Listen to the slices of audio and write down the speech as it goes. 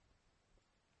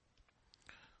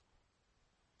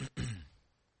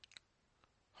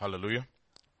Hallelujah.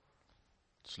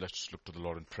 So let's look to the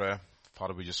Lord in prayer.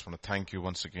 Father, we just want to thank you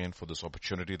once again for this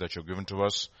opportunity that you've given to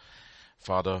us.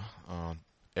 Father,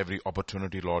 every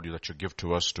opportunity, Lord, that you give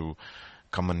to us to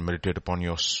come and meditate upon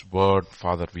your word,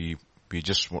 Father, we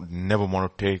just never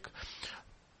want to take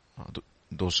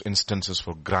those instances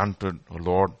for granted, oh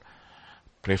Lord.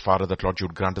 Pray, Father, that, Lord, you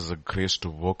would grant us the grace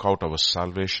to work out our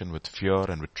salvation with fear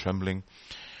and with trembling.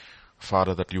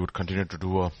 Father, that you would continue to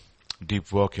do a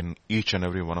deep work in each and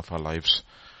every one of our lives.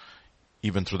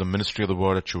 Even through the ministry of the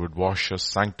word, that you would wash us,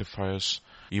 sanctify us,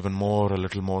 even more, a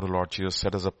little more, Lord Jesus,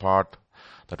 set us apart,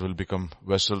 that will become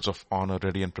vessels of honor,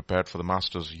 ready and prepared for the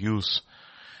Master's use.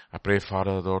 I pray,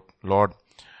 Father, Lord,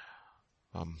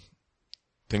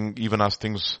 even as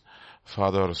things,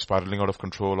 Father, are spiraling out of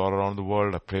control all around the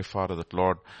world, I pray, Father, that,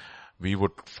 Lord, we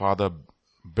would, Father,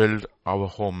 build our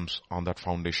homes on that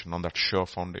foundation, on that sure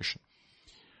foundation.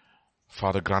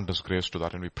 Father, grant us grace to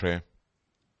that, and we pray.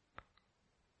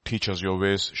 Teach us your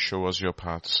ways, show us your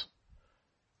paths.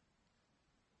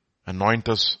 Anoint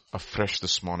us afresh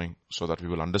this morning so that we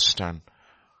will understand,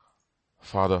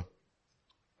 Father,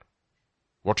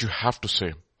 what you have to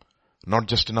say, not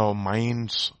just in our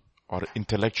minds or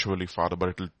intellectually, Father, but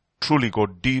it will truly go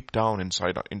deep down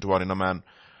inside into our inner man,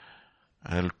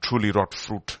 and it will truly rot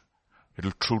fruit. It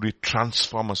will truly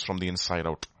transform us from the inside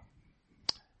out.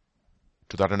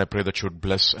 To that end, I pray that you would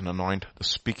bless and anoint the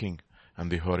speaking and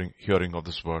the hearing of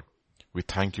this word. We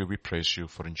thank you, we praise you,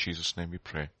 for in Jesus' name we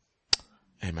pray.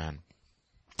 Amen.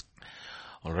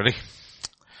 Alrighty.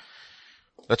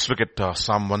 Let's look at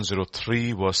Psalm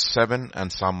 103 verse 7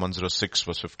 and Psalm 106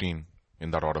 verse 15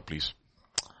 in that order, please.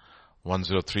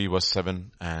 103 verse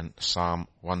 7 and Psalm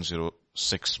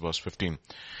 106 verse 15.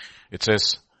 It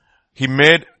says, He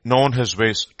made known his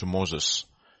ways to Moses,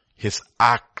 his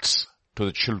acts to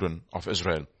the children of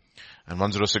Israel. And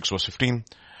 106 verse 15.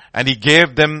 And he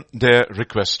gave them their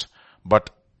request, but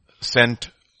sent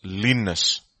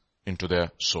leanness into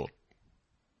their soul.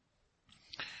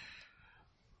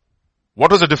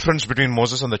 What was the difference between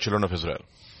Moses and the children of Israel?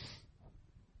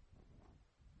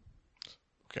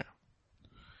 Okay.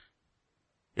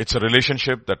 It's a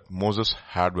relationship that Moses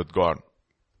had with God.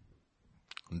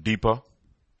 Deeper,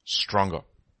 stronger.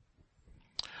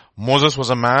 Moses was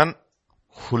a man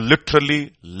who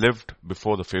literally lived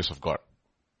before the face of God.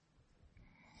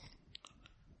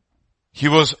 He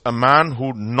was a man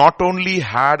who not only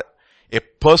had a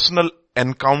personal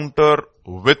encounter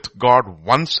with God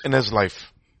once in his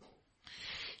life,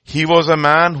 he was a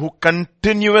man who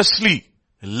continuously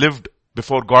lived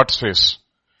before God's face,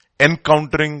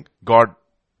 encountering God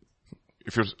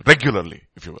regularly,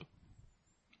 if you will.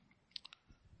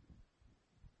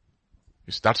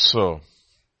 That's a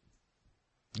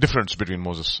difference between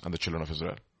Moses and the children of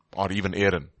Israel, or even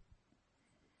Aaron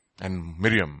and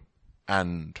Miriam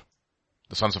and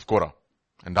the sons of Korah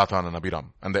and Dathan and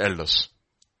Abiram and the elders.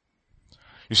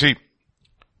 You see,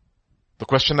 the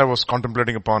question I was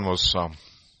contemplating upon was,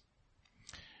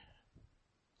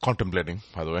 contemplating,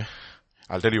 by the way.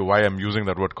 I'll tell you why I'm using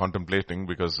that word contemplating,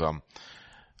 because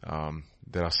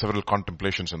there are several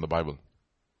contemplations in the Bible.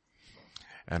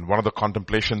 And one of the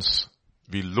contemplations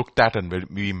we looked at and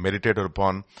we meditated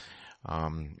upon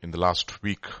in the last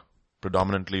week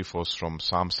predominantly was from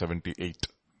Psalm 78.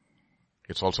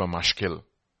 It's also a mashkil,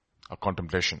 a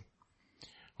contemplation.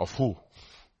 Of who?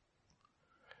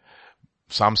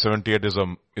 Psalm 78 is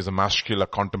a mashkil, a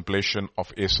contemplation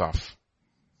of Asaph.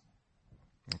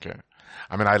 Okay.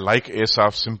 I mean, I like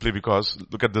Asaph simply because,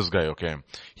 look at this guy, okay.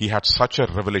 He had such a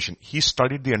revelation. He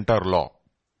studied the entire law.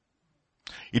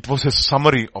 It was his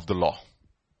summary of the law.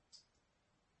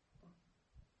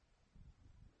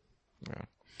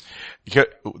 Yeah.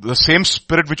 The same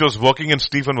spirit which was working in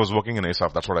Stephen was working in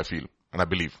Asaph. That's what I feel and I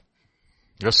believe.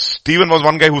 Because Stephen was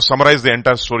one guy who summarized the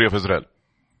entire story of Israel.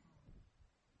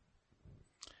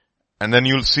 And then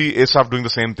you'll see Asaph doing the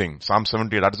same thing. Psalm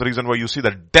 78. That's the reason why you see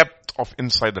the depth of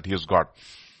insight that he has got.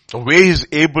 The way he's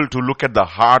able to look at the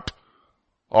heart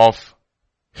of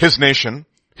his nation,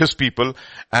 his people,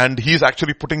 and he's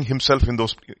actually putting himself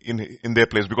in their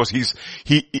place, because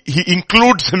he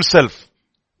includes himself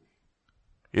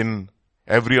in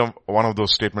every one of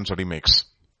those statements that he makes.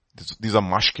 These are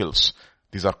mashkils.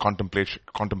 These are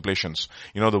contemplations.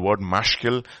 You know, the word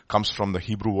mashkil comes from the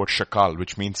Hebrew word shakal,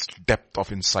 which means depth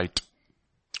of insight,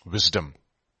 wisdom.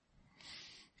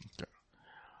 Okay.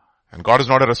 And God is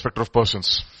not a respecter of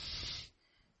persons.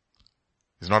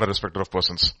 He's not a respecter of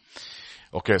persons.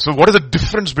 Okay, so what is the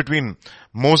difference between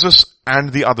Moses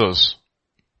and the others?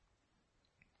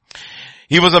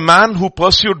 He was a man who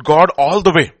pursued God all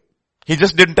the way. He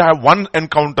just didn't have one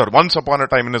encounter once upon a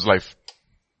time in his life.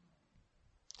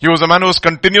 He was a man who was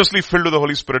continuously filled with the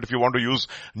Holy Spirit, if you want to use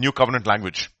New Covenant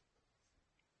language.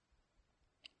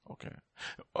 Okay.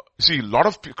 See, a lot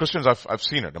of Christians, I've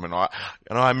seen it. I mean,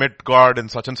 I met God in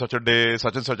such and such a day,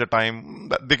 such and such a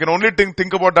time. They can only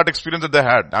think about that experience that they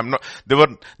had.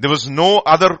 There was no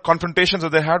other confrontations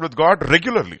that they had with God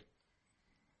regularly.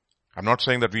 I'm not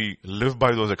saying that we live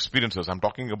by those experiences. I'm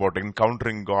talking about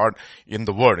encountering God in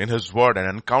the Word, in His Word, and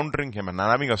encountering Him and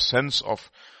having a sense of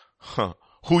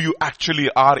who you actually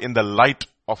are in the light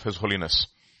of His holiness.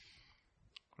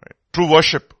 Right? True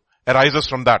worship arises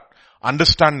from that.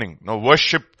 Understanding. Now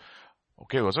worship,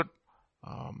 okay, was it?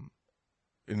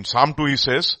 In Psalm 2 he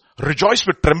says, rejoice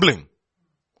with trembling.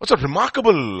 What's a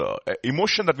remarkable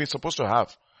emotion that we're supposed to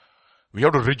have? We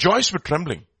have to rejoice with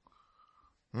trembling.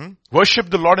 Worship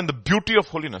the Lord in the beauty of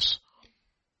holiness.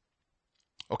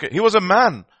 Okay, he was a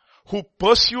man who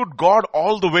pursued God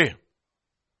all the way.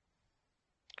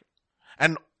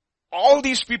 And all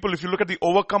these people, if you look at the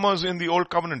overcomers in the Old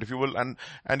Covenant, if you will, and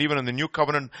even in the New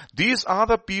Covenant, these are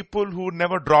the people who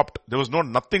never dropped. There was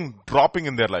nothing dropping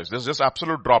in their lives. There's just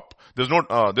absolute drop. There's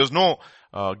no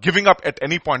giving up at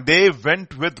any point. They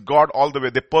went with God all the way.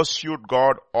 They pursued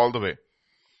God all the way.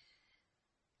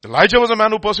 Elijah was a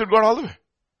man who pursued God all the way.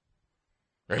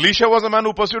 Elisha was a man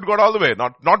who pursued God all the way.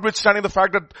 Notwithstanding the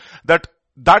fact that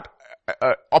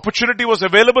opportunity was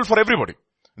available for everybody.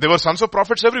 There were sons of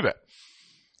prophets everywhere.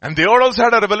 And they all also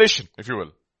had a revelation, if you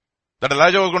will, that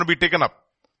Elijah was going to be taken up.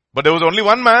 But there was only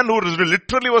one man who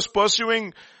literally was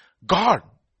pursuing God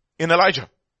in Elijah.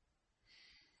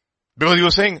 Because he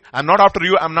was saying, I'm not after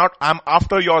you, I'm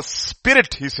after your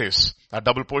spirit, he says. A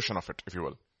double portion of it, if you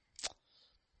will.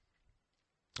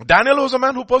 Daniel was a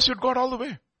man who pursued God all the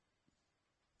way.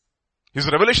 His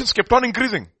revelations kept on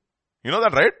increasing. You know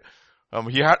that, right?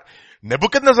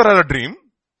 Nebuchadnezzar had a dream.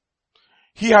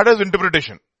 He had his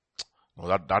interpretation.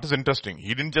 Well, that is interesting.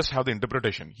 He didn't just have the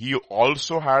interpretation. He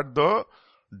also had the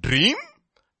dream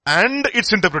and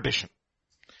its interpretation.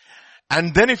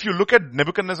 And then if you look at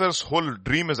Nebuchadnezzar's whole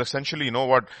dream is essentially, you know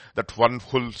what, that one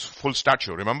full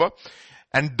statue, remember?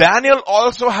 And Daniel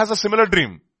also has a similar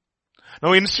dream.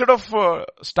 Now instead of a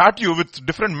statue with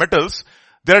different metals,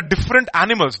 there are different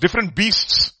animals, different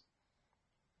beasts.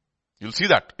 You'll see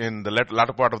that in the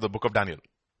latter part of the book of Daniel.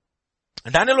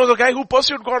 And Daniel was a guy who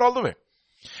pursued God all the way.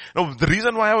 Now, the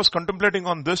reason why I was contemplating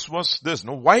on this was this.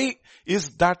 Now, why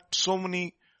is that so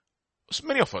many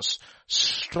of us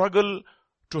struggle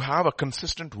to have a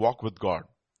consistent walk with God?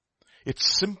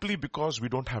 It's simply because we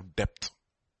don't have depth.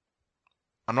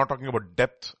 I'm not talking about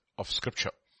depth of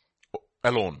scripture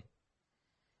alone.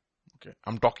 Okay.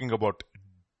 I'm talking about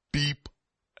deep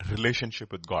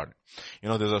relationship with God. You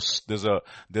know,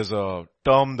 there's a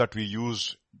term that we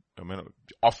use,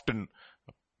 often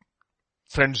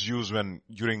friends use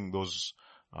during those,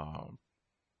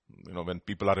 when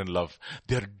people are in love.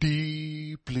 They're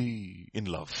deeply in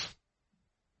love.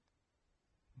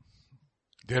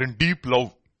 They're in deep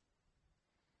love.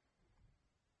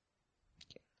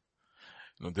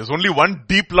 There's only one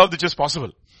deep love which is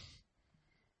possible.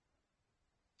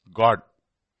 God.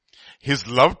 His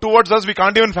love towards us we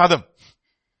can't even fathom.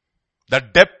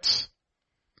 That depth.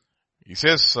 He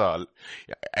says,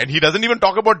 and he doesn't even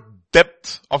talk about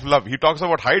depth of love. He talks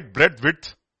about height, breadth,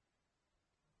 width,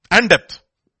 and depth.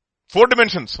 4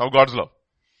 dimensions of God's love.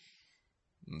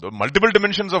 The multiple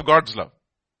dimensions of God's love.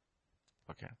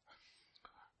 Okay.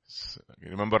 So,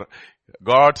 remember,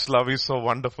 God's love is so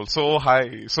wonderful, so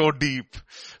high, so deep,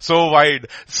 so wide.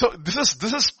 So this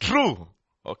is true.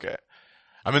 Okay.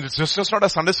 It's just not a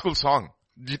Sunday school song.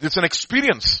 It's an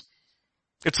experience.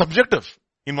 It's subjective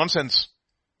in one sense.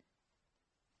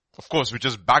 Of course, which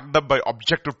is backed up by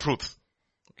objective truth.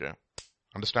 Okay.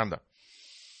 Understand that.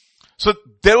 So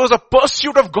there was a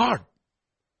pursuit of God.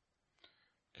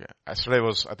 Okay. Yesterday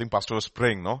I think Pastor was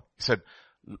praying, no? He said,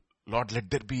 Lord, let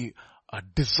there be a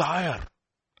desire.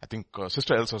 I think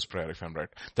Sister Elsa's prayer, if I'm right.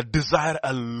 The desire,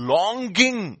 a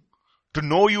longing to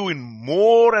know you in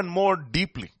more and more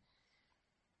deeply.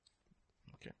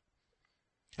 Okay.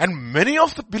 And many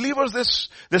of the believers,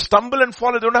 they stumble and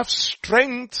fall. They don't have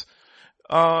strength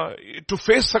to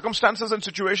face circumstances and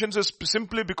situations is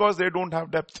simply because they don't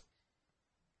have depth.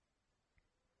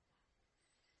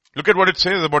 Look at what it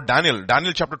says about Daniel.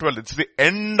 Daniel chapter 12. It's the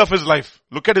end of his life.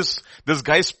 Look at this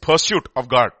guy's pursuit of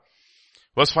God.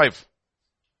 Verse 5.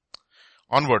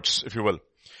 Onwards, if you will.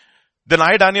 Then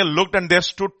I, Daniel, looked and there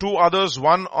stood 2 others,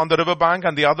 one on the river bank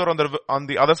and the other on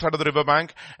the other side of the river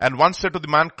bank. And one said to the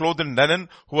man clothed in linen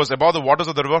who was above the waters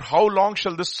of the river, how long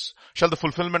shall the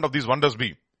fulfillment of these wonders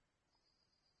be?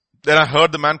 Then I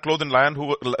heard the man clothed in linen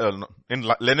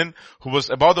who was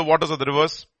above the waters of the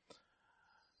rivers.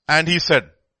 And he said,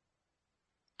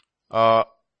 and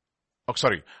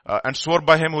swore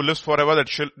by him who lives forever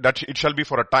that it shall be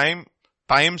for a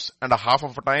times and a half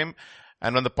of a time.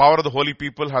 And when the power of the holy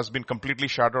people has been completely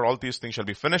shattered, all these things shall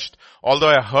be finished. Although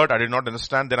I heard, I did not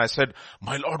understand. Then I said,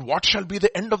 my Lord, what shall be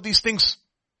the end of these things?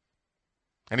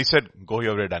 And he said, go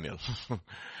your way, Daniel.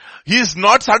 He is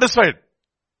not satisfied.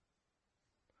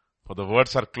 For the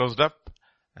words are closed up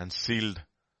and sealed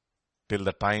till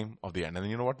the time of the end. And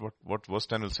you know what verse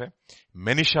 10 will say?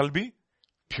 Many shall be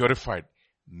purified,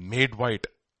 made white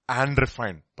and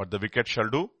refined, but the wicked shall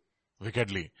do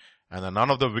wickedly. And none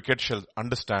of the wicked shall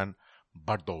understand,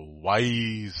 but the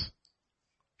wise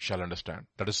shall understand.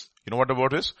 That is, you know what the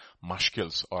word is?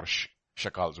 Mashkils or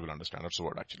shakals will understand. That's the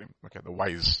word actually. Okay, the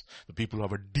wise, the people who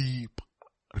have a deep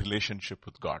relationship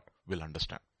with God will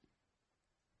understand.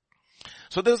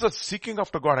 So there's a seeking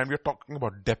after God, and we're talking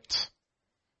about depth.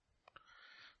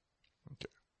 Okay.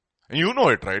 And you know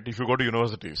it, right? If you go to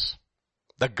universities,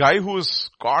 the guy who's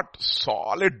got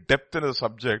solid depth in a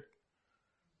subject,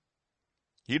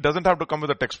 he doesn't have to come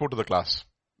with a textbook to the class.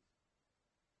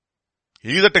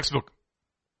 He is a textbook.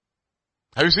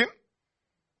 Have you seen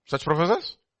such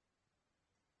professors?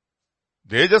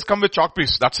 They just come with chalk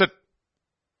piece. That's it.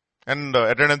 And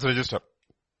attendance register.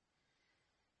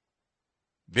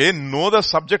 They know the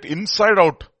subject inside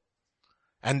out.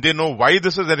 And they know why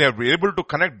this is, that they are able to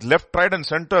connect left, right and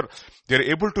center. They are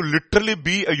able to literally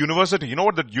be a university. You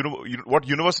know what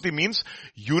university means?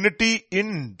 Unity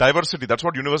in diversity. That's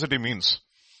what university means.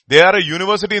 They are a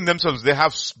university in themselves. They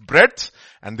have breadth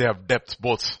and they have depth,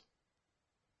 both.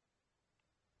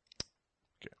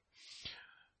 Okay.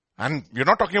 And we're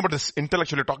not talking about this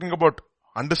intellectually. We're talking about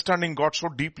understanding God so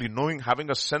deeply, knowing,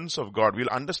 having a sense of God. We'll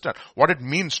understand what it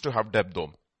means to have depth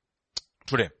though.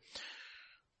 Today.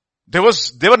 They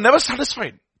were never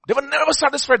satisfied. They were never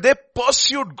satisfied. They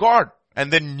pursued God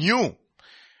and they knew,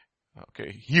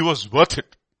 okay, He was worth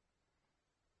it.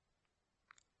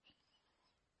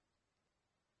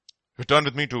 Return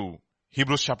with me to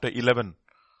Hebrews chapter 11,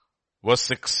 verse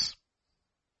 6.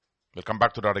 We'll come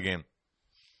back to that again.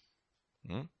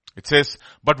 It says,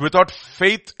 but without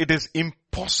faith it is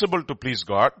impossible to please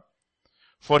God.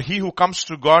 For he who comes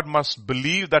to God must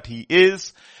believe that He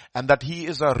is, and that He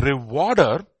is a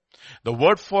rewarder. The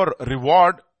word for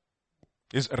reward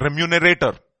is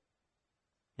remunerator.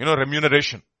 You know,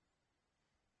 remuneration.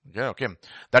 Okay.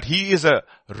 That He is a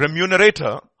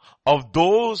remunerator of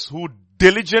those who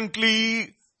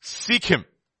diligently seek Him.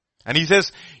 And He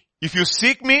says, if you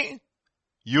seek me,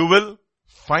 you will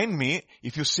find me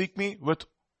if you seek me with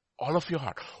all of your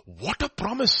heart. What a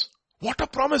promise. What a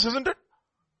promise, isn't it?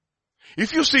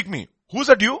 If you seek me, who's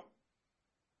that you?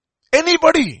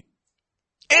 Anybody.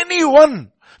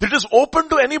 Anyone. It is open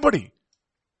to anybody.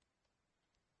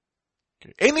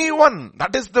 Okay. Anyone.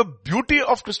 That is the beauty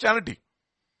of Christianity.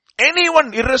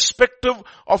 Anyone, irrespective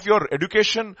of your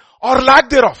education or lack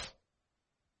thereof.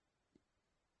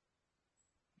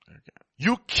 Okay.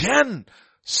 You can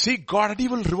seek God and He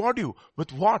will reward you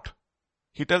with what?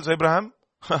 He tells Abraham,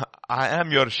 I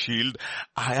am your shield.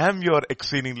 I am your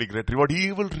exceedingly great reward.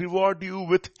 He will reward you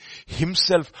with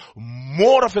Himself,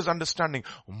 more of His understanding,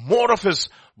 more of His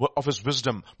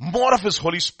wisdom, more of His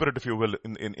Holy Spirit, if you will,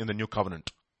 in the new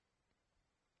covenant.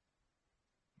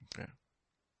 Okay.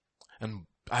 And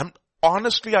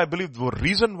honestly, I believe the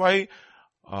reason why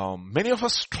many of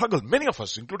us struggle, many of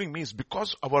us, including me, is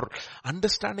because our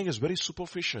understanding is very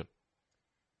superficial.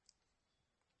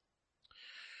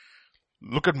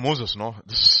 Look at Moses, no?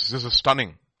 This is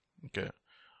stunning. Okay.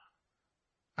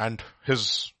 And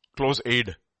his close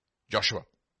aide, Joshua.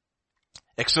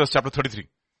 Exodus chapter 33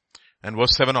 and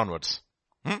verse 7 onwards.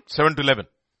 7 to 11.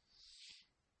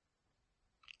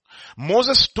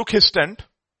 Moses took his tent.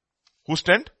 Whose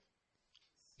tent?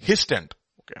 His tent.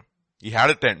 Okay. He had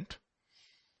a tent.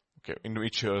 Okay. In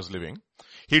which he was living.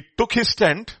 He took his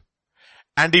tent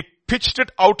and he pitched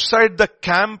it outside the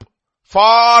camp,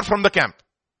 far from the camp.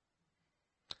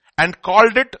 And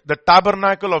called it the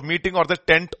tabernacle of meeting or the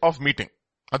tent of meeting.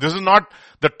 Now, this is not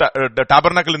the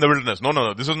tabernacle in the wilderness.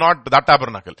 No. This is not that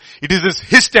tabernacle. It is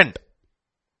his tent.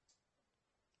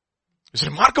 It's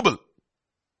remarkable.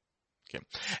 Okay.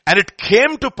 And it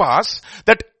came to pass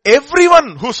that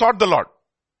everyone who sought the Lord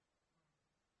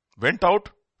went out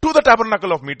to the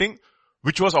tabernacle of meeting,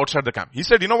 which was outside the camp. He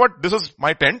said, you know what? This is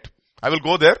my tent. I will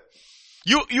go there.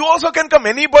 You also can come.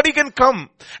 Anybody can come.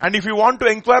 And if you want to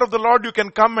inquire of the Lord, you can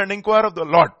come and inquire of the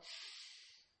Lord.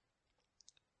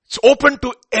 It's open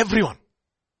to everyone.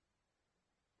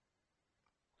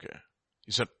 Okay.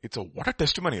 What a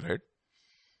testimony, right?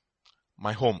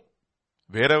 My home.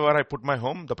 Wherever I put my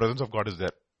home, the presence of God is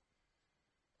there.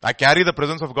 I carry the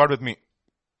presence of God with me.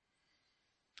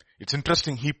 It's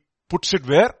interesting. He puts it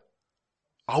where?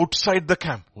 Outside the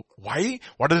camp. Why?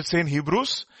 What does it say in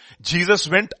Hebrews? Jesus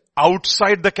went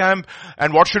outside the camp.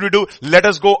 And what should we do? Let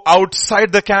us go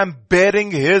outside the camp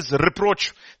bearing his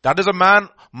reproach. That is a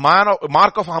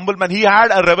mark of humble man. He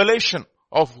had a revelation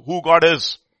of who God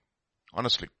is.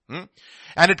 Honestly.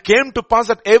 And it came to pass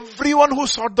that everyone who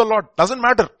sought the Lord, doesn't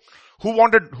matter who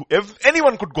wanted,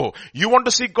 anyone could go. You want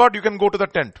to seek God, you can go to the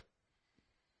tent,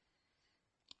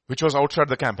 which was outside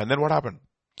the camp. And then what happened?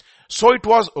 So it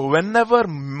was whenever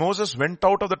Moses went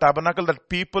out of the tabernacle that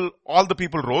all the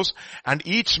people rose, and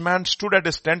each man stood at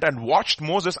his tent and watched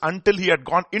Moses until he had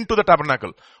gone into the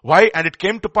tabernacle. Why? And it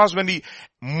came to pass when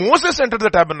Moses entered the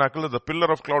tabernacle, the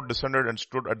pillar of cloud descended and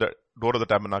stood at the door of the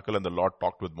tabernacle, and the Lord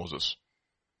talked with Moses.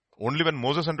 Only when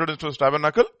Moses entered into his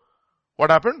tabernacle,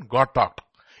 what happened? God talked.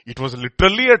 It was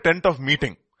literally a tent of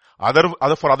meeting.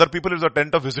 For other people, it was a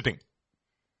tent of visiting.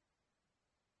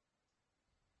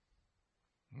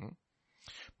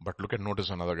 But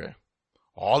notice another guy.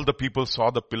 All the people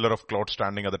saw the pillar of cloud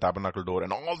standing at the tabernacle door,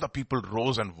 and all the people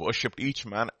rose and worshipped, each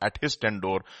man at his tent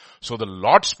door. So the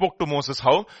Lord spoke to Moses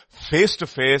how? Face to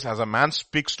face, as a man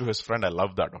speaks to his friend. I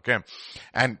love that, okay?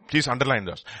 And please underline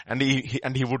this. And he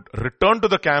would return to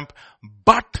the camp,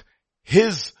 but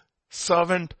his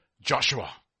servant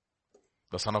Joshua,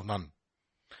 the son of Nun.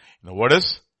 The word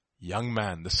is young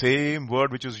man. The same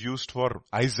word which is used for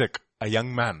Isaac, a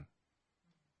young man.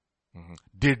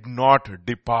 Did not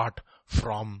depart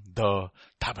from the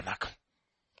tabernacle.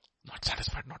 Not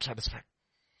satisfied.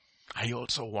 I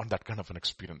also want that kind of an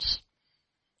experience.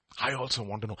 I also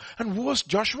want to know. And who was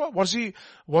Joshua? Was he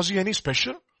any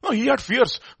special? No, he had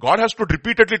fears. God has to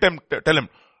repeatedly tell him,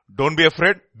 don't be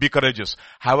afraid, be courageous.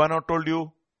 Have I not told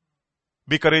you?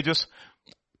 Be courageous.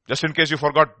 Just in case you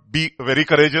forgot, be very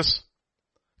courageous.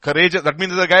 Courageous, that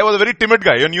means the guy was a very timid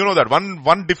guy, and you know that.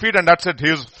 One defeat and that's it. He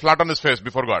was flat on his face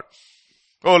before God.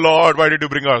 Oh Lord, why did you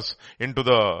bring us into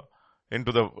the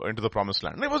promised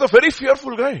land? And he was a very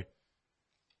fearful guy.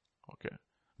 Okay.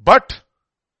 But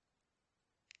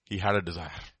he had a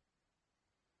desire.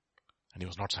 And he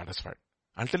was not satisfied.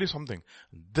 I'll tell you something.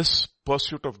 This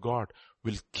pursuit of God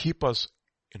will keep us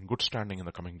in good standing in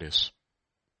the coming days.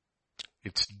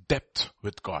 It's depth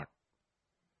with God.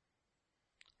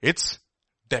 It's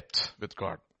depth with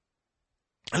God.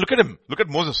 And look at him. Look at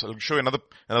Moses. I'll show you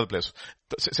another place.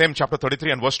 Same chapter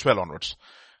 33 and verse 12 onwards.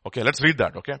 Okay, let's read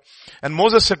that, okay? And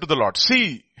Moses said to the Lord,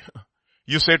 see,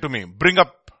 you say to me, bring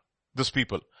up this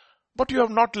people. But you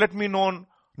have not let me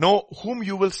know whom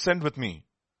you will send with me.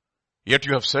 Yet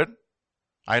you have said,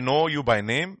 I know you by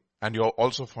name, and you have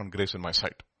also found grace in my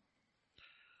sight.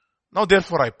 Now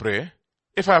therefore I pray,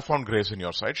 if I have found grace in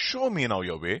your sight, show me now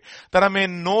your way, that I may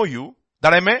know you,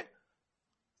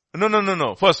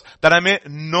 First, that I may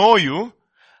know you,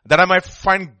 that I might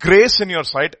find grace in your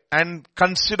sight, and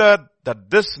consider that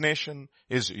this nation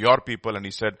is your people. And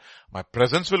he said, my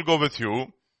presence will go with you,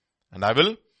 and I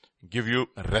will give you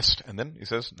rest. And then he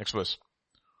says, next verse.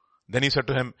 Then he said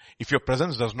to him, if your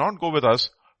presence does not go with us,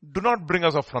 do not bring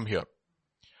us up from here.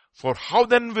 For how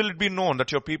then will it be known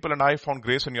that your people and I found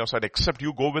grace in your sight, except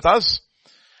you go with us?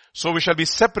 So we shall be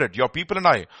separate, your people and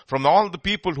I, from all the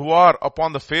people who are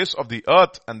upon the face of the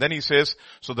earth. And then he says,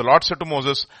 so the Lord said to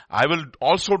Moses, I will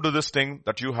also do this thing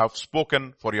that you have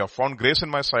spoken, for you have found grace in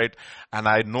my sight, and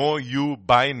I know you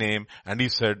by name. And he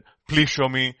said, please show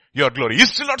me your glory.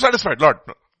 He's still not satisfied. Lord,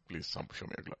 no, please show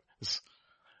me your glory.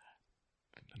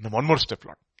 One more step,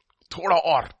 Lord. Thoda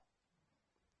or.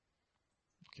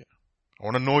 Okay. I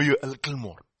want to know you a little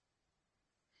more.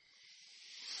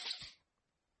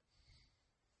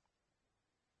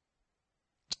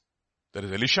 There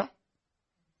is Elisha.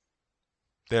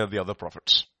 There are the other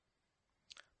prophets.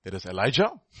 There is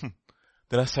Elijah.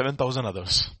 There are 7,000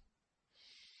 others.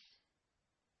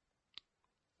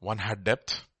 One had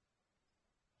depth.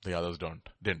 The others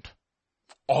didn't.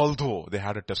 Although they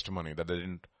had a testimony that they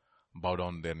didn't bow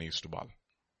down their knees to Baal.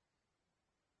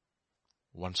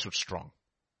 One stood strong.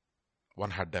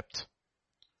 One had depth.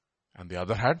 And the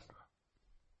other had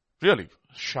really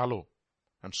shallow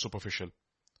and superficial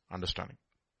understanding.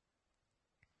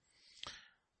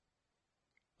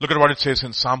 Look at what it says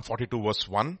in Psalm 42 verse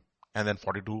 1 and then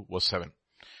 42 verse 7.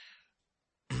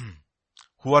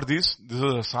 Who are these? These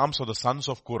are the Psalms of the sons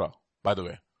of Korah, by the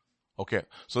way. Okay.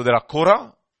 So there are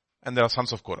Korah and there are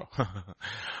sons of Korah.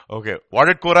 Okay. What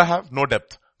did Korah have? No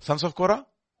depth. Sons of Korah?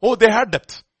 Oh, they had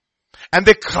depth. And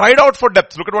they cried out for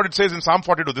depth. Look at what it says in Psalm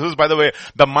 42. This is, by the way,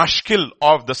 the mashkil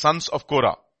of the sons of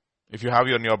Korah. If you have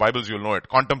in your Bibles, you'll know it.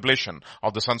 Contemplation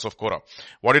of the sons of Korah.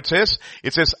 What it says?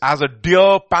 It says, as a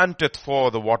deer panteth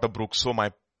for the water brook, so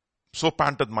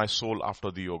panteth my soul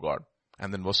after thee, O God.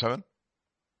 And then verse 7.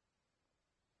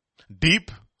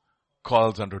 Deep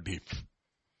calls unto deep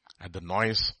at the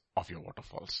noise of your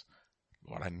waterfalls.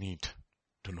 Lord, I need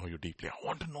to know you deeply. I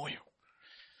want to know you.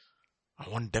 I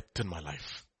want depth in my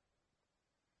life.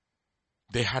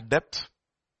 They had depth.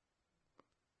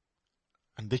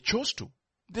 And they chose to.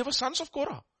 They were sons of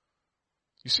Korah.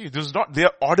 You see, they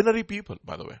are ordinary people,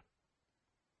 by the way.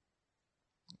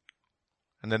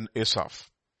 And then Asaph.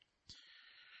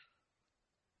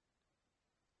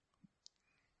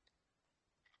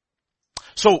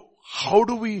 So, how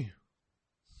do we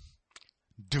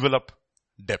develop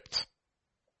depth?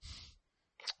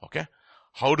 Okay.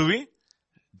 How do we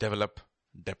develop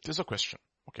depth is a question.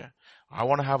 Okay. I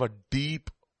want to have a deep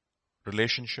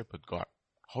relationship with God.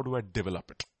 How do I develop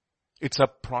it? It's a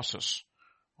process.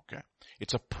 Okay.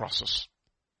 It's a process.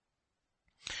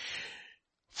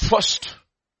 First,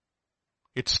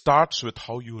 it starts with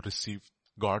how you receive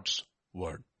God's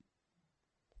word.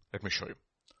 Let me show you.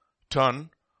 Turn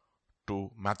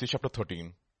to Matthew chapter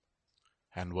 13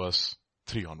 and verse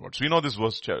 3 onwards. We know this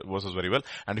verses very well.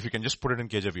 And if you can just put it in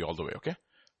KJV all the way, okay?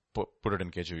 Put it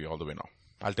in KJV all the way now.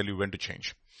 I'll tell you when to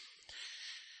change.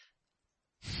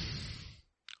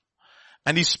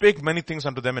 And he spake many things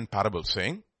unto them in parables,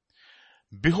 saying,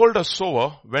 Behold, a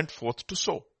sower went forth to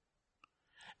sow.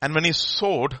 And when he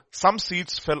sowed, some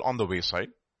seeds fell on the wayside,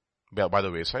 by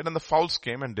the wayside, and the fowls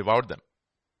came and devoured them.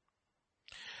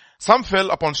 Some fell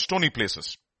upon stony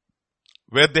places,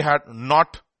 where they had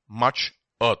not much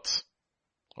earth.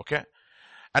 Okay?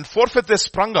 And forthwith they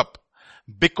sprung up,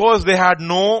 because they had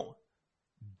no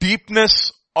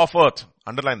deepness of earth.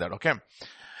 Underline that, okay?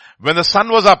 When the sun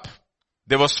was up,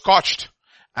 they were scorched,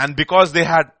 and because they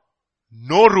had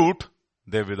no root,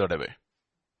 they withered away.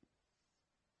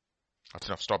 That's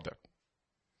enough. Stop there.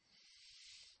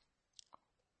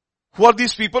 Who are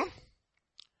these people?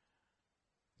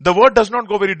 The word does not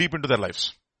go very deep into their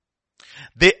lives.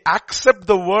 They accept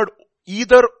the word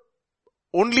either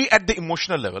only at the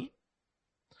emotional level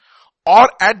or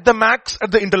at the max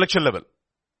at the intellectual level.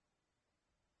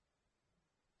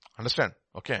 Understand?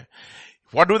 Okay.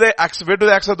 What do they accept? Where do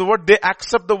they accept the word? They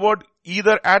accept the word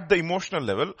either at the emotional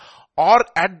level or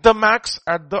at the max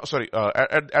at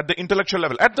the intellectual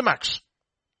level, at the max.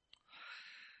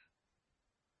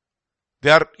 They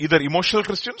are either emotional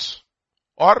Christians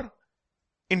or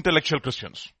intellectual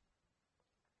Christians.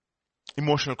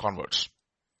 Emotional converts.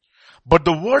 But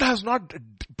the word has not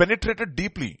penetrated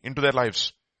deeply into their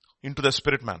lives, into their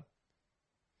spirit man.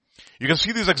 You can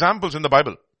see these examples in the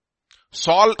Bible.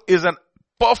 Saul is an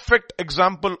perfect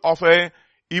example of a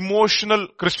emotional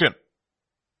Christian.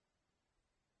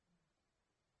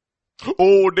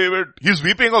 Oh, David, he's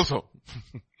weeping also.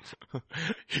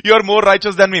 You are more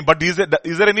righteous than me, but is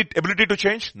there any ability to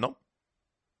change? No.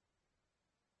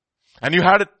 And you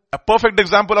had a perfect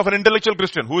example of an intellectual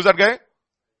Christian. Who is that guy?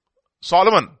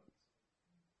 Solomon.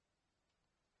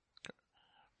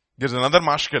 There's another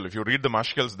Mashkel. If you read the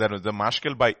Mashkels, there is the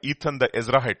Mashkel by Ethan the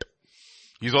Ezrahite.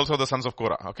 He's also the sons of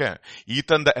Korah. Okay.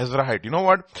 Ethan the Ezrahite. You know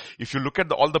what? If you look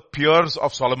at all the peers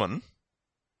of Solomon,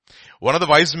 one of the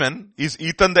wise men is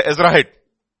Ethan the Ezrahite.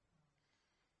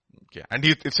 Okay. And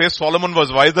it says Solomon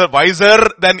was wiser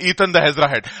than Ethan the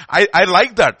Ezrahite. I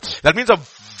like that. That means a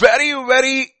very,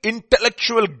 very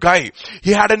intellectual guy.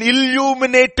 He had an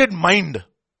illuminated mind.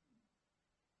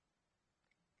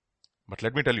 But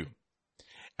let me tell you,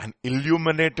 an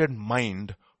illuminated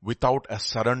mind without a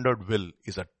surrendered will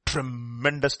is a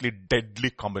tremendously deadly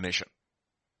combination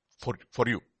for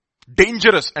you.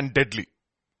 Dangerous and deadly.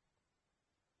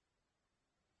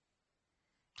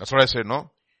 That's what I said,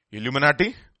 no?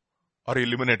 Illuminati or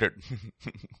illuminated.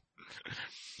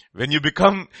 When you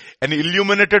become an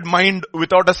illuminated mind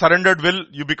without a surrendered will,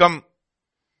 you become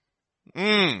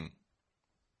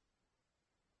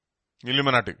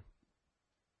Illuminati.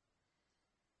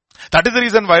 That is the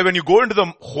reason why when you go into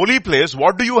the holy place,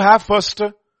 what do you have first?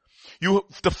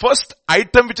 The first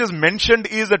item which is mentioned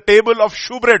is a table of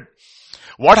shewbread.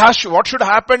 What should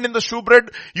happen in the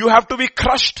shewbread? You have to be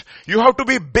crushed. You have to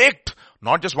be baked.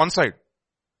 Not just one side.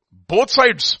 Both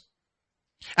sides.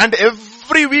 And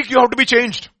every week you have to be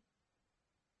changed.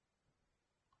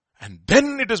 And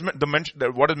then it is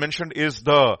what is mentioned is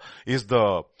the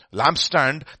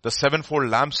lampstand, the sevenfold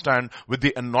lampstand with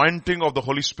the anointing of the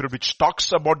Holy Spirit, which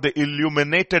talks about the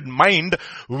illuminated mind,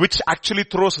 which actually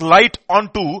throws light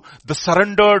onto the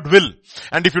surrendered will.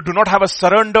 And if you do not have a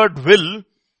surrendered will,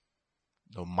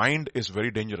 the mind is very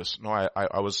dangerous. No,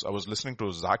 I was listening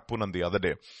to Zach Poonen the other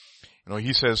day. You know,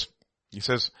 he says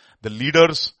the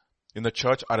leaders in the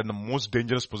church are in the most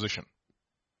dangerous position.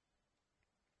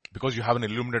 Because you have an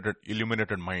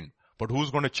illuminated mind. But who's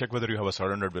going to check whether you have a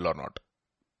surrendered will or not?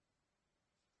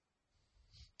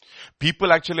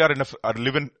 People actually are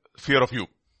live in fear of you,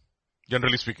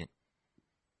 generally speaking.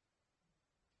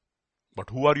 But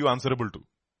who are you answerable to?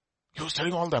 He was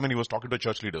telling all that. He was talking to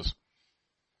church leaders.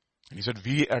 And he said,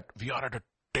 we are at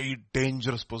a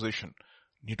dangerous position.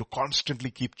 Need to constantly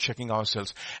keep checking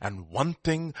ourselves. And one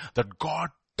thing that God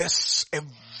tests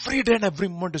every day and every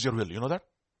moment is your will. You know that?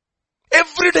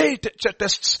 Every day it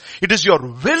tests. It is your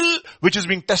will which is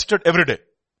being tested every day.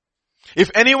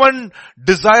 If anyone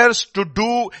desires to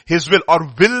do his will or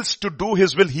wills to do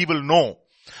his will, he will know.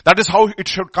 That is how it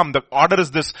should come. The order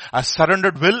is this: a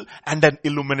surrendered will and an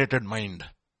illuminated mind.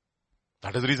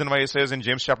 That is the reason why it says in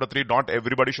James chapter 3, not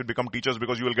everybody should become teachers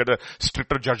because you will get a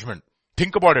stricter judgment.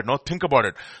 Think about it. No, think about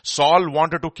it. Saul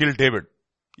wanted to kill David.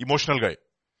 Emotional guy.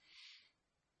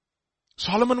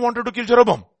 Solomon wanted to kill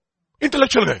Jeroboam.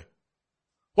 Intellectual guy.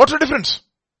 What's the difference?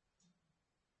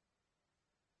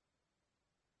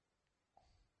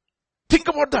 Think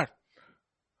about that.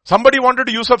 Somebody wanted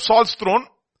to usurp Saul's throne.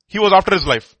 He was after his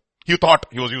life. He thought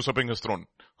he was usurping his throne.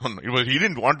 He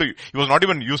didn't want to. He was not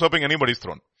even usurping anybody's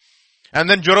throne. And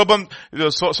then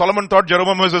Solomon thought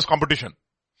Jeroboam was his competition.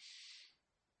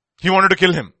 He wanted to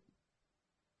kill him.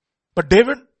 But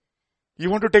David, you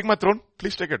want to take my throne?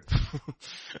 Please take it.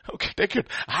 Okay, take it.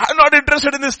 I'm not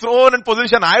interested in this throne and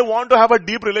position. I want to have a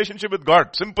deep relationship with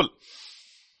God. Simple.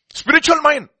 Spiritual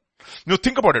mind. You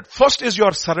think about it. First is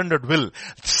your surrendered will.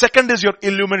 Second is your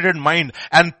illuminated mind.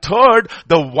 And third,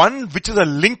 the one which is a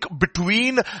link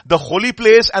between the holy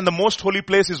place and the most holy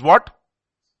place is what?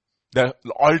 The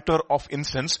altar of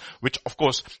incense, which of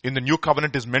course in the new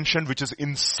covenant is mentioned, which is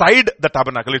inside the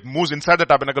tabernacle. It moves inside the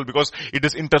tabernacle because it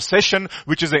is intercession,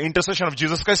 which is the intercession of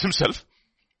Jesus Christ himself.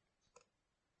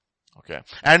 Okay.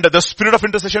 And the spirit of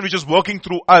intercession which is working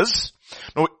through us.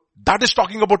 Now, that is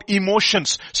talking about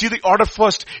emotions. See the order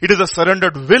first. It is a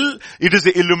surrendered will. It is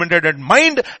the illuminated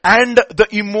mind and the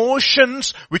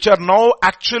emotions which are now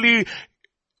actually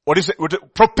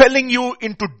propelling you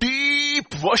into deep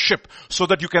worship so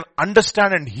that you can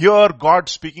understand and hear God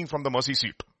speaking from the mercy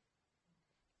seat.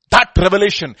 That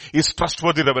revelation is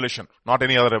trustworthy revelation, not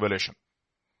any other revelation.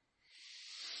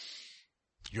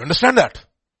 You understand that?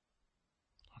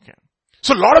 Okay.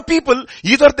 So a lot of people,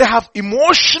 either they have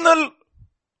emotional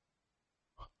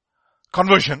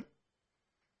conversion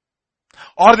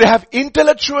or they have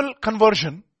intellectual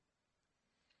conversion.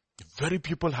 Very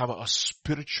people have a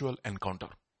spiritual encounter.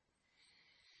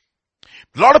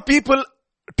 A lot of people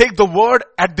take the word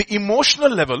at the emotional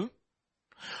level.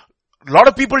 A lot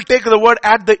of people take the word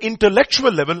at the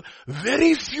intellectual level.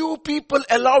 Very few people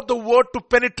allow the word to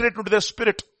penetrate into their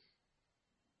spirit.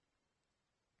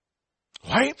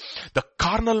 Why? The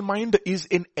carnal mind is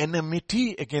in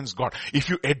enmity against God. If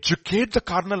you educate the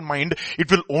carnal mind, it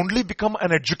will only become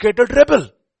an educated rebel.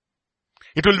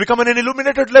 It will become an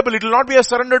illuminated rebel. It will not be a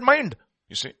surrendered mind.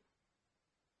 You see?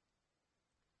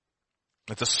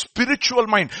 It's a spiritual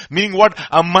mind. Meaning what?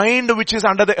 A mind which is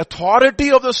under the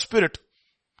authority of the Spirit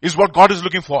is what God is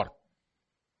looking for.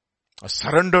 A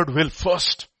surrendered will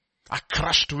first. A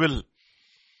crushed will.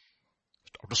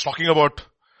 I was talking about,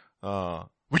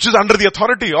 which is under the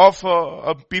authority of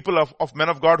people, of men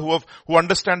of God who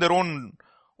understand their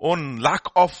own lack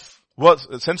of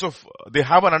sense of, they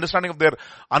have an understanding of their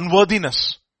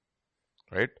unworthiness.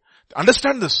 Right?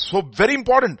 Understand this. So very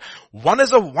important. One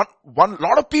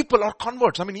lot of people are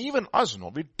converts. Even us,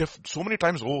 so many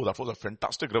times, that was a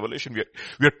fantastic revelation.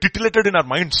 We are titillated in our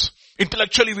minds.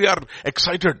 Intellectually we are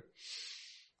excited.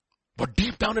 But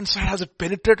deep down inside, has it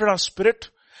penetrated our spirit?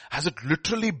 Has it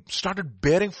literally started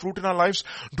bearing fruit in our lives?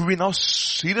 Do we now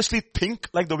seriously think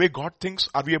like the way God thinks?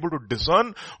 Are we able to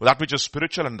discern that which is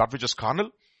spiritual and that which is carnal?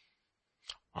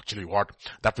 Actually what?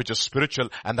 That which is spiritual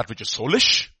and that which is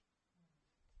soulish?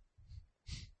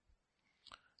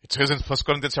 It says in 1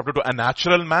 Corinthians chapter 2, a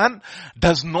natural man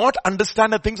does not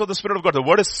understand the things of the Spirit of God. The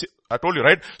word is, I told you,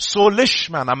 right? Soulish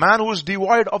man, a man who is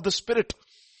devoid of the Spirit.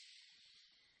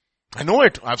 I know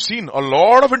it. I've seen a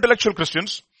lot of intellectual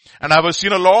Christians and I've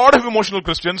seen a lot of emotional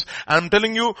Christians, and I'm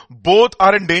telling you, both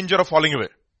are in danger of falling away.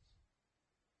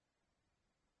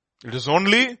 It is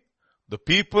only the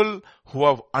people who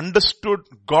have understood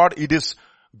God.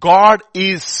 God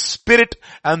is spirit,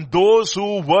 and those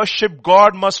who worship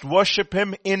God must worship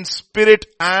Him in spirit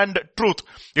and truth.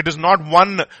 It is not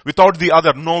one without the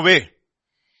other. No way.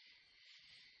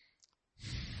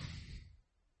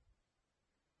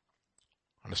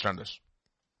 Understand this?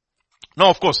 Now,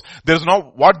 of course, there's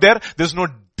no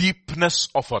deepness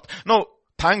of earth. Now,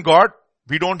 thank God,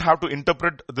 we don't have to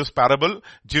interpret this parable.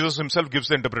 Jesus himself gives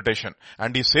the interpretation,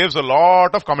 and he saves a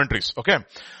lot of commentaries. Okay.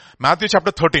 Matthew chapter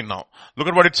 13 now. Look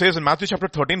at what it says in Matthew chapter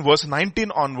 13 verse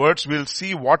 19 onwards. We'll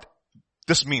see what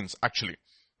this means actually.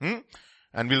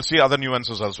 And we'll see other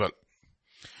nuances as well.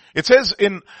 It says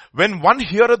when one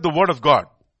heareth the word of God,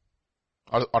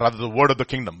 or rather the word of the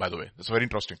kingdom, by the way. That's a very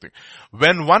interesting thing.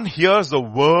 When one hears the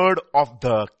word of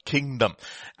the kingdom,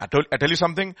 I tell you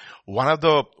something, one of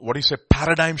the,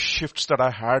 paradigm shifts that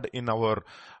I had in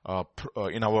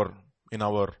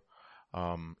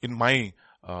my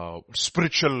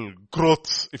spiritual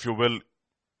growth, if you will,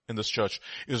 in this church,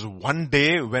 is one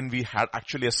day when we had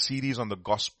actually a series on the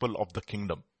gospel of the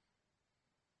kingdom.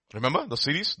 Remember the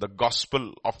series? The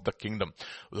gospel of the kingdom.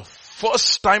 The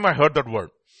first time I heard that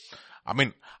word, I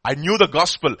knew the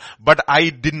gospel, but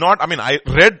I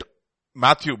read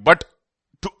Matthew, but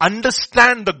to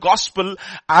understand the gospel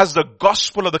as the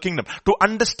gospel of the kingdom, to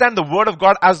understand the word of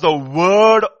God as the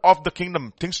word of the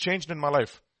kingdom, things changed in my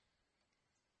life.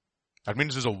 That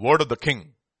means it's a word of the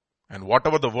king. And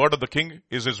whatever the word of the king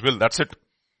is his will. That's it.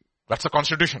 That's the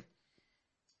constitution.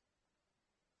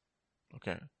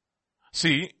 Okay.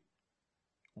 See,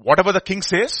 whatever the king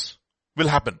says will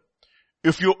happen.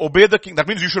 If you obey the king, that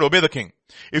means you should obey the king.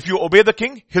 If you obey the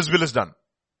king, his will is done.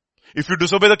 If you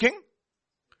disobey the king,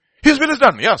 his will is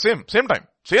done. Yeah, same time.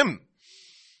 Same.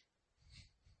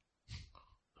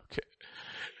 Okay.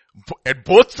 At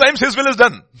both times his will is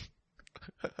done.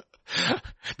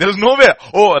 There is no way,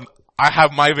 I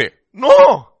have my way.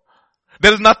 No.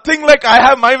 There is nothing like I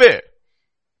have my way.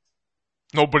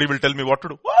 Nobody will tell me what to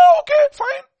do. Oh, okay,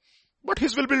 fine. But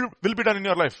his will be done in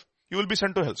your life. You will be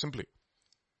sent to hell, simply.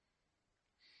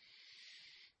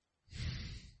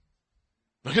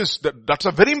 That's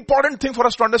a very important thing for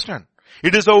us to understand.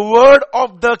 It is a word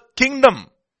of the kingdom.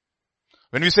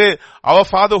 When we say, our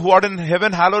Father who art in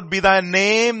heaven, hallowed be thy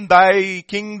name, thy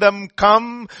kingdom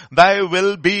come, thy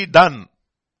will be done.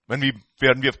 When we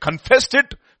have confessed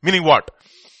it, meaning what?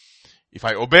 If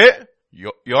I obey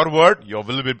your word,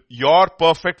 your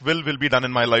perfect will be done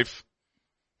in my life.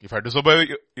 If I disobey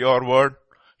your word,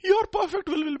 your perfect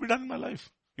will be done in my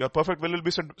life. Your perfect will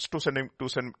be sent to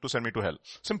send me to hell.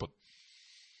 Simple.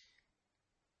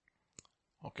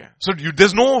 Okay. So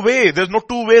there's no way, there's no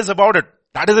two ways about it.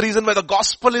 That is the reason why the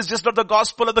gospel is just not the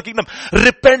gospel of the kingdom.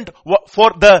 Repent,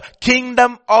 for the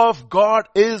kingdom of God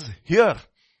is here.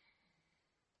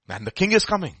 And the king is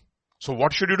coming. So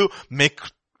what should you do? Make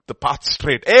the path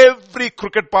straight. Every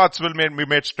crooked paths will be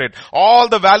made straight. All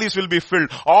the valleys will be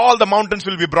filled. All the mountains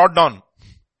will be brought down.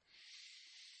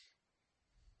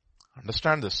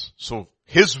 Understand this. So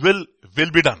his will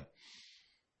be done.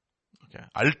 Okay.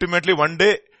 Ultimately one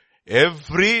day,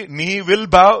 every knee will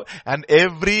bow and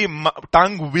every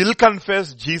tongue will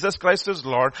confess Jesus Christ is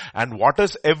Lord. And what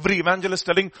is every evangelist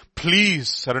telling? Please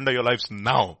surrender your lives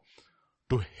now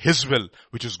to his will,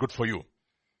 which is good for you.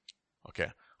 Okay.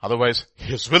 Otherwise,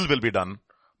 his will be done,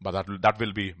 but that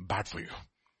will be bad for you.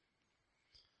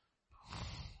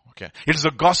 Okay. It is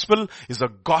the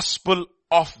gospel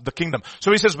of the kingdom.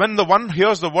 So he says, when the one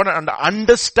hears the word and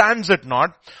understands it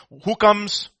not, who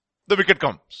comes? The wicked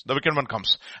comes. The wicked one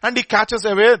comes. And he catches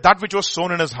away that which was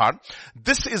sown in his heart.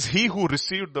 This is he who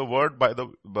received the word by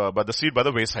the seed by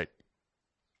the wayside.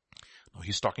 Now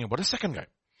he's talking about a second guy.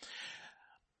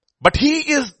 But he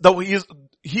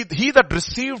that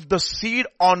received the seed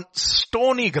on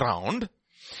stony ground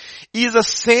is the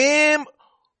same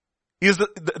is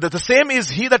the same is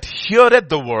he that heareth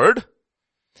the word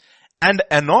and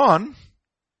anon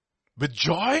with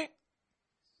joy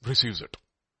receives it.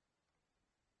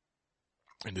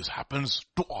 And this happens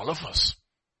to all of us.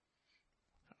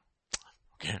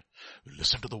 Okay. You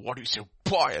listen to the word, you say,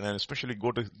 boy, and then especially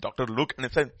go to Dr. Luke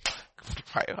and say,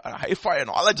 high five and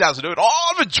all that jazz, do it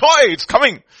all with joy, it's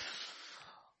coming.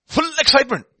 Full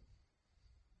excitement.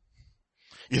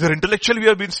 Either intellectually we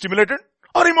have been stimulated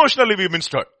or emotionally we have been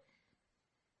stirred.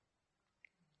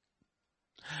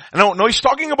 And now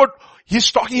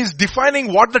he's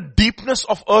defining what the deepness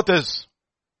of earth is.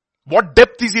 What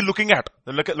depth is he looking at?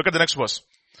 Look at the next verse.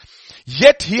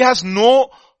 Yet he has no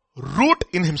root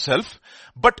in himself,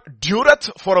 but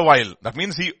dureth for a while. That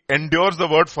means he endures the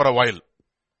word for a while.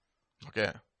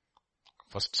 Okay.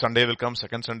 First Sunday will come,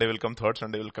 second Sunday will come, third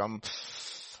Sunday will come.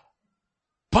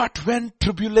 But when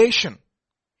tribulation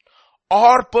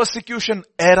or persecution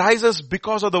arises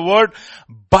because of the word,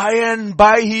 by and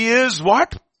by he is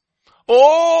what?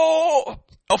 Oh,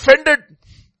 offended.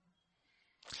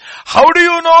 How do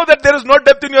you know that there is no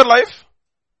depth in your life?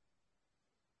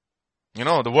 You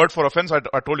know, the word for offense,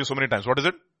 I told you so many times. What is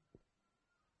it?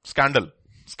 Scandal.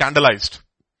 Scandalized.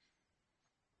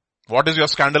 What is your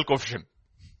scandal quotient?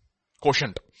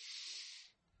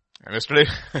 And yesterday,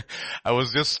 I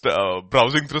was just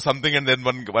browsing through something and then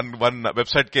one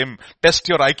website came, test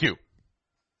your IQ.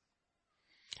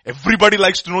 Everybody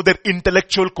likes to know their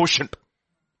intellectual quotient.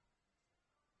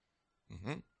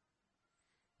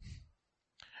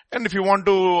 And if you want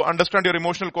to understand your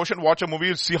emotional quotient, watch a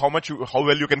movie, see how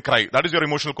well you can cry. That is your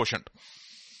emotional quotient.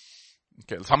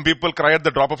 Okay. Some people cry at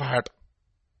the drop of a hat.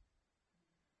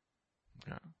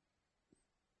 Yeah.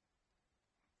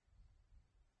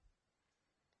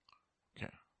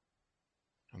 Okay.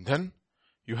 And then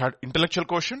you had intellectual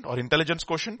quotient or intelligence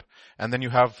quotient, and then you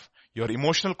have your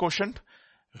emotional quotient.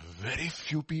 Very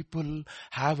few people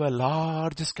have a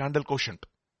large scandal quotient.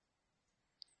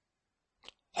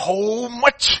 How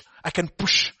much I can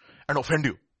push and offend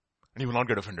you, and you will not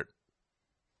get offended.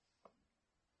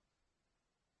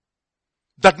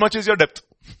 That much is your depth.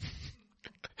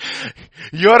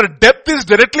 Your depth is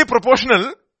directly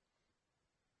proportional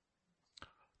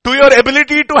to your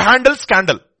ability to handle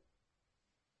scandal.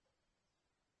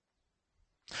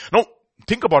 Now,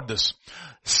 think about this.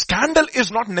 Scandal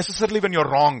is not necessarily when you're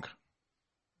wrong.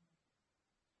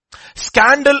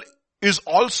 Scandal is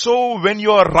also when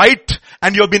you are right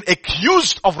and you have been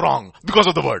accused of wrong because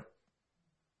of the word.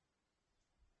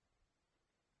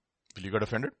 Will you get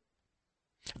offended?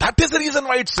 That is the reason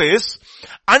why it says,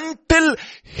 until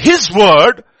his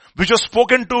word, which was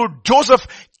spoken to Joseph,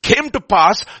 came to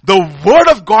pass, the word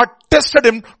of God tested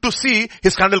him to see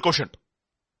his scandal quotient.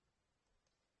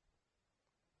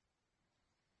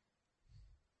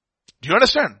 Do you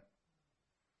understand?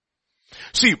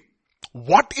 See,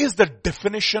 what is the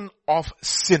definition of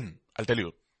sin? I'll tell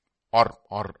you.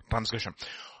 Or transgression.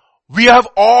 We have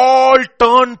all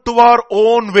turned to our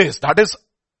own ways. That is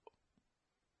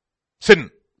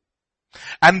sin.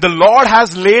 And the Lord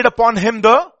has laid upon him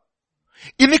the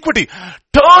iniquity.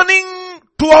 Turning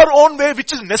to our own way,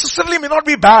 which is necessarily may not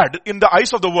be bad in the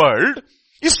eyes of the world,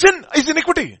 is sin, is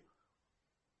iniquity.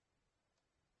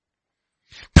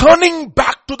 Turning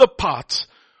back to the path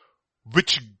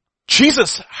which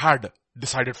Jesus had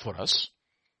decided for us.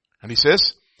 And he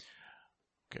says,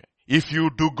 okay, if you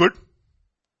do good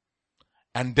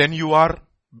and then you are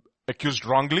accused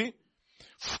wrongly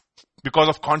because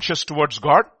of conscience towards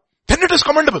God, then it is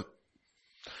commendable.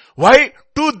 Why?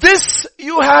 To this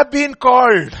you have been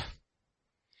called.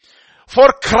 For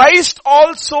Christ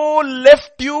also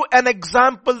left you an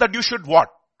example that you should what?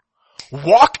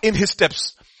 Walk in his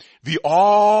steps. We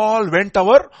all went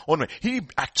our own way. He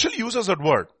actually uses that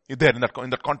word there in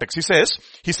that context. He says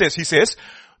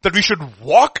that we should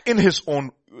walk in his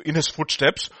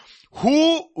footsteps,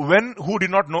 who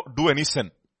did not do any sin.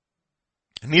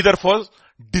 Neither was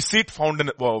deceit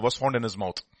was found in his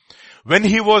mouth. When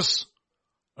he was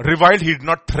reviled, he did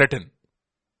not threaten.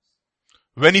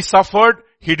 When he suffered,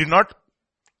 he did not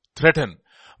threaten,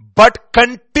 but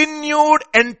continued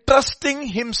entrusting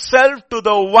himself to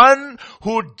the one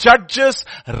who judges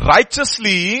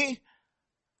righteously,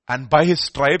 and by his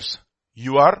stripes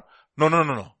you are,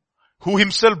 who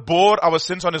himself bore our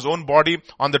sins on his own body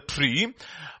on the tree,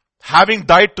 having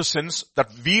died to sins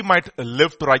that we might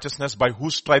live to righteousness, by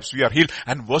whose stripes we are healed.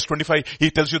 And verse 25,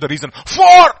 he tells you the reason.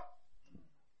 For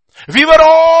we were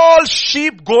all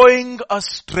sheep going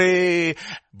astray.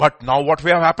 But now what we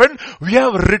have happened? We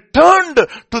have returned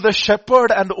to the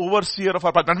shepherd and overseer of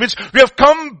our path. That means we have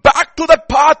come back to that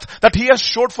path that he has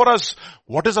showed for us.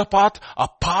 What is a path? A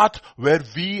path where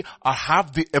we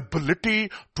have the ability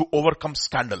to overcome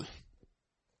scandal.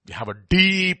 We have a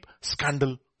deep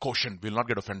scandal quotient. We will not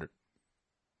get offended.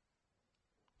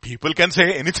 People can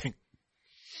say anything.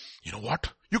 You know what?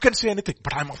 You can say anything,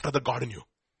 but I'm after the God in you.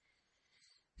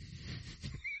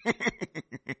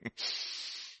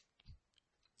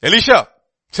 Elisha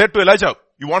said to Elijah,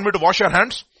 you want me to wash your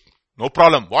hands? No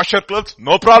problem. Wash your clothes?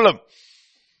 No problem.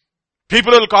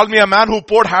 People will call me a man who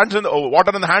poured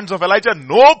water in the hands of Elijah?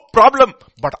 No problem.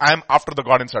 But I am after the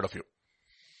God inside of you.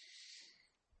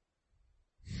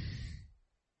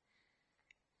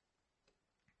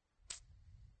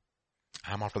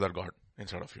 I am after that God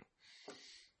inside of you.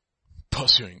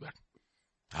 Pursuing that.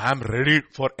 I am ready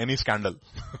for any scandal.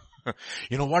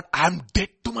 You know what? I am dead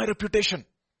to my reputation.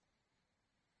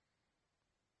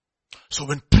 So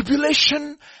when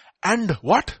tribulation and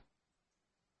what?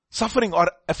 Suffering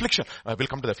or affliction. We'll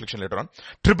come to the affliction later on.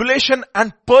 Tribulation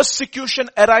and persecution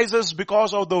arises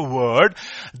because of the word.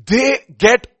 They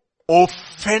get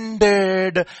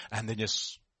offended and they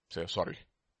just say, sorry,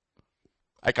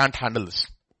 I can't handle this.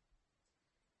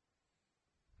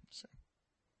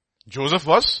 Joseph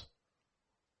was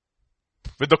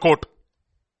with the coat.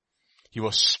 He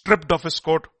was stripped of his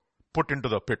coat, put into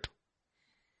the pit.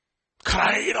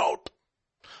 Cried out.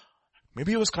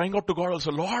 Maybe he was crying out to God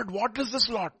also, Lord, what is this,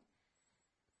 Lord?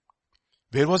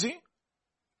 Where was he?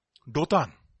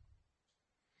 Dothan.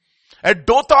 At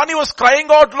Dothan he was crying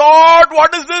out, Lord,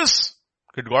 what is this?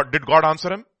 Did God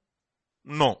answer him?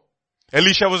 No.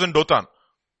 Elisha was in Dothan.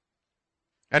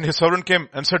 And his servant came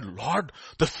and said, Lord,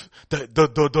 the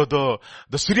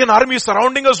Syrian army is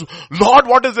surrounding us. Lord,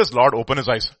 what is this? Lord, open his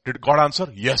eyes. Did God answer?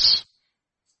 Yes.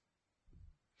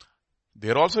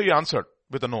 There also he answered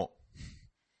with a no.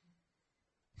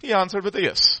 He answered with a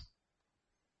yes.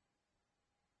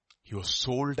 He was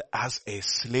sold as a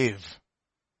slave.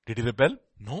 Did he rebel?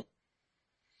 No.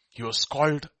 He was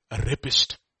called a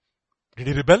rapist. Did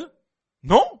he rebel?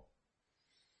 No.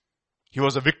 He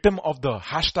was a victim of the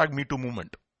 #MeToo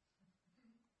movement.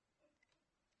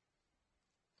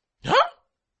 Yeah?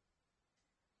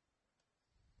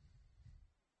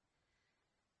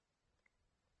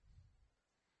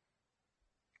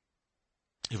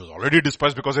 He was already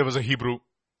despised because he was a Hebrew.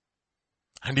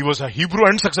 And he was a Hebrew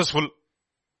and successful.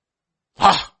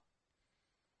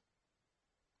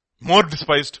 More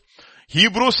despised.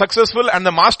 Hebrew successful and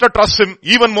the master trusts him,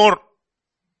 even more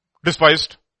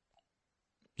despised.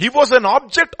 He was an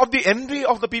object of the envy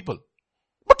of the people.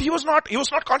 But he was not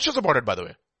conscious about it, by the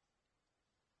way.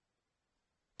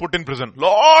 Put in prison.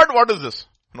 Lord, what is this?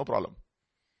 No problem.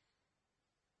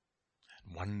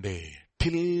 One day,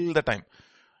 till the time,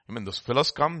 those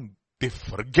fellows come, they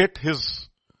forget his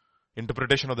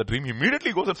interpretation of the dream. He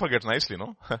immediately goes and forgets nicely,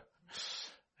 no?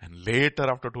 And later,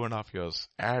 after 2.5 years,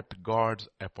 at God's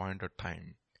appointed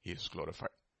time, he is glorified.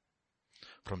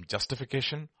 From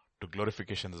justification to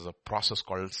glorification, there's a process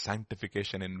called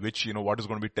sanctification in which, what is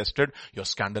going to be tested? Your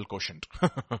scandal quotient.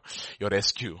 Your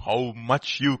SQ. How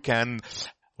much you can,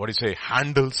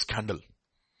 handle scandal.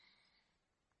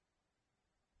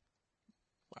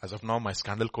 As of now, my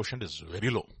scandal quotient is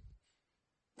very low.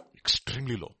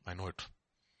 Extremely low. I know it.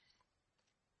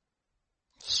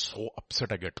 So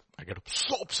upset I get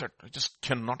so upset. I just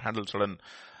cannot handle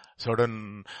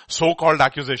certain so-called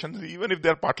accusations, even if they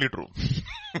are partly true.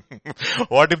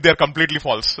 What if they are completely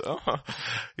false?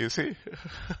 You see?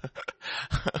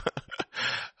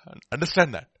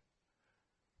 Understand that.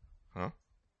 Huh?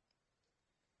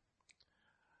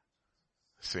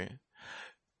 See?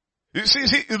 You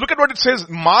see, look at what it says.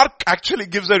 Mark actually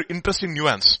gives an interesting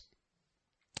nuance.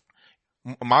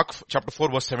 Mark chapter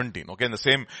 4 verse 17. Okay, in the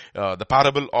same, the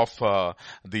parable of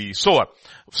the sower.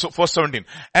 So verse 17.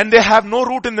 And they have no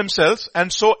root in themselves,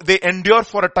 and so they endure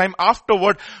for a time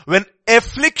afterward when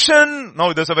affliction,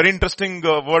 now there's a very interesting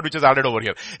word which is added over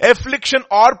here. Affliction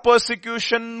or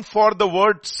persecution for the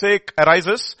word's sake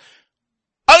arises.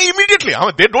 Immediately,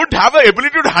 they don't have the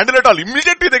ability to handle it all.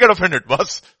 Immediately they get offended.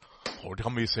 Boss, how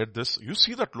come he said this? You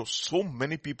see that so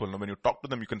many people, when you talk to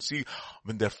them, you can see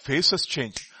when their faces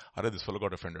change. This fellow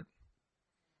got offended.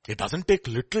 It doesn't take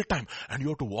little time and you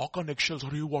have to walk on eggshells.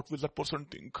 What will that person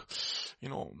think?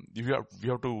 You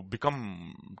have to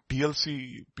become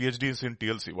TLC, PhDs in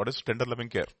TLC. What is tender loving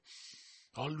care?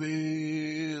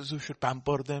 Always you should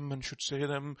pamper them and should say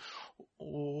them,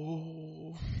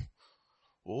 oh.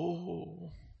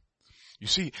 You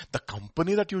see, the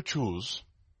company that you choose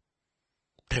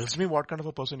tells me what kind of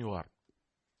a person you are.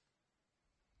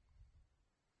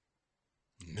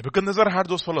 Nebuchadnezzar had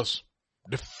those fellows.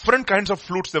 Different kinds of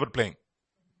flutes they were playing.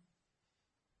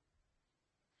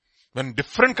 When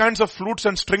different kinds of flutes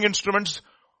and string instruments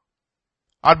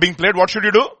are being played, what should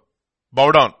you do?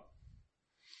 Bow down.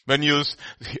 When he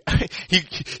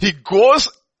goes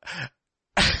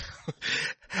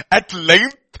at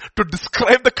length to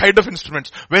describe the kind of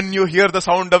instruments. When you hear the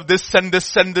sound of this and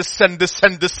this and this and this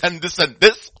and this and this and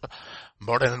this,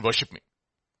 bow down and worship me.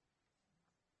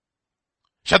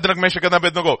 Shadrach, Meshach and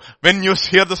Abednego, when you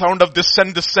hear the sound of this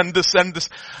and this and this and this,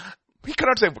 he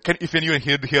cannot say, if anyone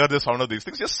hear the sound of these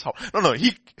things, just no,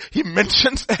 he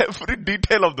mentions every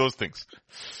detail of those things.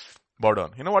 Bow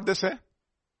down. You know what they say?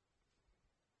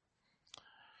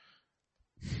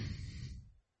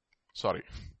 Sorry.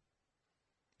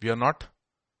 We are not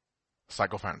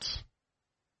sycophants.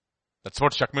 That's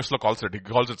what Chuck Missler calls it. He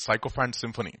calls it sycophant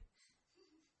symphony.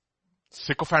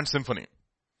 Sycophant symphony.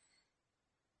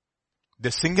 They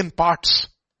sing in parts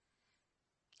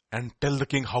and tell the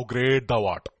king how great thou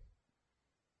art.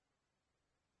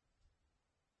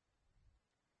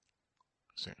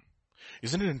 See,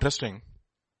 isn't it interesting?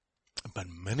 But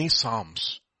many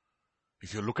psalms,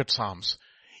 if you look at psalms,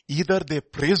 either they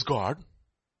praise God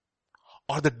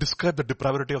or they describe the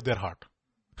depravity of their heart.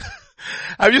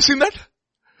 Have you seen that?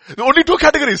 Only two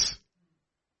categories.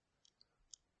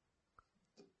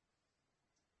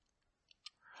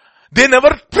 They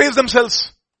never praise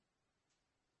themselves.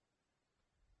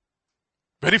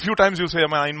 Very few times you'll say,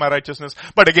 am I in my righteousness?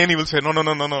 But again he will say, no,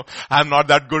 I'm not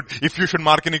that good. If you should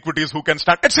mark iniquities, who can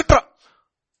stand? Etc.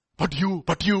 But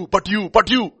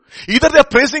you. Either they are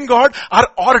praising God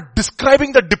or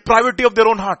describing the depravity of their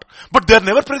own heart. But they are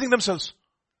never praising themselves.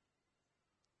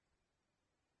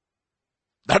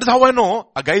 That is how I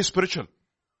know a guy is spiritual.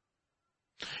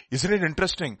 Isn't it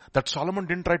interesting that Solomon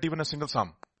didn't write even a single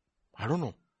psalm? I don't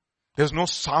know. There's no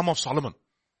Psalm of Solomon.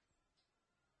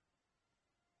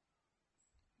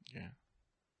 Yeah.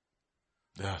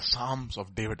 There are Psalms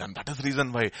of David, and that is the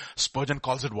reason why Spurgeon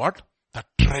calls it what? The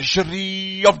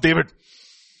treasury of David.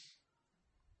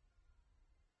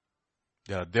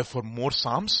 There are therefore more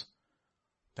Psalms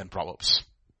than Proverbs.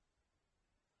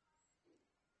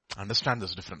 Understand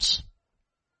this difference.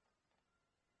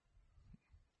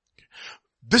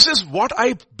 This is what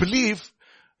I believe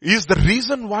is the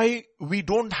reason why we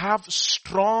don't have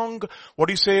strong,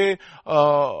 the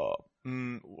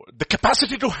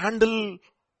capacity to handle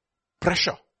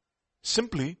pressure.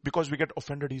 Simply because we get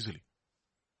offended easily.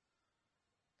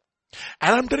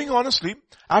 And I'm telling you honestly,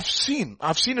 I've seen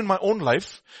in my own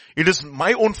life, it is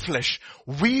my own flesh,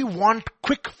 we want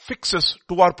quick fixes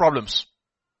to our problems.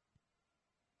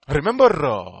 Remember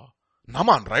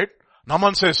Naaman, right?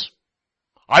 Naaman says,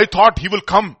 I thought he will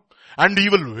come and he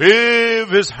will wave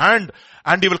his hand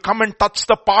and he will come and touch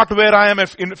the part where I am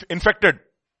infected.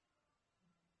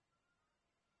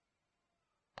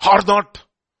 Are not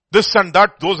this and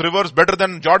that, those rivers better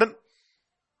than Jordan?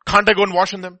 Can't I go and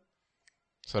wash in them?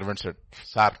 Servant said,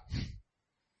 Sir.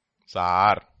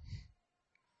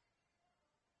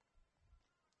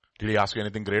 Did he ask you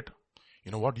anything great?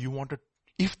 You know what you wanted?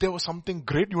 If there was something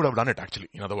great, you would have done it actually,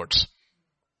 in other words.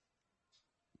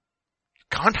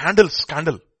 Can't handle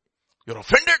scandal. You're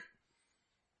offended.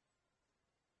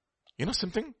 You know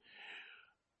something?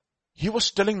 He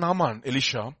was telling Naaman,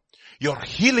 Elisha, your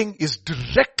healing is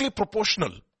directly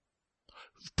proportional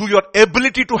to your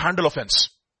ability to handle offense.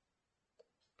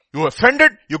 You are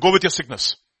offended, you go with your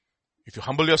sickness. If you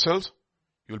humble yourselves,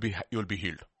 you will be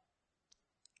healed.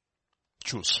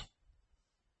 Choose.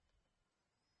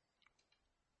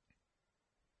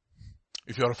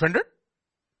 If you are offended,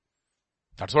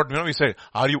 that's what we say.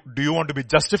 Do you want to be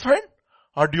justified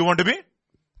or do you want to be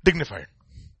dignified?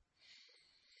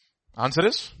 Answer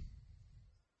is,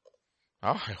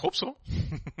 I hope so.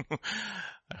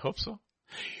 I hope so.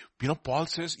 You know, Paul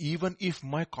says, even if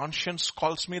my conscience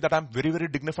calls me that I'm very, very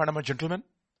dignified, I'm a gentleman,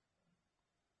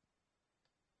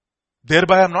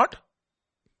 thereby I'm not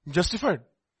justified.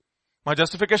 My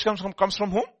justification comes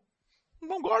from whom?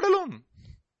 From God alone.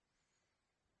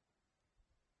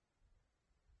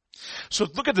 So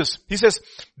look at this. He says,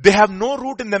 they have no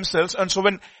root in themselves, and so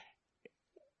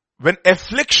when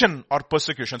affliction or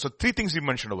persecution, so three things he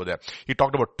mentioned over there. He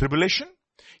talked about tribulation,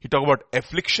 he talked about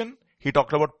affliction, he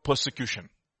talked about persecution.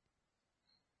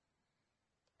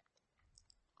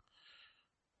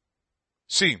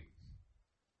 See,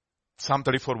 Psalm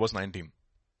 34 verse 19.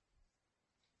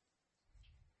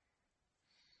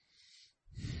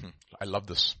 I love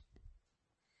this.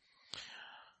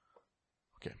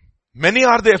 Okay. Many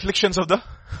are the afflictions of the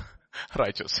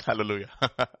righteous. Hallelujah.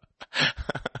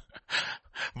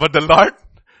 But the Lord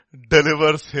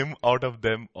delivers him out of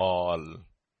them all.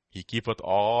 He keepeth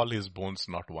all his bones,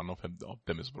 not one of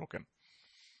them is broken.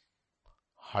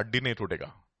 हड्डी नहीं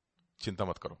टूटेगा. चिंता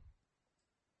मत करो.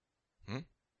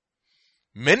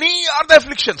 Many are the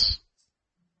afflictions.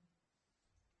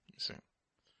 You see.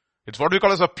 It's what we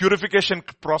call as a purification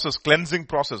process, cleansing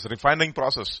process, refining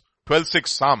process. 12:6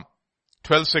 Psalm.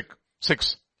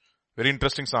 12:6. Very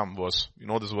interesting Psalm verse. You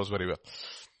know this verse very well.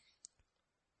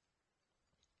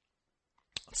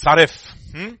 Sarif.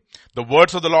 The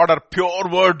words of the Lord are pure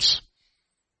words.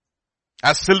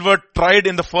 As silver tried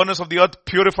in the furnace of the earth,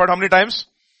 purified how many times?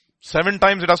 7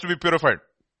 times it has to be purified.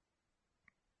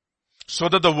 So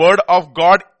that the word of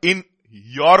God in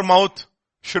your mouth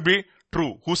should be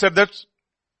true. Who said that?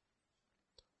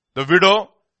 The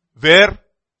widow. Where?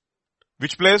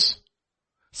 Which place?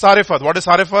 Sarifat. What is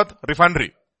Sarifat?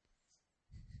 Refinery.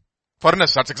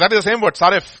 Furnace. That's exactly the same word.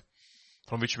 Sarif.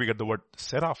 From which we get the word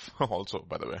seraph also,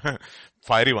 by the way.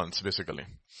 Fiery ones, basically.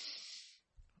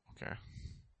 Okay.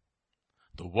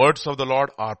 The words of the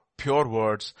Lord are pure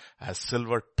words, as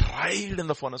silver tried in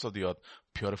the furnace of the earth,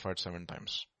 purified 7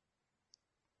 times.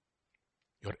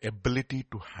 Your ability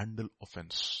to handle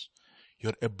offense.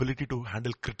 Your ability to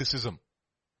handle criticism.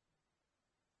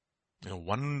 You know,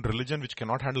 one religion which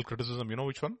cannot handle criticism, you know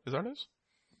which one is that is?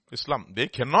 Islam. They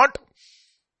cannot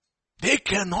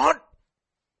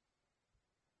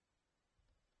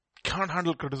can't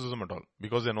handle criticism at all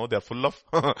because they know they are full of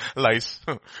lies.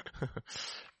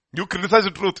 You criticize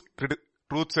the truth.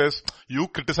 Truth says, you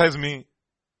criticize me.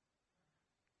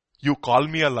 You call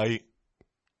me a lie.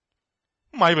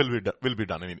 My will be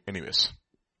done anyways.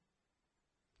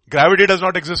 Gravity does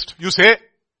not exist. You say.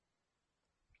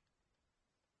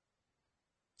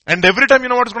 And every time you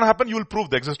know what's going to happen, you will prove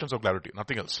the existence of gravity.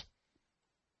 Nothing else.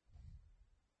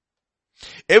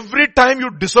 Every time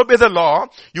you disobey the law,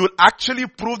 you will actually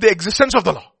prove the existence of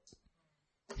the law.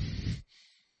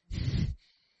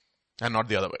 And not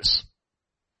the otherwise.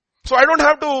 So I don't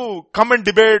have to come and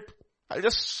debate. I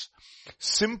just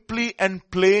simply and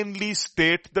plainly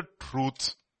state the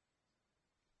truth.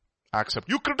 Accept.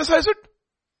 You criticize it.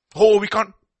 Oh, we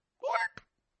can't.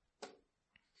 What?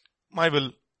 My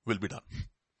will be done.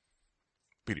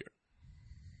 Period.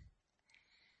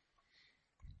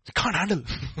 They can't handle.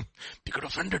 They get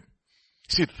offended.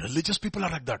 See, religious people are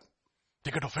like that.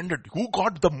 They get offended. Who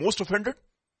got the most offended?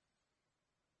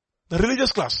 The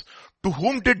religious class. To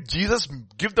whom did Jesus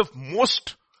use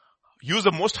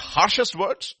the most harshest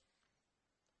words?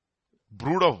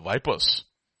 Brood of vipers.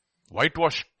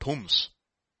 Whitewashed tombs.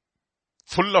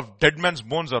 Full of dead man's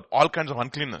bones or all kinds of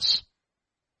uncleanness.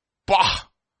 Bah!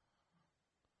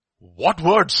 What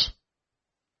words?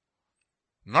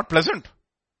 Not pleasant.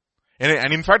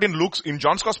 And in fact, in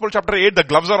John's Gospel chapter 8, the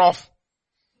gloves are off.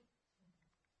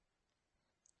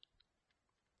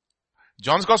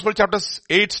 John's Gospel chapter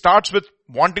 8 starts with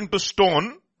wanting to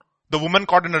stone the woman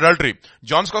caught in adultery.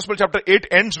 John's Gospel chapter 8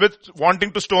 ends with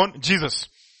wanting to stone Jesus.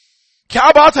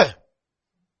 Kya baat hai?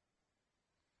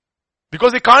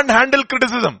 Because they can't handle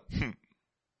criticism.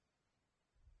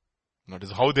 That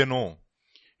is how they know.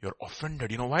 You're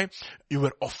offended. You know why? You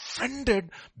were offended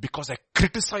because I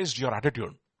criticized your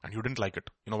attitude and you didn't like it.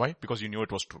 You know why? Because you knew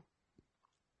it was true.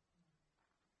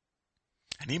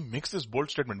 And he makes this bold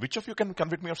statement. Which of you can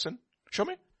convict me of sin? Show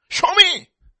me. Show me!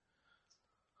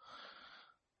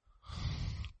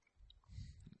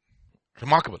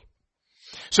 Remarkable.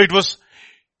 So it was,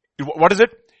 what is it?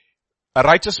 A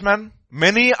righteous man.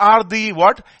 Many are the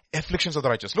what? Afflictions of the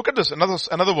righteous. Look at this.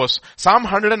 Another verse. Psalm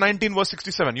 119 verse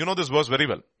 67. You know this verse very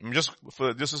well.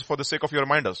 This is for the sake of your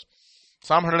reminders.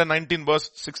 Psalm 119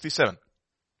 verse 67.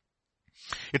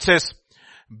 It says,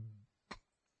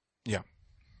 yeah.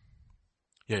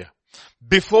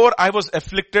 Before I was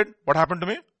afflicted, what happened to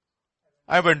me?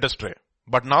 I went astray.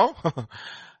 But now,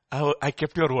 I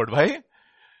kept your word. Why?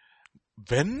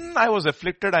 When I was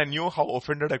afflicted, I knew how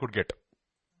offended I could get.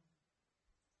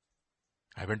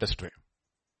 I went astray.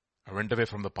 I went away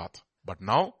from the path. But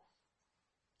now,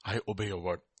 I obey your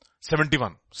word.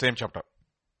 71, same chapter.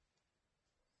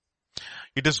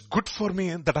 It is good for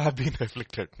me that I have been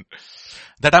afflicted,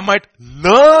 that I might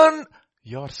learn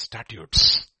your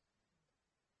statutes.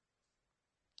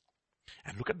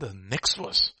 And look at the next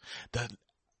verse. The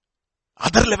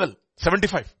other level,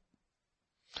 75.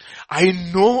 I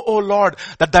know, O Lord,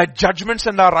 that thy judgments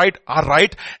are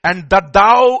right, and that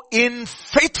thou in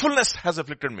faithfulness has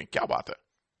afflicted me. Kya baat hai?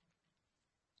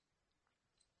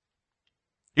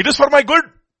 It is for my good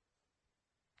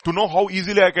to know how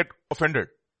easily I get offended.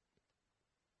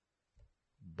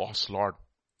 Boss, Lord,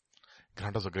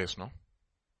 grant us a grace, no?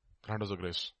 Grant us a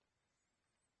grace.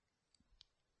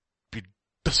 Be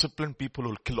disciplined people who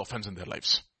will kill offense in their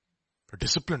lives.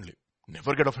 Disciplinedly.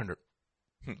 Never get offended.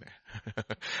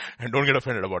 And don't get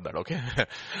offended about that, okay?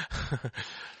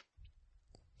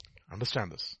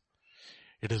 Understand this.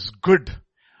 It is good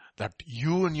that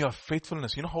you and your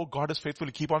faithfulness, you know how God is faithful?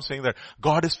 You keep on saying that.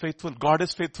 God is faithful. God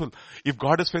is faithful. If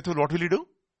God is faithful, what will He do?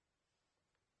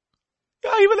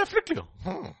 Yeah, He will afflict you.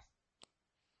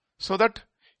 So that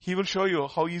He will show you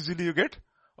how easily you get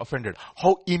offended.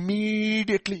 How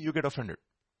immediately you get offended.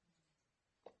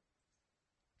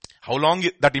 How long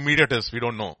that immediate is, we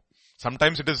don't know.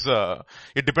 Sometimes it is,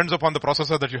 it depends upon the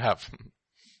processor that you have.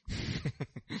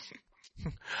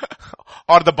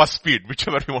 Or the bus speed,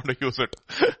 whichever you want to use it.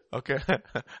 Okay.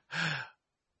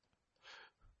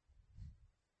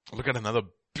 Look at another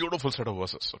beautiful set of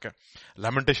verses. Okay.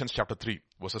 Lamentations chapter 3,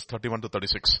 verses 31 to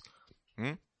 36.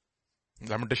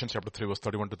 Lamentations chapter 3, verse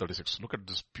 31 to 36. Look at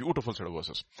this beautiful set of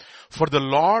verses. For the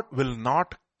Lord will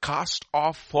not cast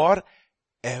off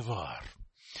forever.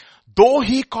 Though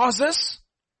He causes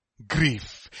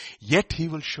grief, yet He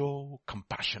will show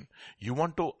compassion. You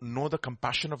want to know the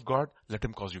compassion of God? Let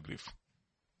Him cause you grief.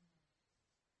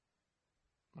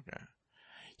 Okay.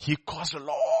 He caused a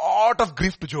lot of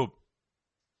grief to Job.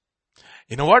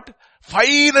 You know what?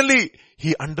 Finally,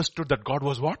 he understood that God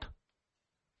was what?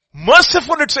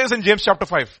 Merciful, it says in James chapter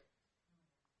 5.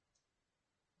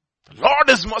 The Lord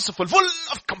is merciful, full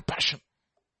of compassion.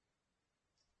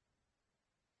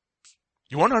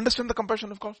 You want to understand the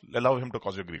compassion of God? Allow Him to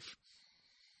cause you grief.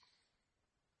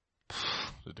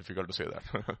 It's difficult to say that.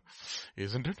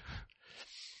 Isn't it?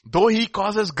 Though he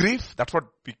causes grief, that's what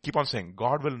we keep on saying.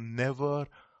 God will never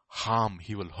harm.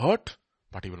 He will hurt,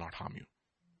 but he will not harm you.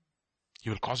 He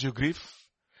will cause you grief,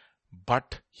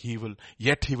 but he will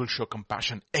show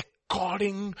compassion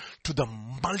according to the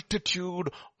multitude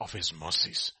of his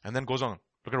mercies. And then goes on.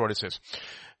 Look at what it says.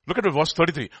 Look at verse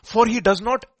 33. For he does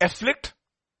not afflict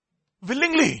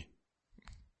willingly,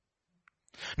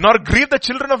 nor grieve the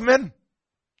children of men,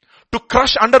 to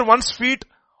crush under one's feet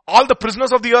all the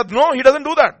prisoners of the earth. No, he doesn't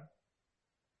do that.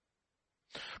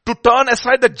 To turn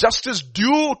aside the justice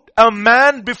due a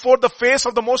man before the face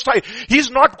of the Most High.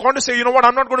 He's not going to say, you know what,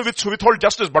 I'm not going to withhold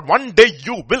justice, but one day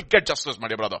you will get justice, my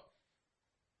dear brother.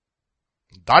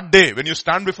 That day, when you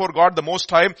stand before God, the Most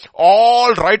High,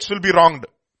 all rights will be wronged.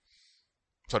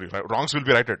 Sorry, wrongs will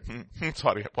be righted.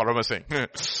 Sorry, what am I saying?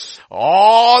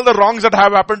 All the wrongs that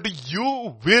have happened to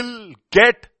you will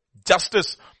get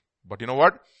justice. But you know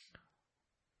what?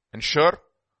 Ensure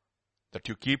that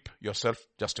you keep yourself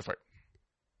justified.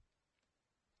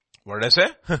 What did I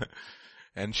say?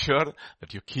 Ensure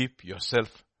that you keep yourself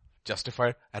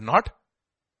justified and not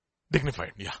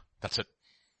dignified. Yeah, that's it.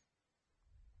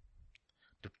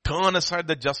 To turn aside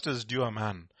the justice due a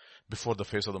man before the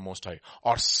face of the Most High,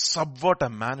 or subvert a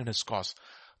man in his cause,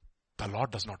 the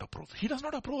Lord does not approve. He does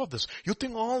not approve of this. You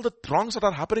think all the wrongs that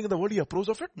are happening in the world, he approves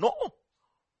of it? No.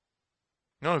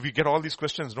 No, we get all these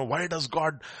questions. No, why does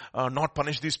God not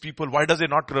punish these people? Why does he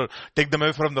not take them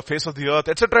away from the face of the earth?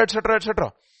 Etc., etc.,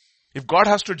 etc. If God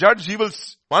has to judge, he will,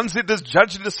 once it is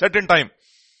judged, it is set in time.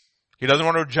 He doesn't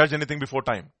want to judge anything before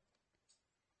time.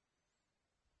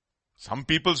 Some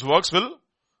people's works will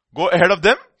go ahead of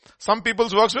them. Some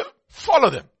people's works will follow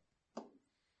them.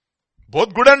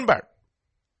 Both good and bad.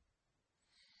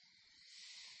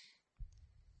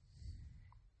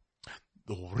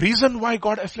 The reason why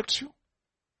God afflicts you,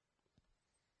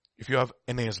 if you have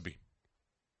NASB,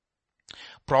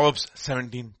 Proverbs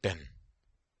 17:10.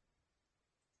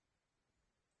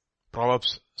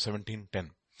 Proverbs 17:10.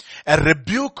 A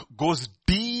rebuke goes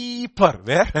deeper,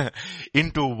 where?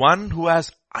 Into one who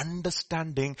has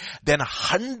understanding than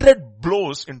 100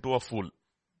 blows into a fool.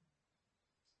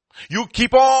 You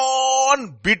keep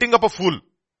on beating up a fool.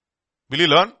 Will he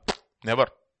learn? Never.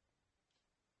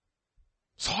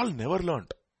 Saul never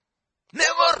learned.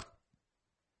 Never.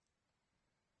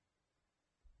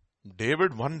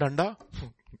 David, one danda.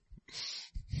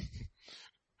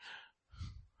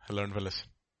 I learned a lesson.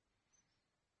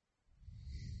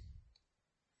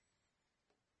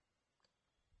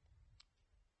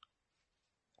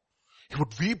 He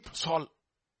would weep, Saul.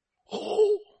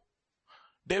 Oh,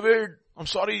 David, I'm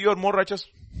sorry, you are more righteous.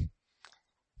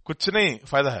 कुछ नहीं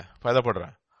फायदा पड़ रहा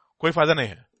है. कोई फायदा नहीं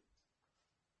है.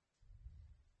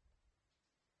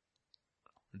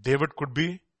 David could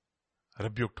be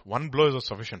rebuked. One blow is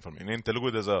sufficient for me. In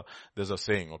Telugu there's a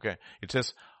saying, okay? It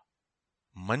says,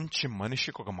 మంచి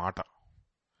మనిషికి ఒక మాట,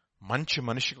 మంచి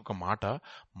మనిషికి ఒక మాట,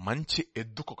 మంచి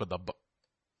ఎద్దుకు ఒక దెబ్బ.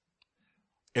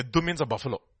 Eddu means a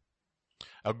buffalo.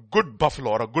 A good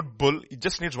buffalo or a good bull, it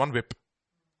just needs one whip.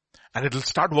 And it will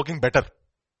start working better.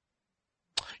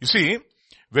 You see,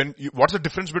 what's the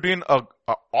difference between a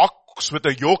ox with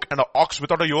a yoke and an ox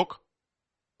without a yoke?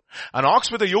 An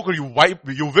ox with a yoke, you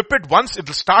whip it once, it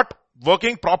will start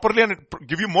working properly and it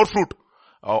give you more fruit.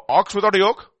 An ox without a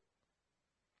yoke,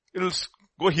 it will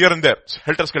go here and there,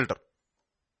 helter-skelter.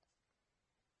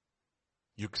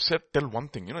 You tell one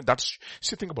thing,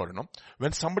 see, think about it,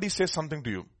 when somebody says something to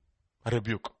you, a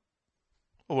rebuke,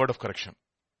 a word of correction,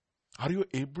 are you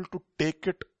able to take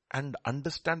it and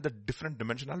understand the different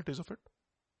dimensionalities of it?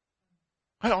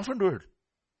 I often do it.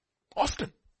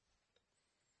 Often.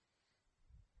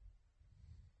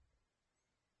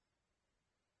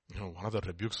 One of the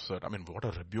rebukes, what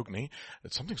a rebuke,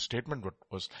 it's something statement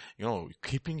was,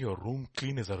 keeping your room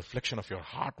clean is a reflection of your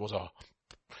heart was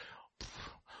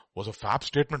a fab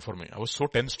statement for me. I was so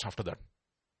tensed after that.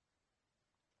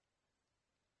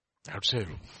 I would say,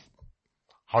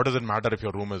 how does it matter if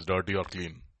your room is dirty or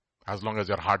clean? As long as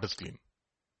your heart is clean.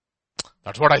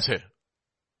 That's what I say.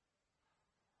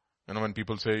 When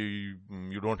people say,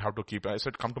 you don't have to keep, I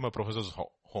said, come to my professor's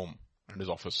home and his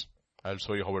office. I'll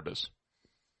show you how it is.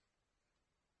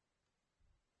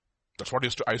 That's what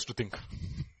I used to think.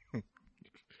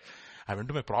 I went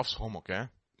to my prof's home, okay?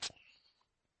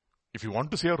 If you want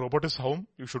to see a robotist home,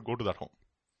 you should go to that home.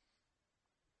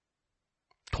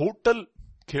 Total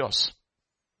chaos.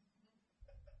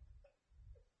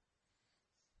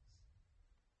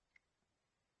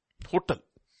 Total.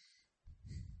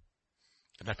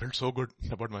 And I felt so good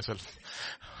about myself.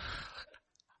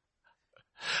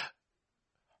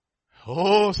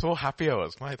 Oh, so happy I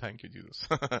was. My thank you, Jesus.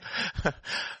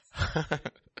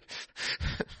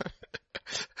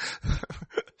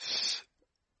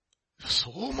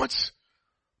 So much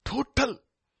total.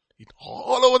 It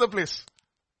all over the place.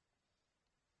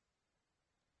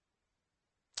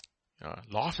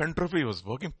 Law of entropy was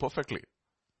working perfectly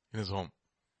in his home.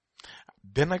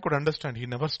 Then I could understand he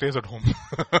never stays at home.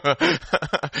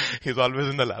 He's always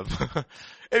in the lab.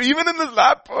 And even in the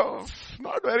lab,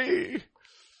 not very.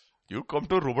 You come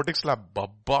to a robotics lab,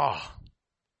 Baba.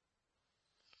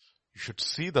 You should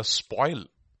see the spoil.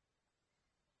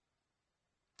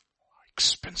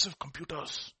 Expensive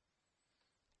computers.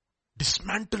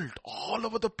 Dismantled all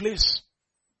over the place.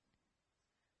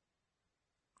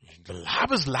 The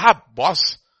lab is lab,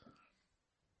 boss.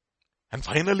 And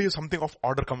finally something of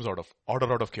order comes out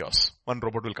of chaos. One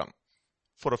robot will come.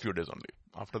 For a few days only.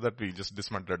 After that we just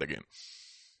dismantle it again.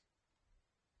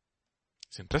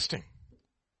 It's interesting.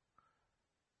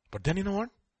 But then you know what?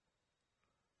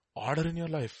 Order in your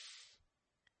life.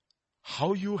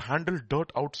 How you handle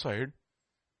dirt outside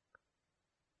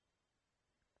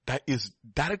that is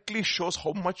directly shows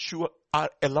how much you are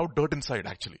allowed dirt inside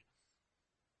actually.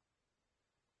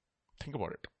 Think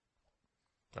about it.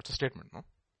 That's a statement, no?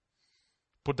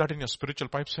 Put that in your spiritual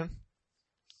pipes and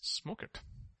smoke it.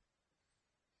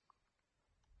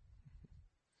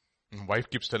 My wife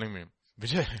keeps telling me,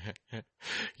 Vijay,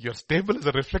 your stable is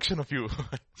a reflection of you.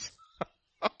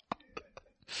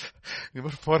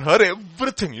 For her,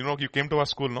 everything, you came to our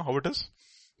school, no? How it is?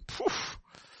 Poof.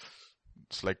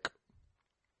 It's like,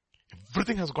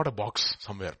 everything has got a box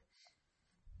somewhere.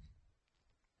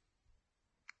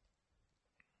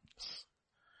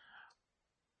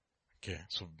 Okay,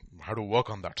 so how to work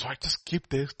on that? So I just keep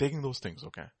taking those things,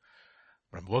 okay?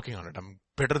 But I'm working on it. I'm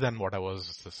better than what I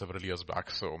was several years back.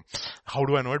 So how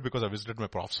do I know it? Because I visited my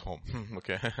prof's home.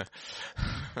 Okay.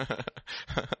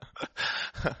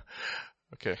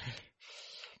 Okay.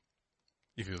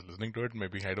 If he's listening to it,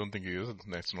 maybe I don't think he is.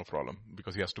 That's no problem.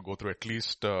 Because he has to go through at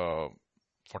least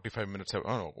 45 minutes,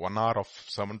 1 hour of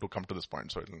sermon to come to this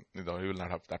point. So he will not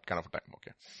have that kind of time.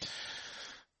 Okay.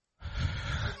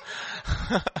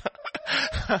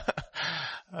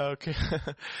 Okay.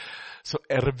 So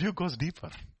a rebuke goes deeper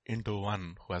into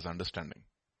one who has understanding.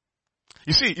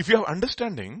 You see, if you have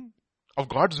understanding of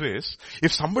God's ways,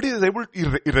 if somebody is able, he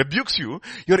rebukes you,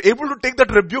 you're able to take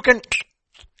that rebuke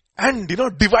and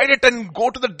divide it and go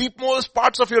to the deepmost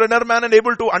parts of your inner man and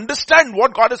able to understand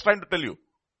what God is trying to tell you.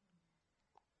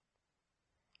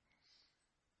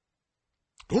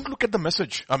 Don't look at the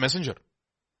messenger.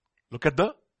 Look at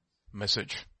the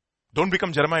message. Don't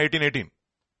become Jeremiah 18:18.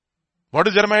 What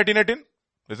is Jeremiah 18:18?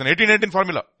 There's an 18:18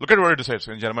 formula. Look at what it says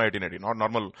in Jeremiah 18:18. Not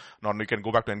normal. You can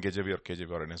go back to NKJV or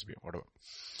KJV or NSB, whatever.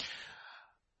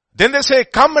 Then they say,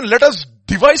 come and let us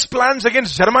devise plans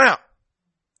against Jeremiah.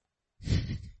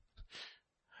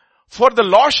 For the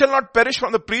law shall not perish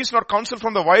from the priest, nor counsel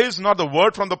from the wise, nor the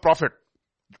word from the prophet.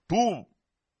 Two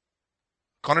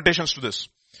connotations to this.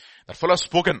 That fellow has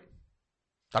spoken.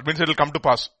 That means it will come to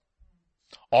pass.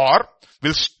 Or,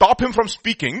 we'll stop him from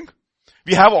speaking.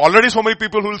 We have already so many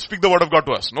people who will speak the word of God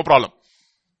to us. No problem.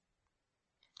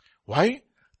 Why?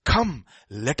 Come,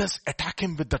 let us attack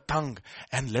him with the tongue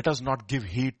and let us not give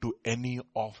heed to any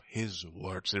of his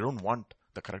words. They don't want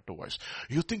the corrective voice.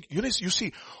 You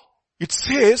see, it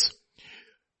says,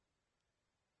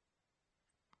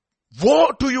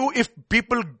 woe to you if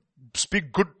people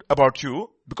speak good about you,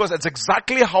 because that's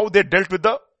exactly how they dealt with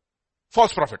the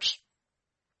false prophets.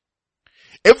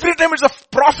 Every time it's a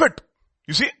prophet.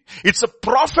 You see, it's a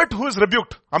prophet who is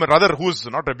rebuked. Who is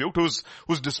not rebuked,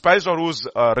 who's despised or who's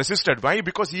resisted. Why?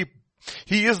 Because he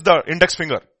is the index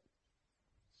finger.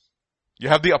 You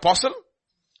have the apostle,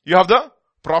 you have the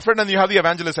prophet, and you have the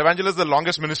evangelist. Evangelist is the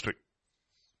longest ministry.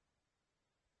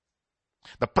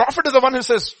 The prophet is the one who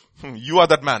says, you are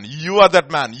that man, you are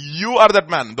that man, you are that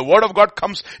man. The word of God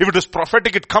comes, if it is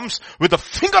prophetic, it comes with the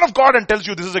finger of God and tells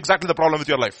you this is exactly the problem with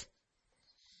your life.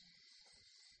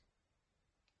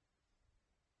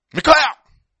 Micaiah,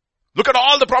 look at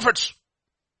all the prophets.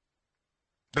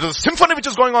 There is a symphony which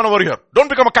is going on over here. Don't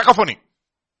become a cacophony.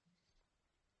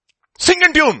 Sing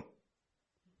in tune.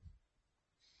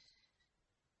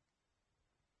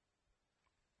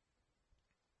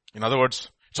 In other words,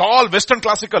 it's all Western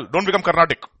classical. Don't become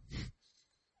Carnatic.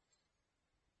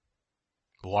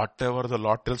 Whatever the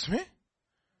Lord tells me,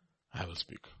 I will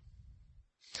speak.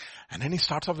 And then he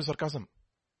starts off with sarcasm.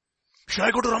 Should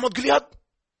I go to Ramoth Gilead?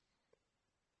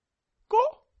 Go.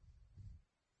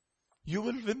 You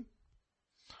will win.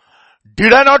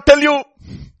 Did I not tell you?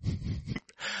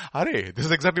 Arey, this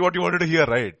is exactly what you wanted to hear,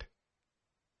 right?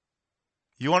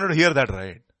 You wanted to hear that,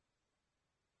 right?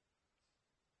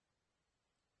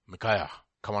 Micaiah,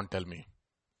 come on, tell me.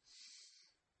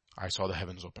 I saw the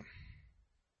heavens open.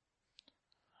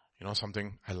 You know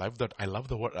something? I love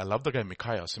the word. I love the guy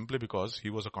Micaiah simply because he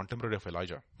was a contemporary of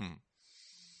Elijah.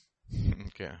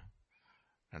 Okay.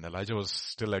 And Elijah was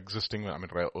still existing.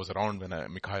 Was around when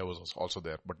Micaiah was also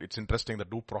there. But it's interesting that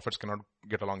two prophets cannot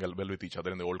get along well with each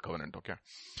other in the old covenant. Okay.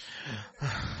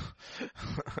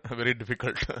 Very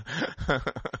difficult.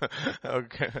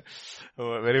 Okay.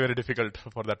 Very, very difficult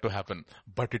for that to happen.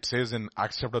 But it says in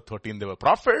Acts chapter 13, there were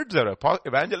prophets, there were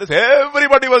evangelists,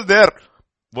 everybody was there.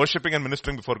 Worshipping and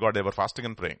ministering before God. They were fasting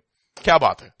and praying. Kya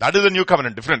baat hai? That is the new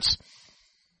covenant difference.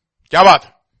 Kya baat?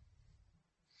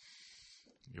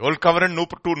 The old covenant, no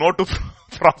two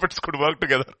prophets could work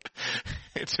together.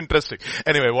 It's interesting.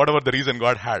 Anyway, whatever the reason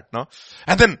God had, no?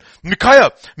 And then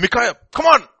Micaiah, come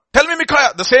on, tell me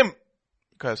Micaiah, the same.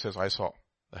 Micaiah says, I saw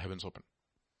the heavens open.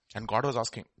 And God was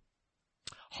asking,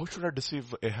 how should I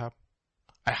deceive Ahab?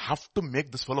 I have to make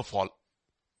this fellow fall.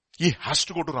 He has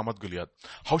to go to Ramoth Gilead.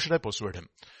 How should I persuade him?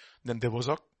 Then there was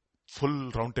a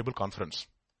full roundtable conference.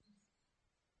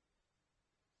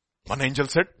 One angel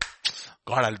said,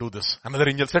 God, I'll do this. Another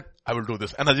angel said, I will do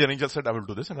this. Another angel said, I will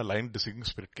do this. And a lying, deceiving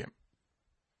spirit came.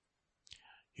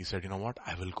 He said, you know what?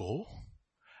 I will go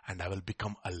and I will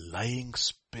become a lying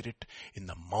spirit in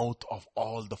the mouth of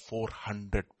all the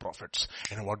 400 prophets.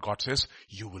 You know what God says?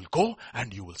 You will go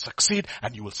and you will succeed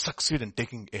in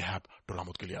taking Ahab to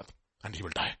Ramoth Gilead. And he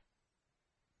will die.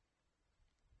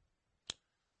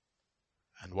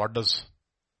 And what does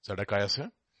Zedekiah say?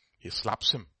 He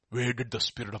slaps him. Where did the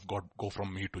Spirit of God go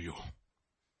from me to you?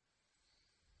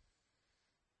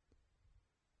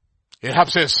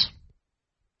 Ahab says,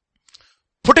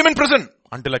 put him in prison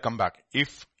until I come back.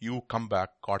 If you come back,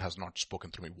 God has not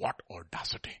spoken through me. What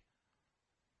audacity.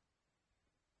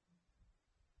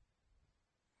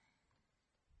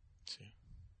 See,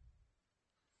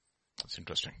 it's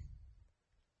interesting.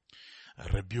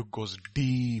 A rebuke goes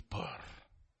deeper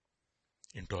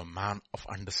into a man of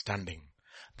understanding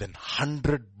than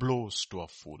 100 blows to a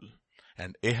fool.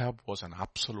 And Ahab was an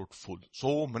absolute fool.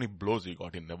 So many blows he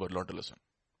got, he never learned to listen.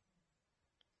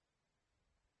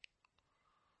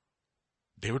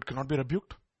 David cannot be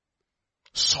rebuked.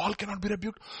 Saul cannot be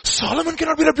rebuked. Solomon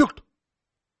cannot be rebuked.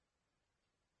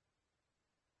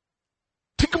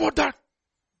 Think about that.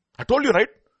 I told you, right?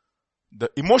 The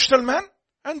emotional man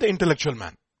and the intellectual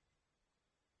man.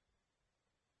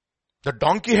 The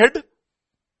donkey head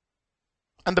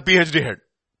and the PhD head.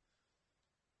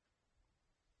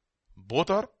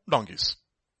 Both are donkeys.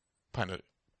 Finally.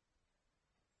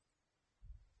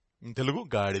 In Telugu,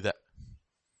 gaadida.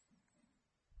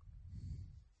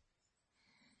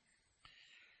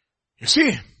 You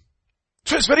see,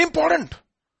 so it's very important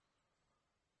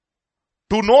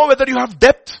to know whether you have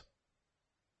depth.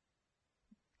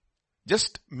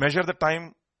 Just measure the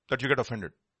time that you get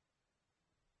offended.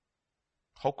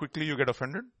 How quickly you get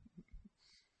offended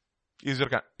is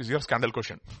your scandal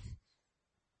question.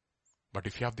 But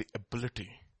if you have the ability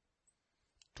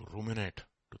to ruminate,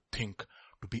 to think,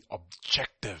 to be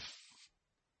objective,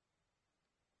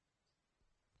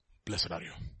 blessed are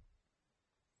you.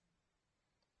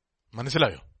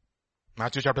 Manasilayo.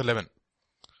 Matthew chapter 11,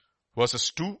 verses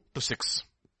 2 to 6.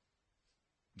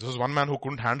 This is one man who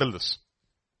couldn't handle this.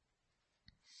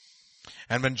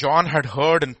 And when John had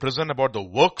heard in prison about the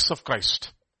works of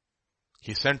Christ,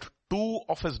 he sent 2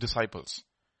 of his disciples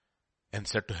and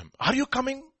said to him, are you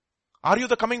coming? Are you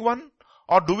the coming one?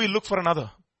 Or do we look for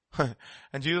another?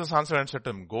 And Jesus answered and said to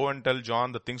him, go and tell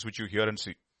John the things which you hear and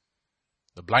see.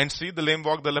 The blind see, the lame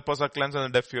walk, the lepers are cleansed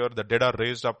and the deaf hear, the dead are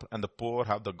raised up and the poor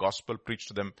have the gospel preached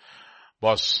to them.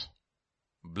 Boss,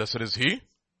 blessed is he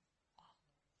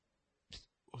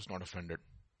who's not offended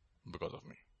because of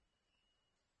me.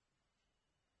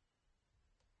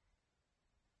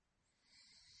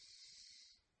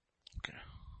 Okay.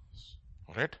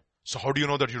 Alright. So how do you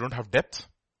know that you don't have depth?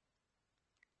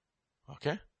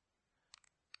 Okay.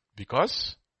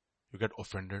 Because you get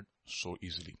offended so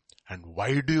easily. And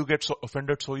why do you get so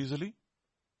offended so easily?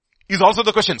 Is also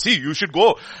the question. See, you should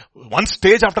go one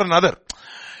stage after another.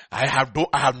 I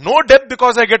have no depth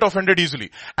because I get offended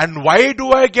easily. And why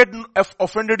do I get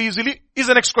offended easily is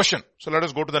the next question. So let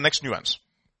us go to the next nuance.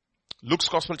 Luke's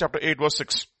Gospel chapter 8 verse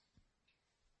 6.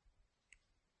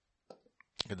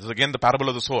 Okay, this is again the parable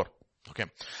of the sower. Okay.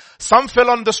 Some fell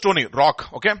on the stony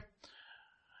rock. Okay.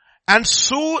 And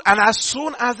as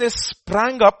soon as they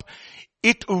sprang up,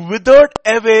 it withered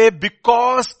away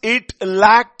because it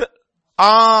lacked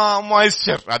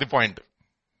moisture. That's the point.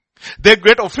 They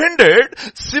get offended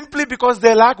simply because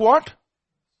they lack what?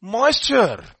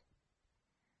 Moisture.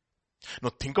 No,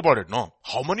 think about it, no.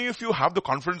 How many of you have the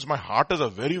confidence my heart is a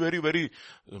very, very, very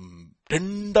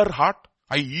tender heart?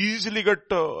 I easily get,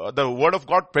 the word of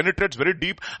God penetrates very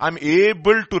deep. I'm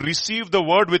able to receive the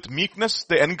word with meekness,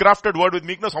 the engrafted word with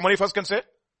meekness. How many of us can say?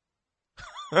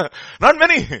 Not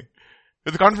many.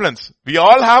 With confidence. We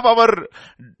all have our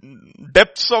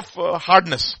depths of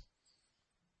hardness.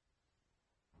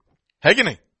 Hai ki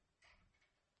nahi?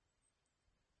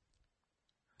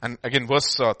 And again,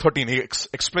 verse 13, he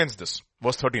explains this.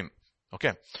 Verse 13.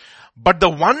 Okay. But the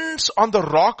ones on the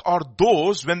rock are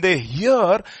those, when they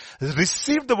hear,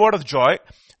 receive the word of joy,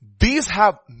 these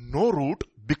have no root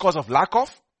because of lack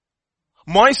of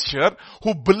moisture,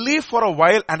 who believe for a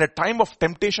while, and at time of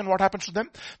temptation, what happens to them?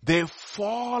 They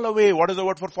fall away. What is the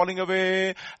word for falling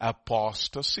away?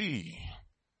 Apostasy.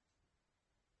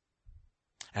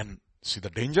 And see the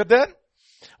danger there?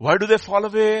 Why do they fall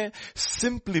away?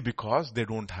 Simply because they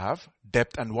don't have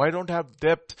depth. And why don't have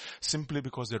depth? Simply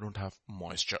because they don't have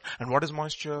moisture. And what is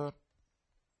moisture?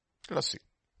 Let us see.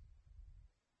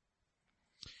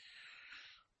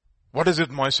 What is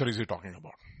it moisture is he talking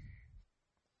about?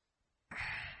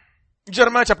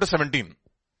 Jeremiah chapter 17,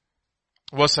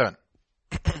 verse 7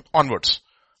 onwards.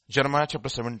 Jeremiah chapter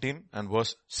 17 and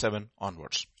verse 7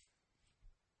 onwards.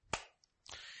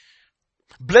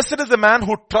 Blessed is the man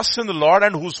who trusts in the Lord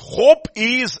and whose hope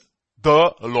is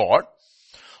the Lord.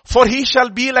 For he shall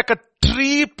be like a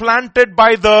tree planted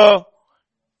by the,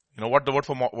 you know what the word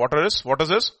for water is? What is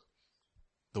this?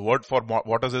 The word for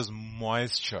water is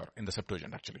moisture in the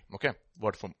Septuagint actually. Okay.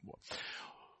 Word for,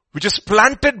 which is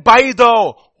planted by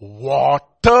the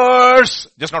waters,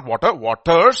 just not water,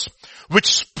 waters, which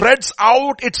spreads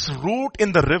out its root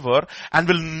in the river and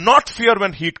will not fear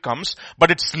when heat comes, but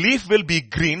its leaf will be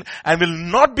green and will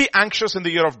not be anxious in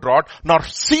the year of drought, nor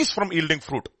cease from yielding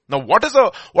fruit. Now what is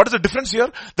the difference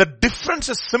here? The difference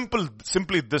is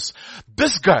simply this.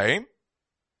 This guy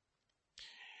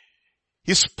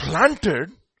is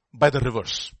planted by the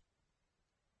rivers.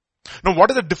 Now what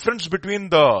is the difference between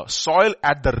the soil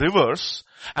at the rivers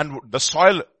and the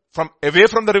soil from away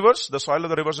from the rivers? The soil of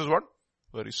the rivers is what?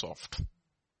 Very soft.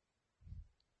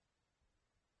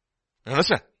 You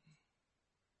understand?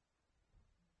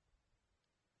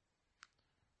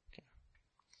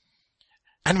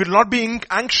 And will not be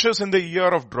anxious in the year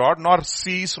of drought, nor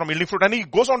cease from yielding fruit. And he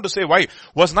goes on to say why.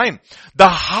 Verse 9. The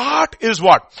heart is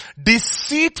what?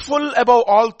 Deceitful above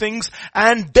all things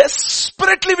and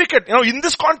desperately wicked. You know, in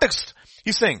this context,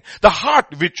 he's saying, the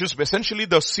heart, which is essentially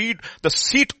the seed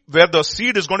where the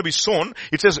seed is going to be sown,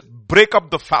 it says, break up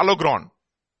the fallow ground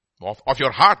of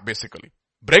your heart, basically.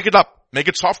 Break it up. Make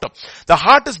it softer. The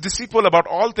heart is deceitful about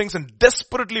all things and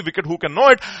desperately wicked. Who can know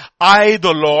it? I,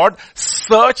 the Lord,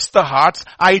 search the hearts.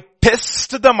 I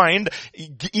test the mind,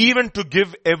 even to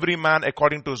give every man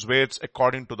according to his ways,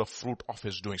 according to the fruit of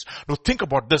his doings. Now think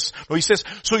about this. Now he says,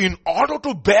 so in order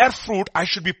to bear fruit, I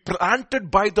should be planted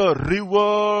by the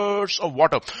rivers of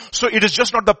water. So it is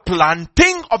just not the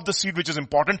planting of the seed which is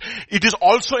important. It is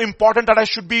also important that I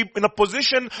should be in a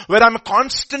position where I'm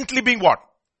constantly being what?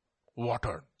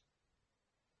 Watered.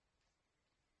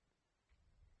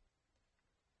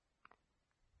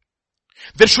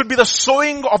 There should be the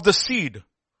sowing of the seed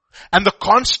and the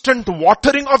constant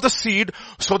watering of the seed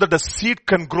so that the seed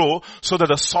can grow, so that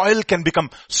the soil can become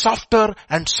softer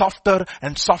and softer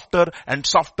and softer and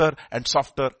softer and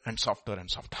softer and softer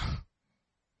and softer.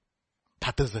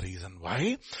 That is the reason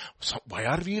why. So why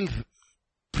are we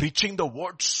preaching the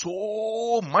word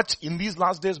so much in these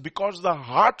last days? Because the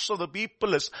hearts of the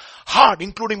people is hard,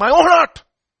 including my own heart.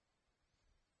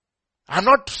 I'm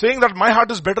not saying that my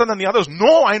heart is better than the others.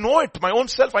 No, I know it. My own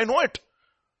self, I know it.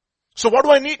 So what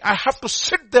do I need? I have to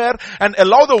sit there and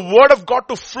allow the word of God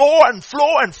to flow and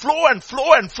flow and flow and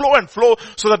flow and flow and flow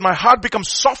so that my heart becomes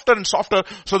softer and softer,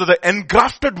 so that the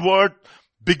engrafted word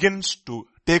begins to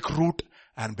take root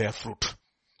and bear fruit.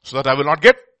 So that I will not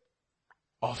get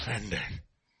offended.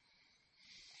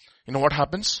 You know what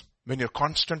happens? When you're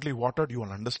constantly watered, you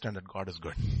will understand that God is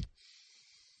good.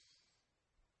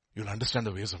 You'll understand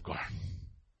the ways of God.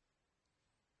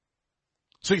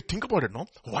 So you think about it, no?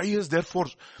 Why is therefore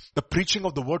the preaching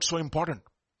of the word so important?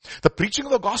 The preaching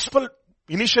of the gospel,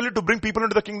 initially to bring people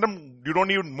into the kingdom, you don't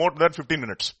need more than 15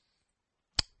 minutes.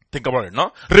 Think about it,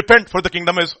 no? Repent, for the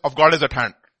kingdom of God is at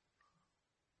hand.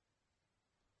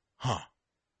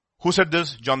 Who said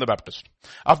this? John the Baptist.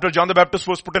 After John the Baptist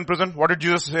was put in prison, what did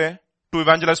Jesus say to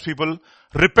evangelize people?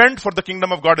 Repent, for the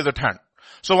kingdom of God is at hand.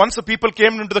 So once the people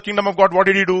came into the kingdom of God, what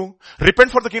did he do? Repent,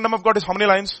 for the kingdom of God is how many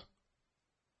lines?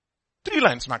 3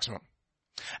 lines maximum.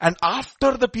 And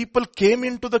after the people came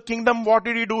into the kingdom, what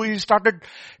did he do? He started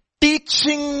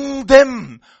teaching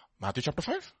them. Matthew chapter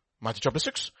 5, Matthew chapter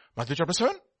 6, Matthew chapter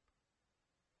 7.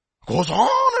 Goes on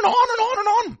and on and on and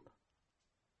on.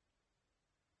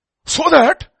 So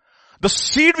that the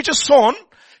seed which is sown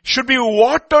should be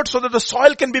watered so that the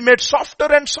soil can be made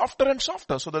softer and softer and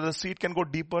softer, so that the seed can go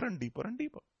deeper and deeper and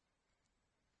deeper.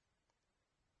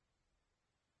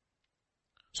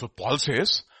 So Paul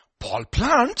says, Paul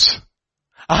plants,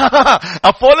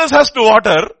 Apollos has to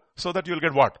water, so that you'll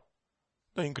get what?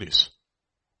 The increase.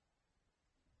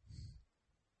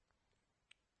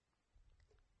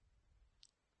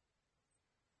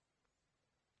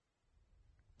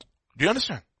 Do you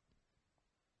understand?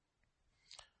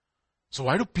 So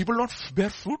why do people not bear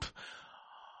fruit?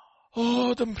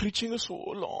 Oh, the preaching is so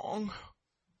long.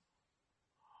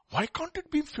 Why can't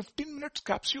it be 15 minutes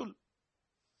capsule?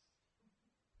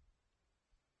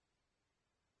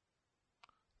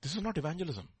 This is not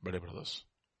evangelism, better brothers.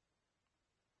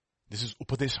 This is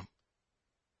upadesam.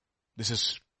 This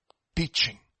is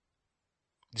teaching.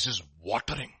 This is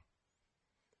watering.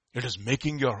 It is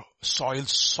making your soil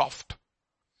soft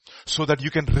so that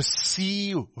you can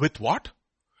receive with what?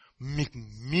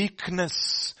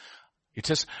 Meekness. It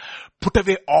says, put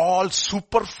away all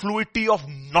superfluity of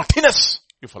naughtiness,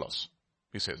 you fellows.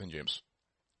 He says in James.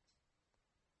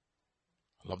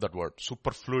 I love that word,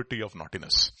 superfluity of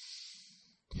naughtiness.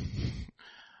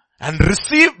 And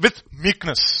receive with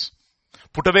meekness.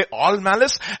 Put away all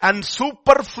malice and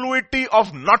superfluity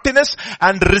of naughtiness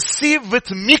and receive with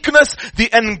meekness the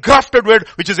engrafted word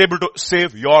which is able to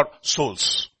save your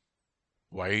souls.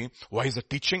 Why? Why is the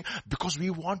teaching? Because we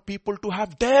want people to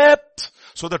have depth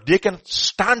so that they can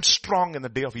stand strong in the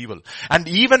day of evil. And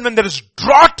even when there is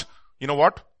drought, you know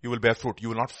what? You will bear fruit. You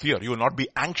will not fear. You will not be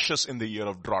anxious in the year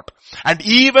of drought. And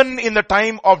even in the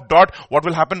time of drought, what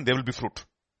will happen? There will be fruit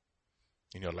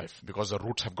in your life because the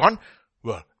roots have gone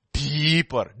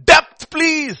deeper. Depth,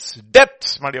 please.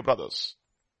 Depth, my dear brothers.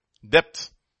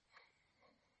 Depth.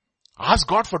 Ask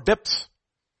God for depth.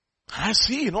 I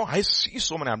see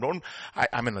so many.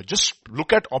 I mean, just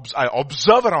look at, I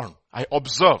observe around. I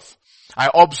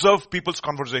observe people's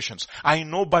conversations. I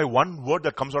know by one word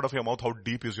that comes out of your mouth how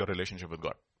deep is your relationship with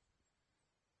God.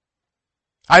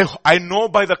 I know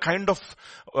by the kind of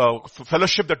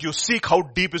fellowship that you seek how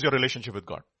deep is your relationship with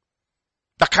God.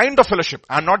 The kind of fellowship.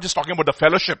 I'm not just talking about the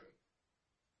fellowship.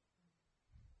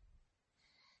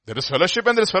 There is fellowship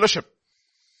and there is fellowship.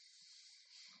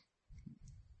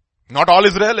 Not all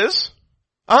Israel is.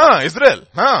 Israel.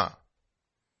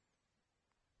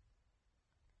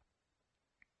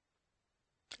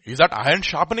 Is that iron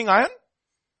sharpening iron?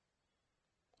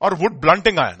 Or wood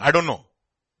blunting iron? I don't know.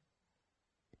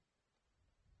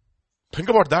 Think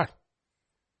about that.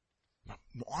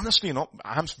 Honestly,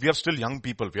 we are still young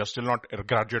people. We are still not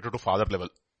graduated to father level.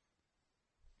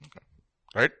 Okay.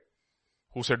 Right?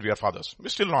 Who said we are fathers? We're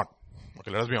still not.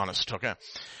 Okay, let us be honest. Okay.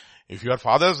 If you are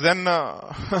fathers, then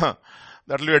that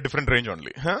will be a different range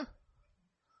only. Huh?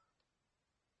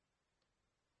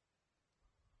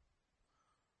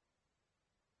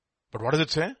 But what does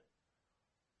it say?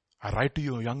 I write to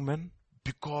you, young men,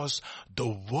 because the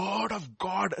word of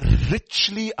God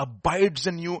richly abides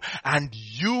in you and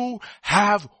you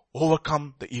have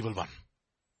overcome the evil one.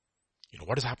 You know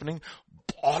what is happening?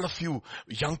 All of you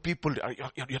young people,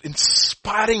 you're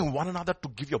inspiring one another to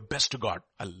give your best to God.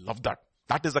 I love that.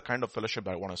 That is the kind of fellowship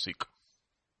I want to seek.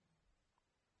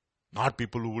 Not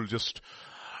people who will just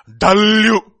dull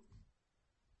you.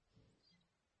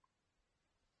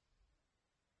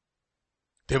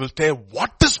 They will say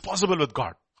what is possible with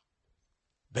God.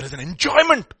 There is an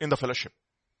enjoyment in the fellowship.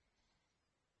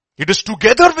 It is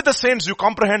together with the saints you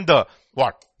comprehend the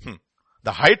what?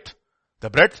 The height, the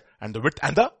breadth, and the width,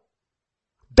 and the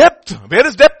depth. Where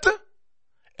is depth?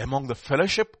 Among the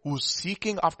fellowship who is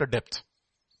seeking after depth.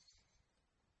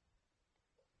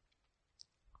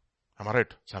 Am I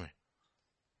right, Sammy?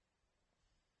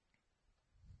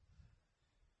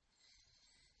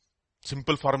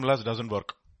 Simple formulas doesn't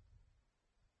work.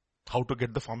 How to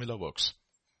get the formula works.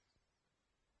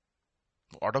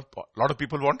 A lot of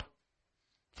people want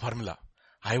formula.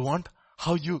 I want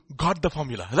how you got the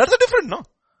formula. That's a different, no?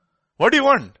 What do you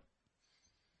want?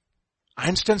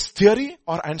 Einstein's theory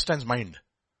or Einstein's mind?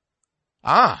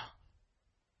 There's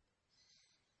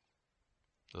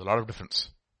a lot of difference.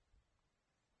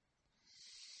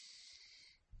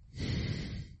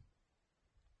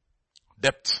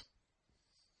 Depth.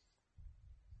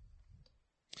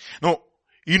 No,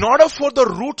 in order for the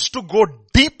roots to go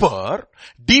deeper,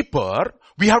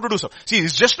 we have to do something. See,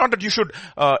 it's just not that you should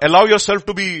allow yourself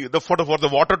to be for the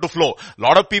water to flow. A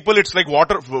lot of people, it's like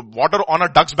water on a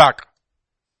duck's back.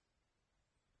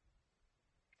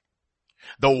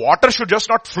 The water should just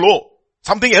not flow.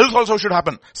 Something else also should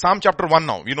happen. Psalm chapter 1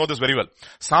 now. We know this very well.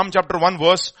 Psalm chapter 1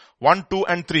 verse 1, 2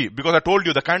 and 3. Because I told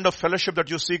you the kind of fellowship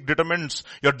that you seek determines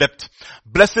your depth.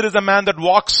 Blessed is the man that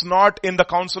walks not in the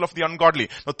counsel of the ungodly.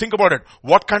 Now think about it.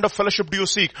 What kind of fellowship do you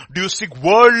seek? Do you seek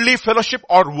worldly fellowship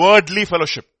or wordly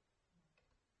fellowship?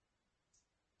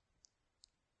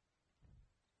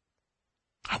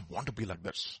 I want to be like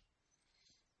this.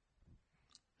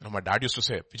 You know, my dad used to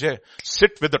say, Vijay,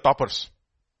 sit with the toppers.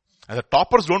 And the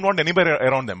toppers don't want anybody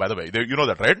around them, by the way. You know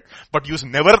that, right? But you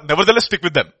nevertheless stick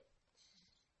with them.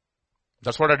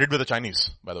 That's what I did with the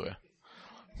Chinese, by the way.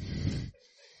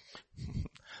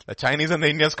 The Chinese and the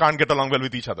Indians can't get along well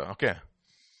with each other, okay?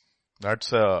 That's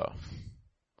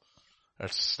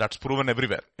proven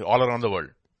everywhere, all around the world.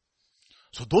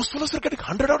 So those fellows are getting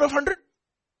 100 out of 100.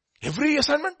 Every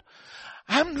assignment.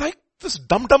 I'm like this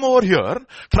dum-dum over here,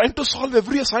 trying to solve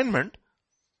every assignment.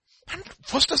 And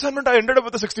first assignment I ended up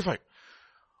with a 65.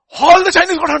 All the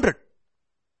Chinese got 100.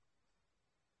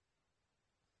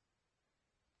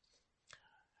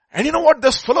 And you know what,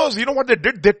 those fellows, you know what they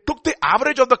did? They took the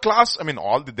average of the class,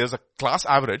 there's a class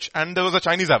average and there was a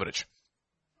Chinese average.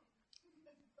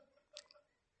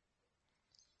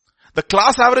 The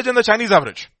class average and the Chinese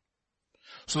average.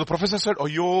 So the professor said,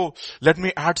 let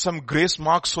me add some grace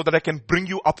marks so that I can bring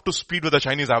you up to speed with the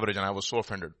Chinese average. And I was so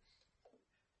offended.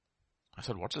 I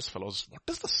said, what is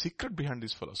the secret behind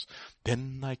these fellows?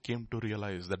 Then I came to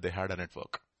realize that they had a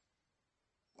network.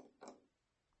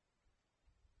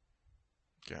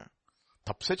 Yeah.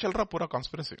 Tab se chal raha pura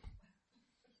conspiracy.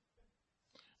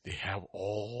 They have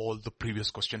all the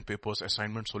previous question papers,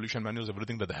 assignment, solution manuals,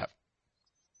 everything that they have.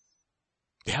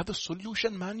 They have the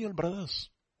solution manual, brothers.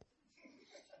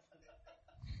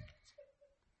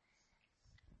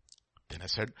 Then I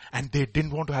said, and they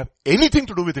didn't want to have anything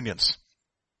to do with Indians.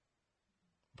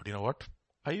 But you know what?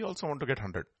 I also want to get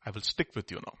 100. I will stick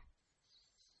with you now.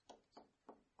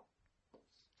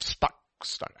 Stuck.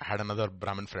 I had another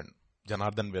Brahmin friend,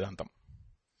 Janardhan Vedantam.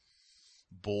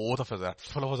 Both of us, that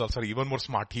fellow was also even more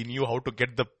smart. He knew how to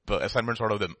get the assignments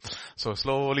out of them. So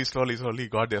slowly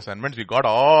got the assignments. We got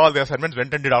all the assignments,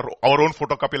 went and did our own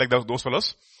photocopy like those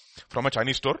fellows from a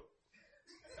Chinese store.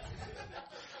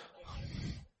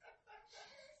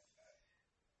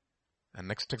 And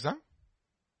next exam?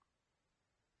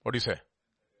 What do you say?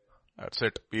 That's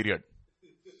it. Period.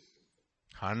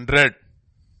 100.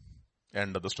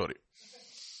 End of the story.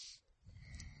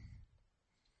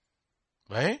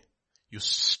 Why? You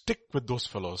stick with those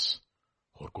fellows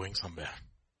who are going somewhere.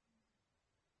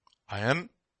 Iron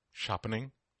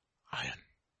sharpening iron.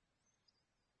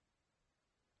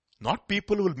 Not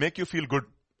people who will make you feel good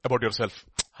about yourself.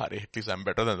 At least I'm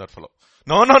better than that fellow.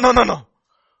 No.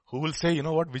 Who will say, you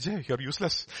know what, Vijay, you're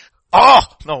useless.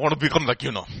 No, I want to become like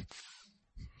you now.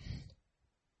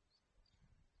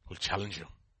 Will challenge you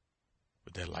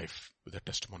with their life, with their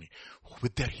testimony,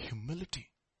 with their humility,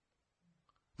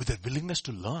 with their willingness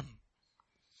to learn,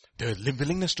 their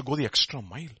willingness to go the extra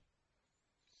mile,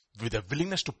 with their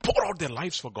willingness to pour out their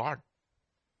lives for God,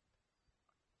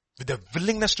 with their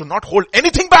willingness to not hold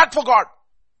anything back for God.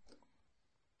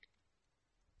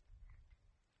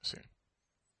 See,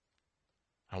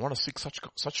 I want to seek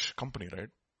such company, right?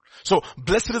 So,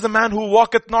 blessed is the man who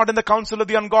walketh not in the counsel of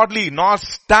the ungodly, nor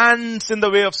stands in the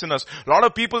way of sinners. A lot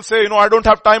of people say, I don't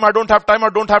have time.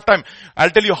 I'll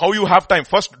tell you how you have time.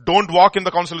 First, don't walk in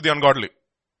the counsel of the ungodly.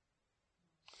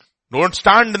 Don't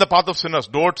stand in the path of sinners.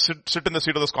 Don't sit in the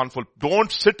seat of the scornful. Don't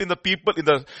sit in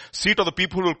the seat of the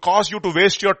people who will cause you to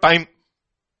waste your time.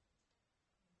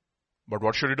 But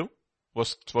what should you do?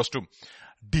 Verse 2.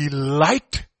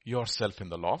 Delight yourself in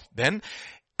the law. Then,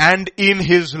 and in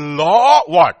his law,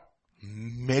 what?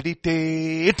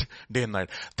 Meditate day and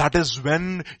night. That is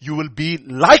when you will be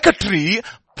like a tree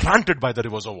planted by the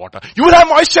rivers of water. You will have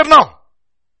moisture now.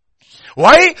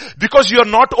 Why? Because you are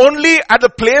not only at the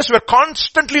place where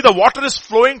constantly the water is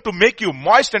flowing to make you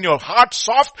moist and your heart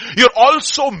soft, you're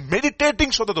also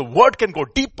meditating so that the word can go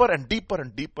deeper and deeper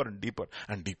and deeper and deeper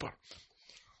and deeper.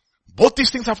 Both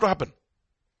these things have to happen.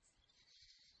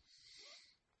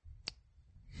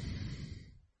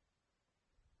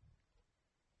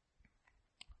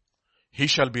 He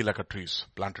shall be like a tree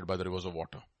planted by the rivers of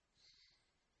water,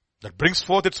 that brings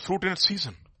forth its fruit in its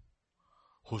season,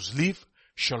 whose leaf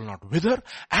shall not wither,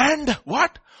 and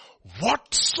what?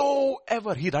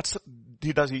 Whatsoever he does,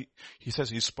 he says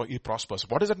he prospers.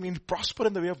 What does that mean? Prosper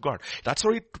in the way of God. That's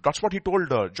what he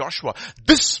told Joshua.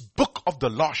 This book of the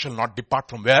law shall not depart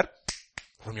from where?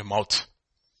 From your mouth.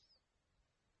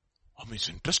 It's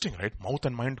interesting, right? Mouth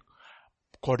and mind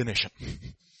coordination.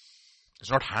 It's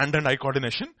not hand and eye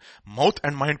coordination, mouth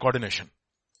and mind coordination.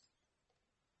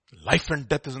 Life and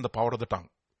death is in the power of the tongue.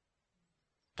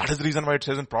 That is the reason why it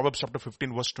says in Proverbs chapter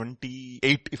 15 verse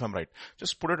 28, if I'm right.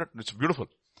 Just put it, it's beautiful.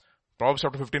 Proverbs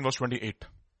chapter 15 verse 28.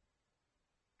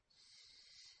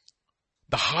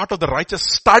 The heart of the righteous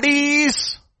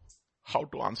studies how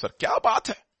to answer. Kya baat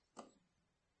hai?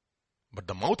 But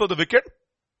the mouth of the wicked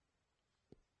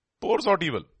pours out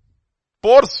evil.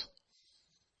 Pours.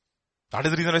 That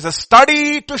is the reason I say,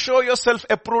 study to show yourself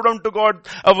approved unto God,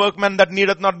 a workman that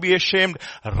needeth not be ashamed,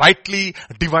 rightly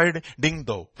dividing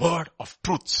the word of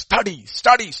truth. Study.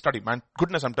 Man,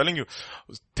 goodness, I'm telling you,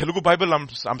 Telugu Bible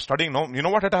I'm studying now. You know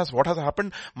what has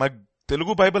happened? My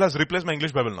Telugu Bible has replaced my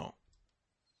English Bible now.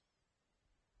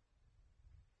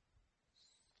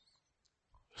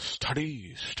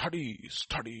 Study.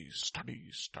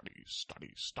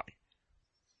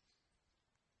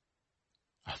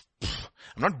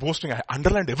 I'm not boasting. I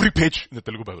underlined every page in the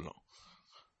Telugu Bible now.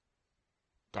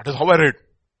 That is how I read.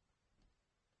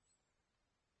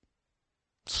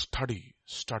 Study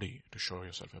to show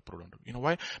yourself approved unto. You know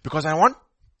why? Because I want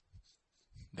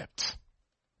depth.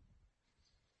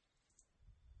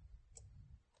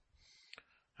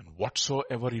 And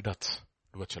whatsoever he doth,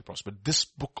 do it shall prosper. This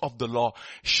book of the law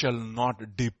shall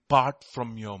not depart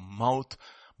from your mouth,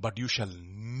 but you shall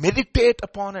meditate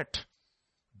upon it.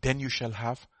 Then you shall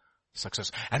have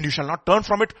success. And you shall not turn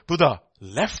from it to the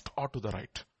left or to the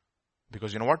right.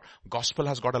 Because you know what? Gospel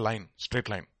has got a line, straight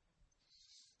line.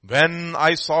 When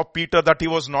I saw Peter that he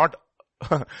was not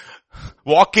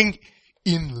walking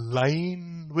in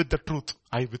line with the truth,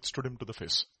 I withstood him to the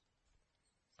face.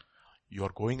 You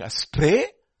are going astray.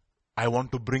 I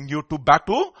want to bring you back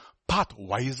to path.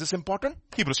 Why is this important?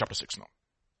 Hebrews chapter 6 now.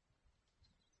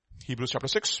 Hebrews chapter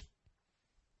 6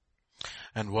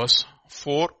 and verse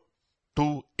 4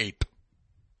 to 8.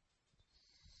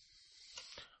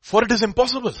 For it is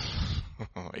impossible.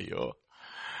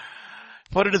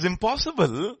 For it is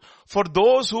impossible for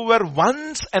those who were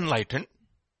once enlightened,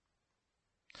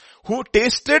 who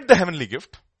tasted the heavenly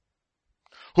gift,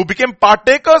 who became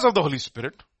partakers of the Holy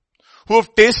Spirit, who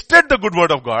have tasted the good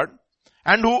word of God,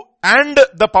 and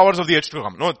the powers of the age to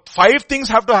come. No, 5 things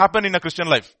have to happen in a Christian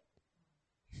life.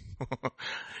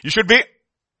 You should be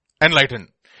enlightened.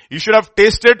 You should have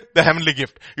tasted the heavenly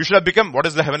gift. You should have become, what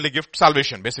is the heavenly gift?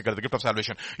 Salvation, basically, the gift of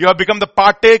salvation. You have become the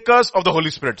partakers of the Holy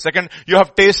Spirit. Second, you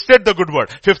have tasted the good word.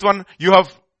 5th one, you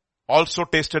have also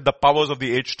tasted the powers of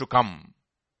the age to come.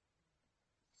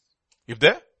 If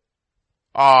they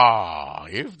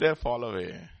fall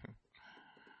away.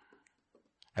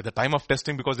 At the time of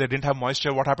testing, because they didn't have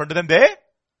moisture, what happened to them? They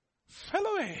fell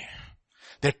away.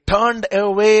 They turned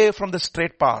away from the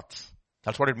straight path.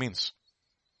 That's what it means.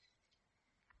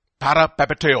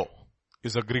 Parapepeteo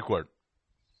is a Greek word.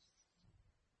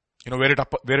 You know where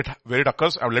it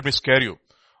occurs? Let me scare you.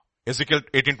 Ezekiel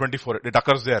 18:24. It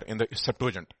occurs there in the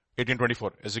Septuagint.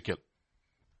 18:24. Ezekiel.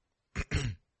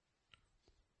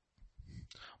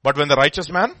 But when the righteous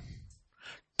man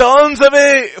turns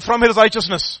away from his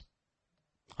righteousness,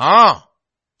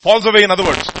 falls away, in other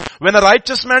words. When a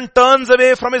righteous man turns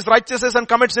away from his righteousness and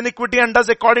commits iniquity and does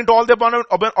according to all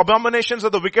the abominations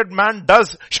that the wicked man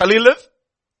does, shall he live?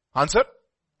 Answer?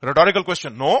 Rhetorical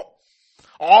question. No.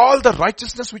 All the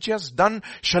righteousness which he has done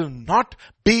shall not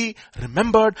be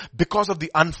remembered because of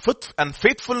the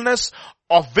unfaithfulness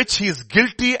of which he is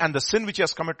guilty, and the sin which he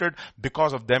has committed,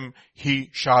 because of them he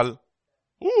shall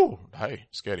die.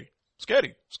 Scary.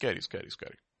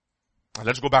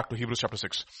 Let's go back to Hebrews chapter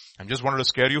 6. I just wanted to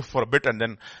scare you for a bit and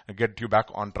then get you back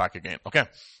on track again. Okay?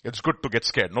 It's good to get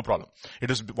scared. No problem.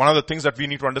 It is one of the things that we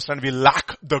need to understand. We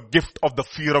lack the gift of the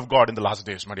fear of God in the last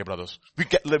days, my dear brothers.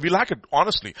 We lack it,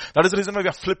 honestly. That is the reason why we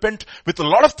are flippant with a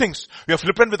lot of things. We are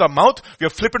flippant with our mouth. We are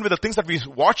flippant with the things that we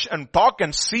watch and talk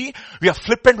and see. We are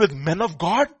flippant with men of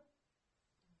God.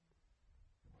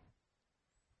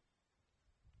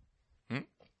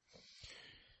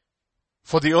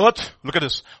 For the earth, look at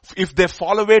this. If they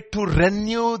fall away, to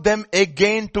renew them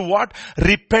again to what?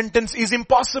 Repentance is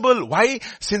impossible. Why?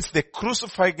 Since they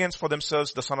crucify against for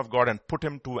themselves the Son of God and put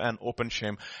him to an open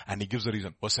shame. And he gives the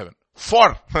reason. Verse 7.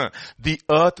 For the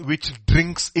earth which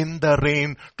drinks in the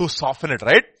rain to soften it,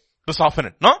 right? To soften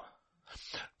it, no?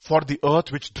 For the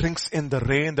earth which drinks in the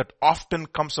rain that often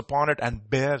comes upon it and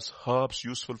bears herbs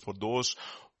useful for those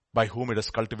by whom it is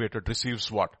cultivated, receives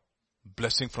what?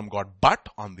 Blessing from God. But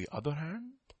on the other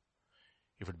hand,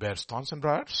 if it bears thorns and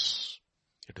briars,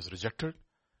 it is rejected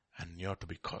and near to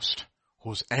be cursed,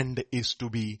 whose end is to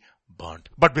be burnt.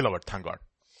 But beloved, thank God,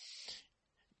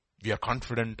 we are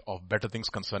confident of better things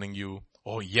concerning you.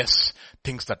 Oh yes,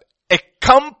 things that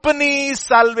accompany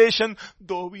salvation,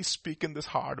 though we speak in this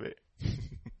hard way.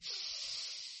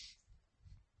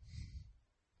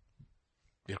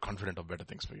 You're confident of better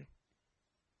things for you.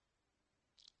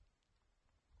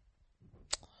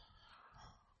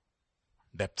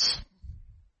 Depth.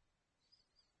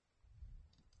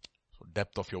 So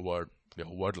depth of your word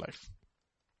life.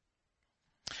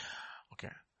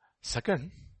 Okay.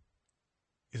 Second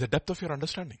is the depth of your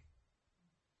understanding.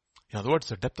 In other words,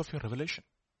 the depth of your revelation.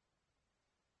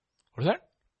 What is that?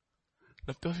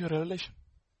 Depth of your revelation.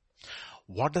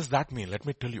 What does that mean? Let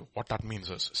me tell you what that means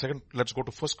is. Second, let's go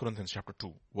to 1 Corinthians chapter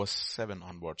 2, verse 7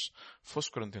 onwards. 1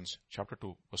 Corinthians chapter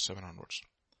 2, verse 7 onwards.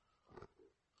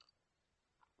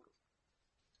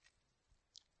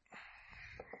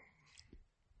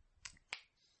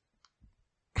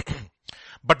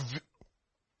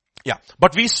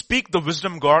 But we speak the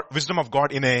wisdom of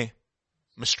God in a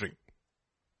mystery.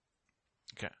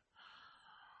 Okay.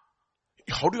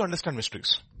 How do you understand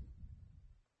mysteries?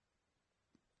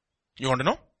 You want to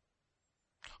know?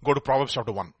 Go to Proverbs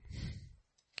chapter 1,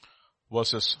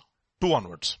 verses 2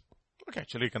 onwards. Okay,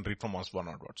 actually you can read from verse 1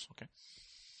 onwards. Okay.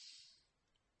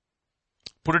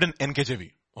 Put it in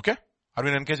NKJV. Okay. Are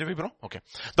we in NKJV, bro? Okay.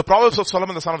 The Proverbs of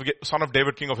Solomon, the son of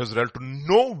David, king of Israel, to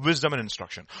know wisdom and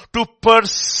instruction, to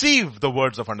perceive the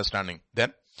words of understanding,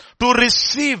 then to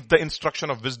receive the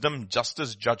instruction of wisdom,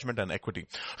 justice, judgment, and equity,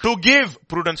 to give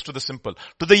prudence to the simple,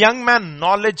 to the young man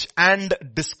knowledge and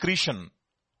discretion.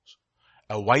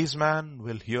 A wise man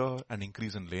will hear and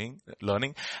increase in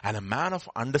learning, and a man of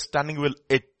understanding will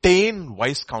attain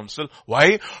wise counsel.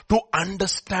 Why? To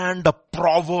understand a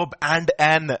proverb and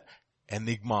an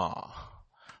enigma.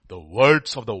 The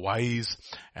words of the wise,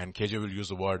 and KJ will use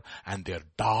the word, and their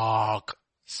dark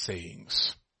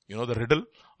sayings. You know the riddle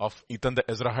of Ethan the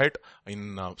Ezrahite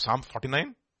in Psalm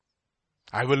 49?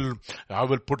 I will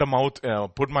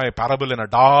put my parable in a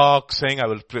dark saying. I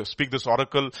will speak this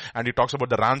oracle, and he talks about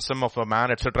the ransom of a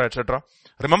man, etc., etc.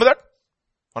 Remember that?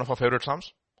 One of our favorite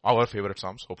Psalms. Our favorite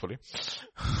Psalms, hopefully.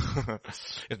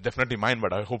 It's definitely mine,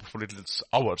 but hopefully it's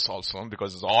ours also,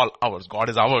 because it's all ours. God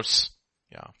is ours.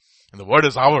 Yeah. And the word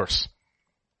is ours.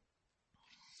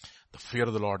 The fear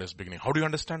of the Lord is beginning. How do you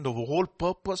understand? The whole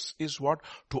purpose is what?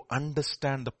 To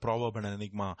understand the proverb and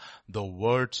enigma, the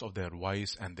words of their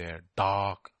wise and their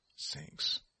dark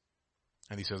sayings.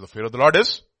 And he says the fear of the Lord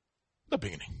is the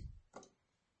beginning.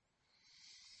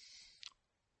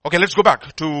 Okay, let's go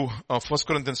back to 1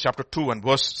 Corinthians chapter 2 and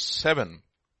verse 7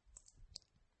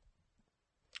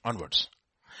 onwards.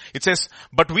 It says,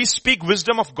 but we speak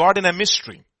wisdom of God in a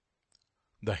mystery.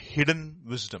 The hidden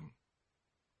wisdom.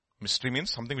 Mystery means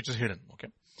something which is hidden. Okay.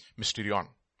 Mysterion.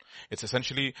 It's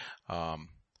essentially,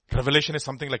 revelation is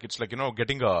something like, it's like,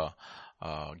 getting a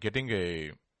putting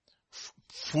a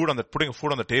food on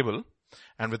the table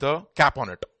and with a cap on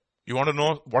it. You want to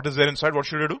know what is there inside? What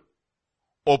should you do?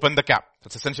 Open the cap.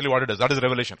 That's essentially what it is. That is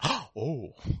revelation.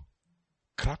 Oh,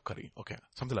 crab curry. Okay.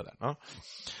 Something like that. Huh?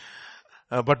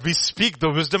 But we speak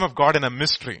the wisdom of God in a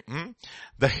mystery.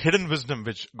 The hidden wisdom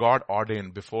which God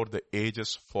ordained before the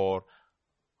ages for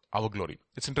our glory.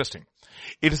 It's interesting.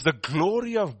 It is the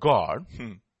glory of God.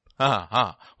 To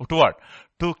what?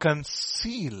 To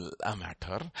conceal a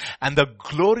matter, and the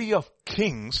glory of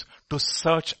kings to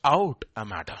search out a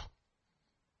matter.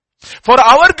 For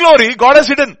our glory, God has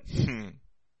hidden.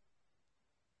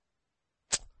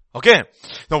 Okay.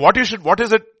 Now what is it?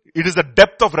 It is the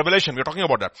depth of revelation. We're talking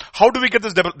about that. How do we get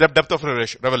this depth of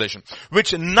revelation?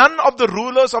 Which none of the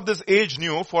rulers of this age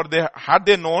knew, for had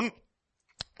they known,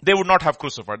 they would not have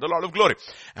crucified the Lord of glory.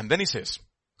 And then he says,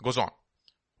 goes on.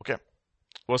 Okay.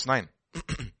 Verse 9.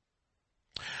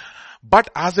 But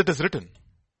as it is written,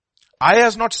 eye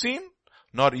has not seen,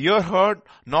 nor ear heard,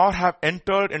 nor have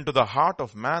entered into the heart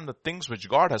of man the things which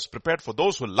God has prepared for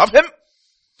those who love him.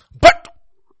 But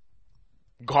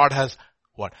God has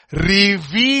what?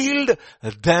 Revealed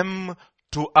them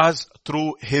to us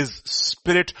through his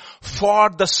Spirit. For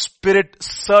the Spirit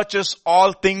searches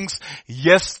all things.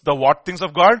 Yes, the what things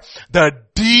of God? The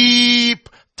deep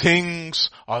things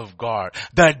of God.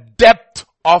 The depth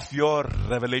of your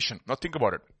revelation. Now think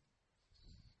about it.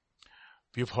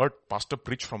 We've heard pastor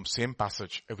preach from same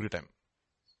passage every time.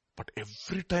 But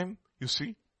every time you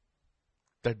see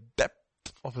the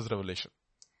depth of his revelation.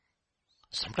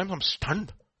 Sometimes I'm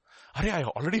stunned. I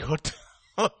already heard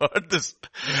this.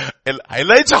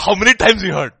 Elijah, how many times he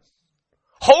heard?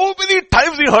 How many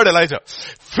times he heard Elijah?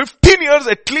 15 years,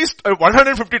 at least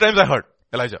 150 times I heard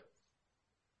Elijah.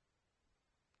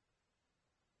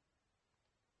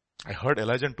 I heard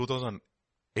Elijah in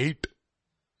 2008,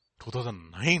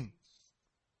 2009,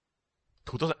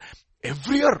 2000.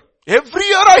 Every year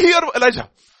I hear Elijah.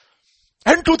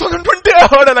 And 2020 I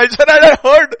heard Elijah, and I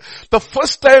heard the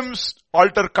first time's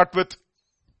altar cut with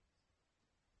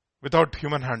without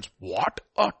human hands. What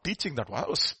a teaching that was. I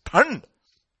was stunned.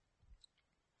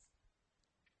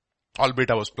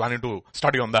 Albeit I was planning to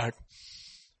study on that.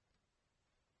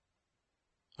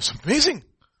 It's amazing.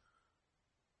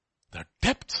 The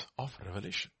depth of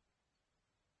revelation.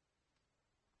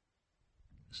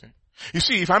 You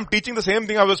see, if I'm teaching the same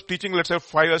thing I was teaching, let's say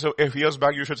 5 years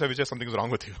back, you should say, Vijay, something's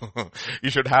wrong with you. You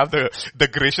should have the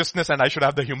graciousness and I should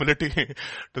have the humility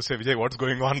to say, Vijay, what's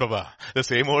going on, Baba? The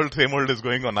same old is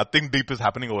going on. Nothing deep is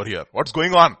happening over here. What's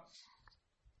going on?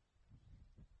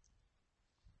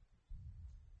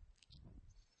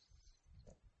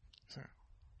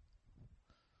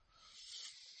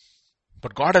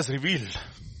 But God has revealed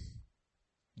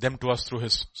them to us through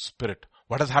His Spirit.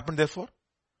 What has happened therefore?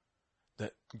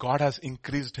 That God has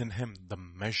increased in him the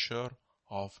measure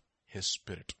of His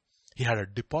Spirit. He had a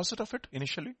deposit of it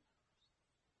initially.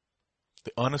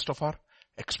 The earnest of our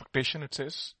expectation, it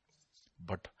says.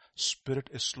 But Spirit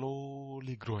is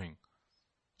slowly growing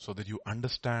so that you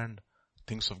understand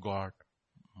things of God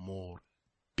more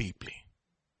deeply.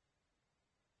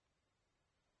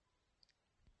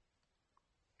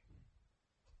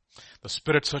 The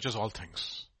Spirit searches all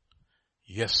things.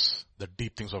 Yes, the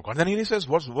deep things of God. Then he says,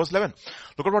 verse 11.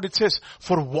 Look at what it says.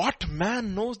 For what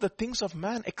man knows the things of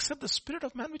man except the spirit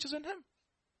of man which is in him?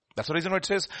 That's the reason why it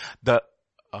says the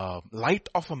light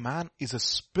of a man is a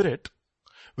spirit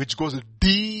which goes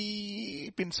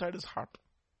deep inside his heart.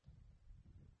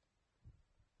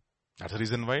 That's the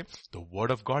reason why the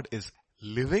word of God is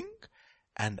living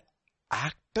and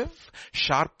active,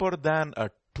 sharper than a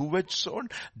two-edged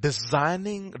sword,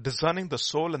 discerning the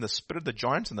soul and the spirit, the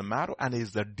joints and the marrow, and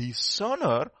is the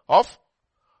discerner of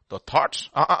the thoughts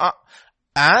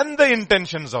and the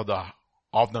intentions of the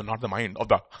not the mind, of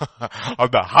the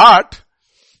of the heart.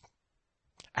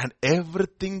 And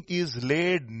everything is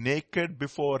laid naked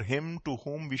before him to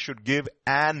whom we should give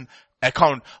an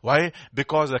account. Why?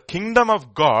 Because the kingdom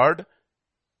of God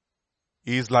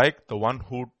is like the one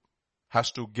who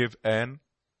has to give an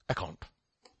account.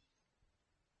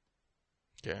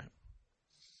 Okay.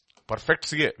 Perfect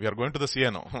CA. We are going to the CA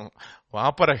now.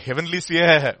 वहाँ पर heavenly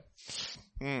CA है.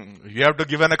 You have to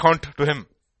give an account to him.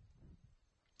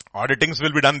 Auditings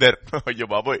will be done there. Yo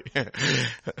baboy.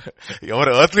 Your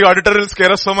earthly auditor will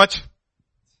scare us so much.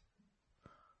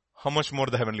 How much more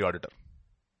the heavenly auditor?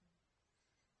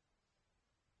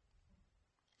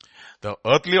 The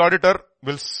earthly auditor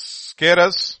will scare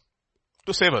us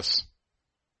to save us.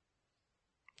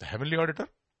 The heavenly auditor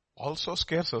also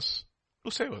scares us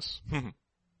to save us.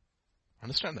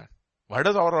 Understand that? Why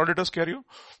does our auditor scare you?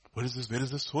 Where is this? Where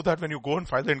is this? So that when you go and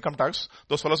file the income tax,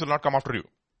 those fellows will not come after you.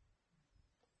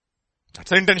 That's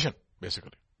the intention,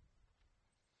 basically.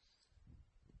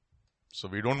 So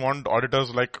we don't want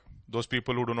auditors like those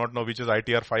people who do not know which is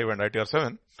ITR 5 and ITR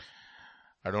 7.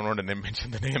 I don't want to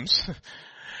mention the names.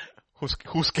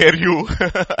 Who scare you,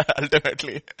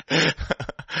 ultimately.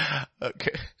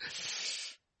 Okay.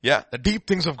 Yeah, the deep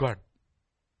things of God.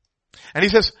 And he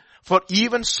says, for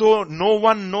even so, no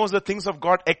one knows the things of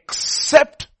God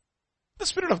except the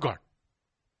Spirit of God.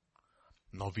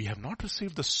 Now we have not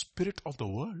received the spirit of the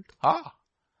world,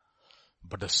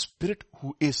 but the Spirit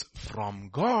who is from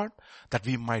God, that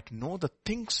we might know the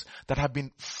things that have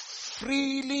been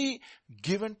freely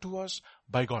given to us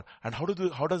by God. And how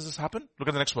does this happen? Look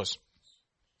at the next verse.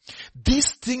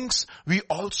 These things we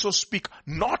also speak,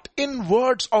 not in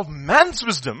words of man's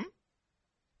wisdom,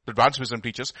 that man's wisdom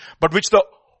teaches, but which the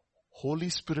Holy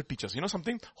Spirit teaches. You know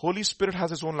something? Holy Spirit has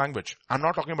his own language. I'm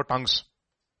not talking about tongues.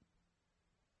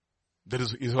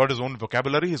 He's got his own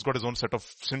vocabulary, he's got his own set of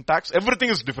syntax. Everything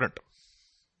is different.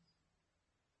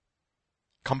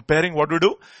 Comparing what we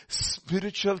do?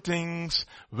 Spiritual things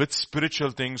with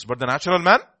spiritual things. But the natural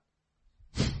man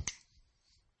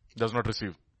does not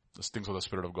receive the things of the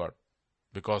Spirit of God.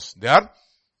 Because they are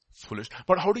foolish.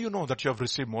 But how do you know that you have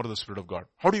received more of the Spirit of God?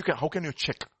 How can you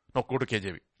check? Now go to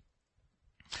KJV.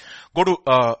 Go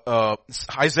to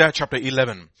Isaiah chapter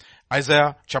 11.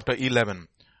 Isaiah chapter 11.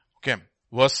 Okay.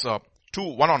 Verse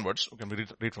 1 onwards. Okay, we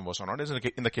read from verse 1 onwards. It's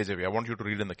in the KJV. I want you to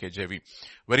read in the KJV.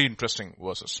 Very interesting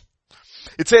verses.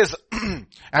 It says,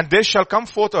 and there shall come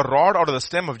forth a rod out of the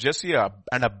stem of Jesse,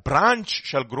 and a branch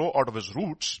shall grow out of his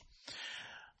roots.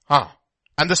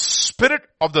 And the Spirit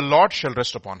of the Lord shall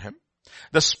rest upon him.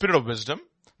 The Spirit of wisdom,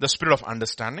 the Spirit of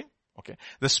understanding, okay,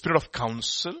 the Spirit of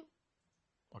counsel,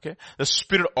 okay, the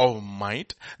Spirit of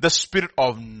might, the Spirit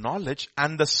of knowledge,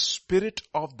 and the Spirit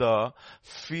of the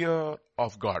fear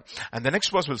of God. And the next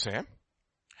verse will say,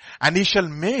 and he shall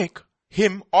make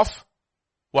him of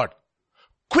what?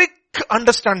 Quick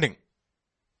understanding.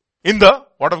 In the,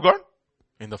 what of God?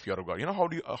 in the fear of God. You know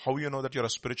how you know that you're a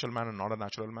spiritual man and not a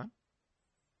natural man?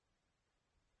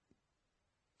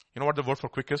 You know what the word for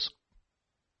quick is?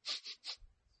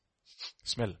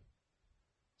 Smell.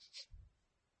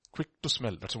 Quick to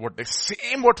smell. That's what the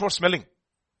same word for smelling.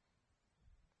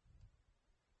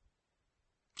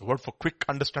 The word for quick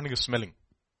understanding is smelling.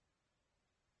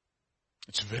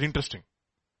 It's very interesting.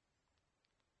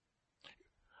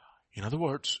 In other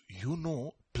words, you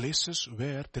know places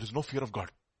where there is no fear of God.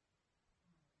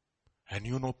 And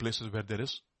you know places where there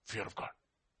is fear of God.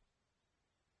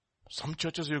 Some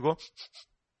churches you go,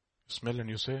 smell and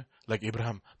you say, like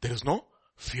Abraham, there is no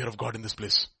fear of God in this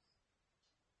place.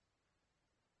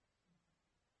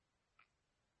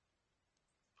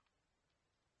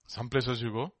 Some places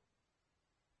you go,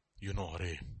 you know,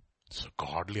 hooray, it's a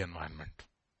godly environment.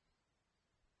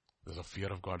 There's a fear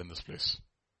of God in this place.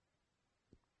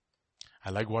 I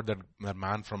like what that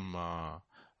man from,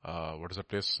 what is the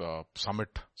place, Summit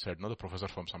said, no, the professor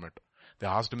from Summit. They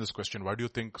asked him this question, why do you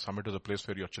think Summit is a place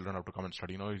where your children have to come and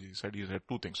study? You know, he said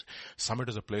two things. Summit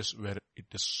is a place where it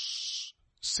is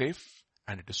safe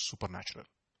and it is supernatural.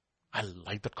 I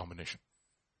like that combination.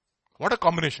 What a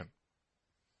combination.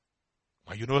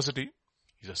 My university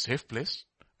is a safe place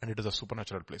and it is a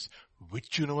supernatural place.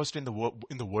 Which university in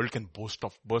the world can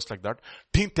burst like that?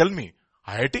 Tell me,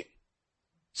 IIT?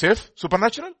 Safe?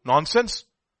 Supernatural? Nonsense.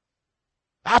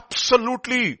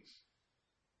 Absolutely.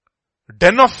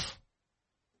 Den of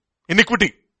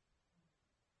iniquity.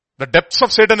 The depths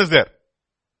of Satan is there.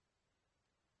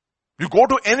 You go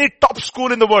to any top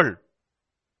school in the world.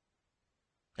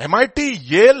 MIT,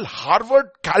 Yale,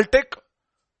 Harvard, Caltech,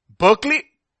 Berkeley,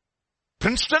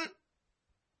 Princeton.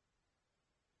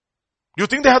 Do you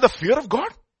think they have the fear of God?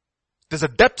 There's the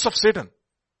depths of Satan.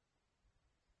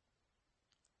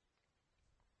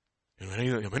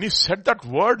 When he said that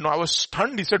word, I was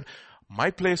stunned. He said, my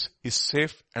place is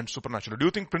safe and supernatural. Do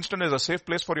you think Princeton is a safe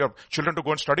place for your children to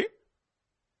go and study?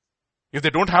 If they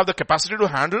don't have the capacity to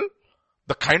handle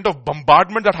the kind of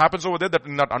bombardment that happens over there, that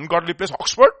in that ungodly place,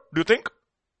 Oxford, do you think?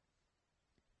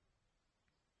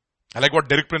 I like what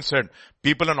Derek Prince said.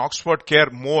 People in Oxford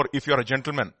care more if you're a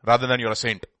gentleman rather than you're a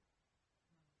saint.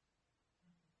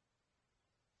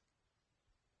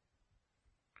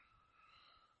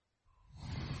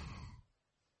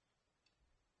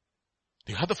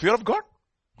 Do you have the fear of God?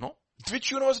 No.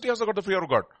 Which university has got the fear of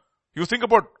God? You think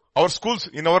about our schools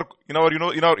in our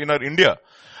India.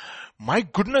 My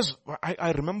goodness,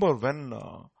 I remember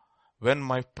when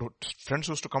my friends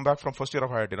used to come back from first year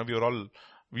of IIT,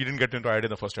 we didn't get into IIT in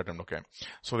the first attempt, okay.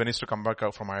 So when he used to come back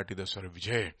from IIT, they said,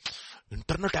 Vijay,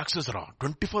 internet access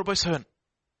 24/7.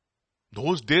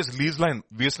 Those days, lease line,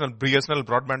 BSNL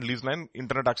broadband lease line,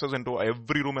 internet access into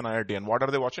every room in IIT. And what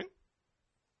are they watching?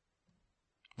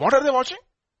 What are they watching?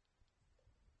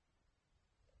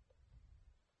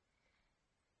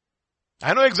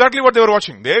 I know exactly what they were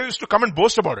watching. They used to come and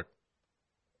boast about it.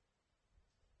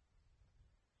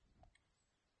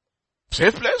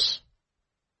 Safe place?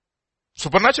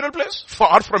 Supernatural place?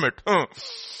 Far from it.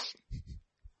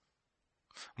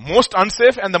 Most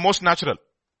unsafe and the most natural.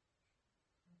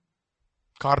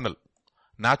 Carnal.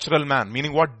 Natural man.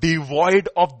 Meaning what? Devoid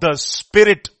of the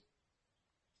spirit.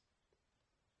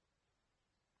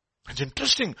 It's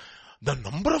interesting. The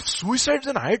number of suicides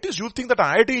in IITs, you think that an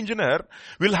IIT engineer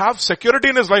will have security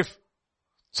in his life.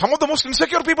 Some of the most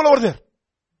insecure people over there.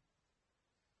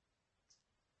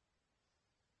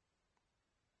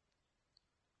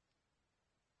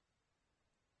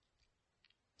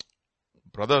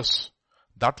 Brothers,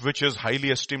 that which is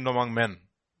highly esteemed among men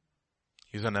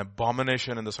is an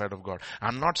abomination in the sight of God.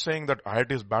 I'm not saying that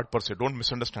IIT is bad per se. Don't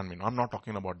misunderstand me. No, I'm not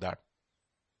talking about that.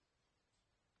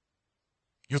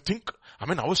 You think, I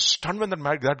was stunned when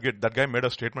that guy made a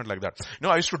statement like that.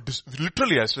 I used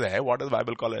to say, hey, what is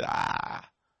Bible college?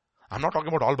 I'm not talking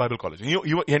about all Bible colleges.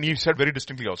 And he said very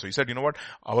distinctly also, he said, you know what,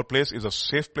 our place is a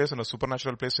safe place and a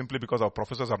supernatural place simply because our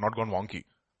professors are not gone wonky,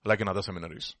 like in other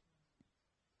seminaries.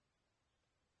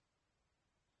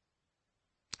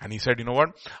 And he said, you know what,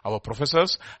 our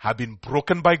professors have been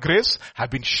broken by grace, have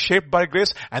been shaped by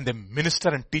grace, and they minister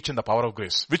and teach in the power of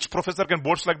grace. Which professor can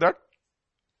boast like that?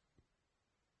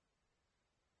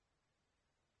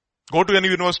 Go to any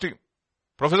university.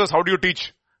 Professors, how do you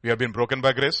teach? We have been broken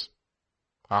by grace.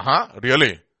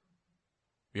 Really?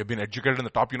 We have been educated in the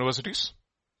top universities.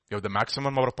 We have the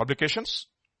maximum number of publications.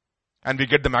 And we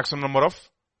get the maximum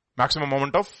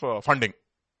amount of funding.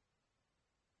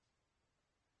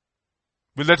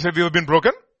 Will that say we have been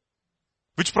broken?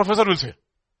 Which professor will say?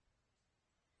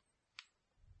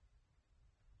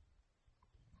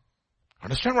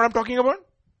 Understand what I'm talking about?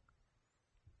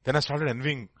 Then I started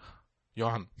envying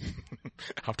Johan.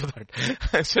 After that,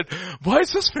 I said, boy,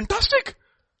 it's just fantastic.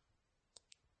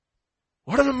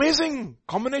 What an amazing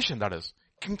combination that is.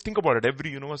 Think about it.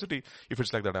 Every university, if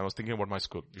it's like that, I was thinking about my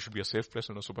school. It should be a safe place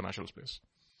and a supernatural space.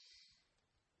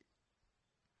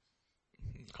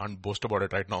 Can't boast about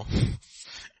it right now.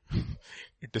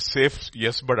 It is safe,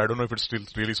 yes, but I don't know if it's still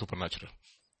really supernatural.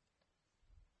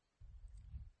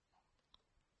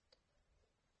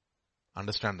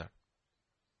 Understand that.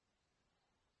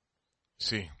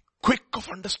 See, quick of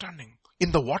understanding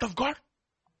in the word of God,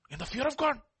 in the fear of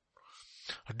God.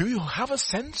 Do you have a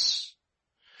sense?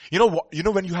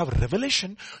 When you have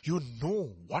revelation, you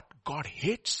know what God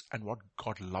hates and what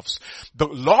God loves. The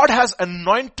Lord has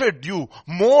anointed you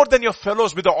more than your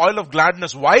fellows with the oil of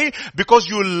gladness. Why? Because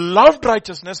you loved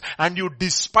righteousness and you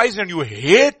despised and you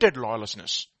hated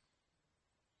lawlessness.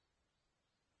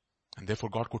 And therefore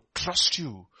God could trust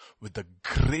you with the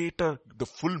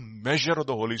full measure of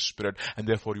the Holy Spirit, and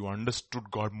therefore you understood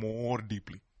God more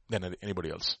deeply than anybody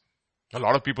else. A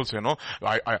lot of people say,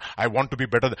 I want to be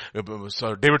better.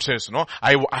 So David says,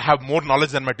 I have more knowledge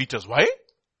than my teachers. Why?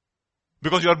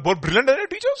 Because you are more brilliant than your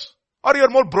teachers? Or you are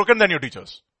more broken than your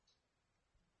teachers?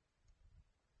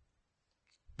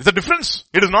 There's a difference.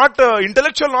 It is not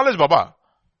intellectual knowledge, Baba.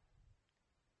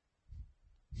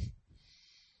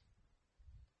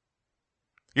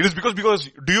 It is because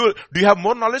do you have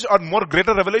more knowledge or more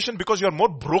greater revelation because you are more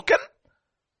broken?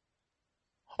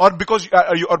 Or because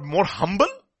you are more humble?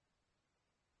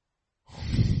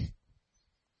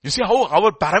 You see how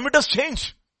our parameters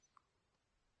change.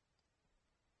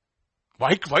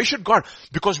 Why should God?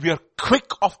 Because we are quick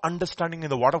of understanding in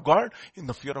the word of God, in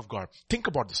the fear of God. Think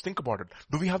about this. Think about it.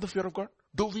 Do we have the fear of God?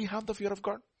 Do we have the fear of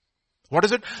God? What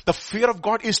is it? The fear of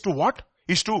God is to what?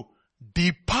 Is to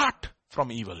depart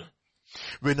from evil.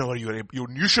 Whenever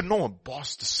you should know,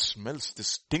 boss, this smells, this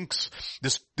stinks.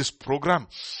 This program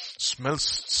smells,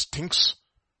 stinks.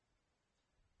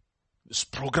 This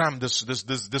program, this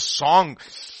song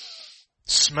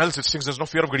smells, it stinks. There's no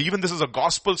fear of God. Even this is a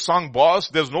gospel song, boss.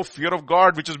 There's no fear of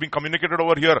God which is being communicated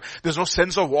over here. There's no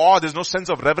sense of awe. There's no sense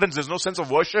of reverence. There's no sense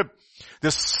of worship.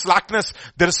 There's slackness.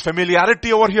 There is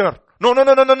familiarity over here. No.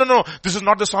 This is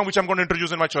not the song which I'm going to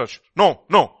introduce in my church. No.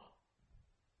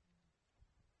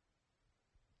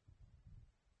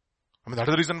 I mean, that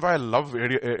is the reason why I love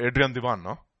Adrian Divan,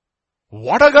 no?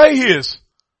 What a guy he is.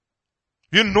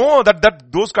 You know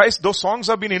that those songs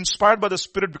have been inspired by the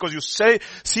Spirit because you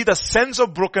see the sense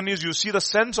of brokenness, you see the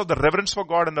sense of the reverence for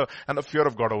God and the fear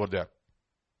of God over there.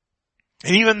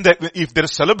 And even if there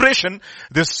is celebration,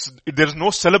 there is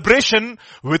no celebration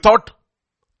without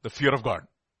the fear of God.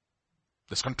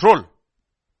 There's control.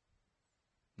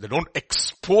 They don't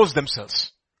expose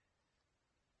themselves.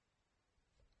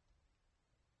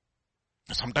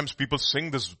 Sometimes people sing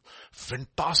these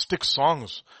fantastic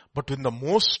songs, but in the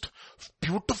most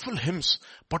beautiful hymns,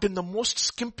 but in the most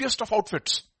skimpiest of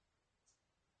outfits.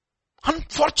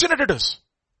 Unfortunate it is.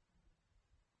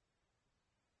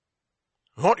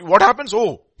 What happens?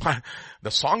 Oh,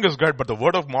 the song is good, but the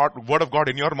word of God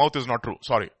in your mouth is not true.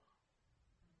 Sorry.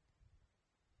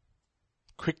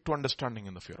 Quick to understanding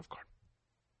in the fear of God.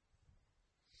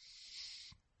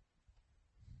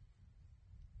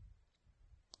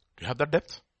 Do you have that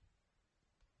depth?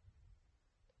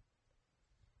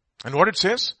 And what it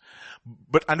says,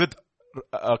 with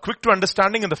quick to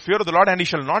understanding in the fear of the Lord, and he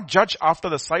shall not judge after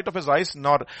the sight of his eyes,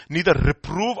 nor neither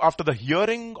reprove after the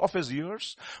hearing of his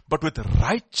ears, but with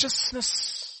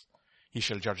righteousness he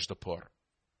shall judge the poor,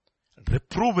 and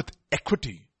reprove with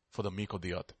equity for the meek of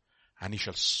the earth. And he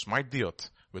shall smite the earth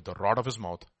with the rod of his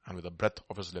mouth, and with the breath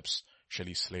of his lips shall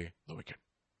he slay the wicked.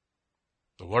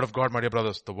 The word of God, my dear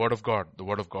brothers, the word of God, the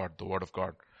word of God, the word of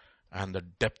God. And the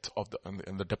depth of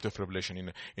the depth of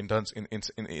revelation in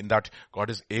that God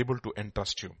is able to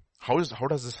entrust you. How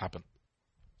does this happen?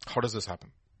 How does this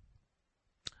happen?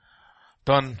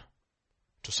 Turn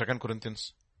to 2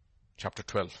 Corinthians chapter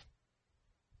 12.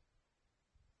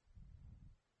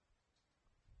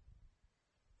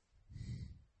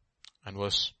 And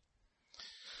verse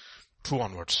 2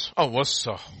 onwards. Verse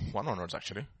 1 onwards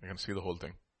actually. You can see the whole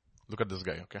thing. Look at this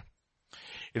guy, okay?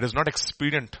 It is not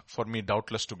expedient for me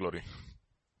doubtless to glory.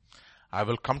 I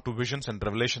will come to visions and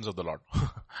revelations of the Lord.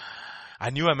 I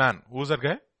knew a man. Who was that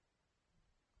guy?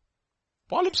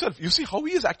 Paul himself. You see how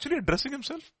he is actually addressing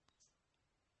himself?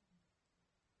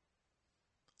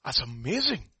 That's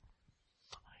amazing.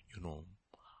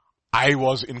 I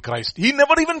was in Christ. He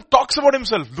never even talks about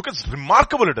himself. Look at how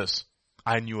remarkable it is.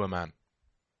 I knew a man.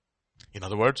 In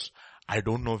other words, I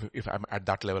don't know if I'm at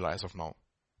that level as of now.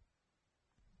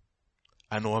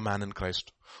 I know a man in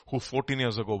Christ who 14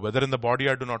 years ago, whether in the body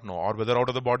I do not know, or whether out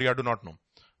of the body I do not know,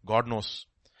 God knows.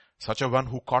 Such a one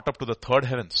who caught up to the third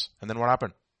heavens. And then what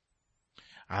happened?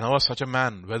 I know such a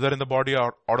man, whether in the body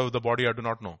or out of the body I do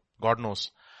not know. God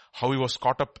knows how he was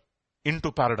caught up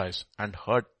into paradise and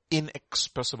heard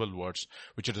inexpressible words,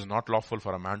 which it is not lawful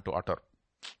for a man to utter.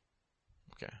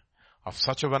 Okay. Of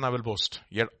such a one I will boast,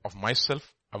 yet of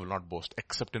myself I will not boast,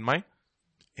 except in my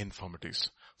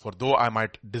infirmities. For though I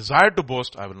might desire to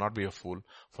boast, I will not be a fool,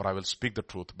 for I will speak the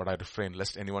truth, but I refrain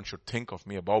lest anyone should think of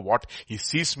me above what he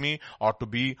sees me or to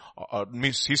be,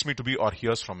 sees me to be or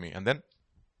hears from me. And then,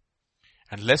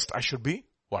 and lest I should be,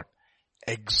 what?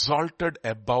 Exalted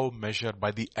above measure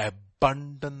by the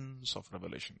abundance of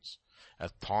revelations. A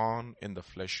thorn in the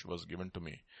flesh was given to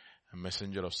me, a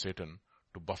messenger of Satan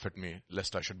to buffet me,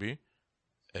 lest I should be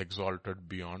exalted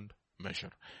beyond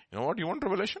measure. You know what? You want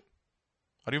revelation?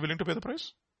 Are you willing to pay the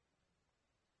price?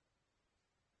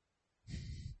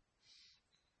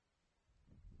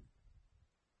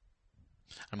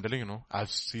 I'm telling you,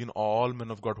 I've seen all men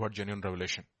of God who had genuine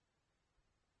revelation.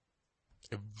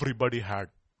 Everybody had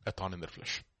a thorn in their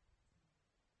flesh.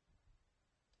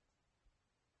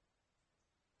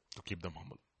 To keep them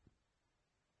humble.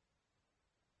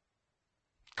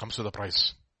 Comes with a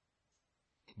price.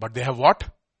 But they have what?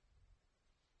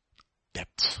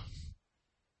 Depth.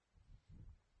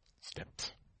 It's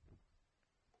depth.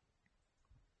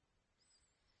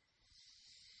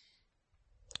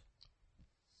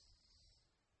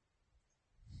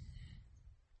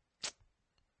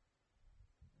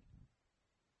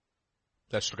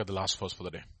 Let's look at the last verse for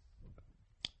the day.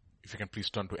 If you can please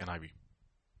turn to NIV.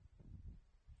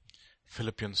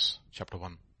 Philippians chapter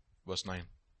 1, verse 9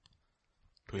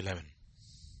 to 11.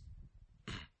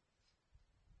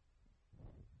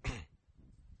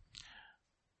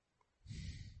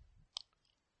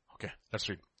 Okay, let's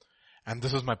read. And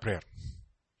this is my prayer,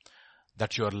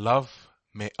 that your love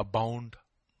may abound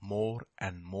more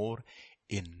and more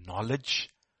in knowledge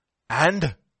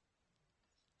and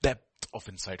depth of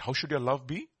insight. How should your love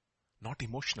be? Not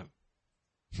emotional.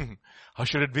 How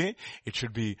should it be? It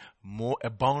should be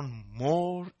abound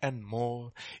more and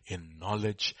more in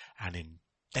knowledge and in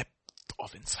depth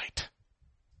of insight.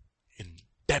 In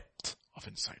depth of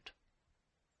insight.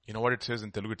 You know what it says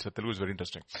in Telugu? Telugu is very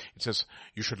interesting. It says,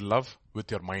 you should love with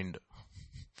your mind.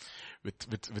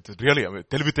 with really,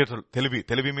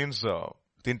 Telugu means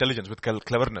with intelligence, with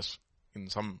cleverness in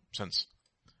some sense.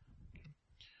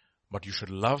 But you should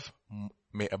love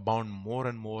may abound more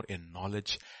and more in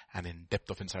knowledge and in depth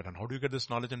of insight. And how do you get this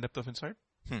knowledge and depth of insight?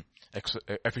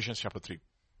 Ephesians chapter 3.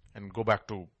 And go back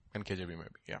to NKJV maybe.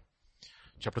 Yeah.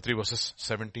 Chapter 3 verses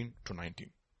 17 to 19.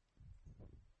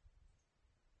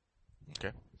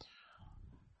 Okay.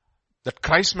 That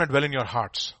Christ may dwell in your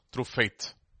hearts through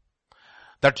faith.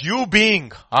 That you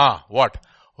being, what?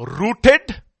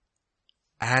 Rooted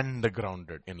and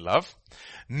grounded in love,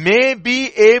 may be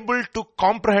able to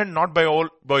comprehend not by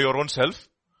your own self,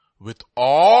 with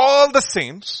all the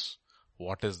saints,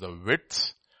 what is the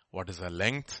width, what is the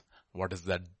length, what is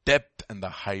the depth and the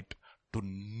height, to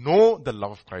know the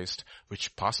love of Christ,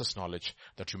 which passes knowledge,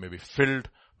 that you may be filled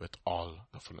with all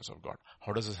the fullness of God.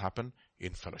 How does this happen?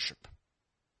 In fellowship.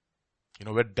 You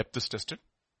know where depth is tested?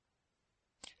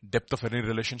 Depth of any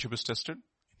relationship is tested?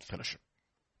 In fellowship.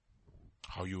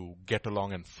 How you get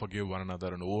along and forgive one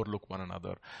another and overlook one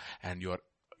another, and you're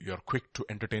quick to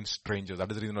entertain strangers.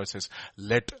 That is the reason why it says,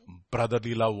 let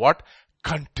brotherly love what?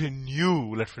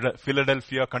 Continue. Let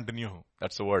Philadelphia continue.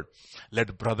 That's the word.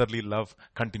 Let brotherly love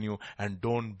continue, and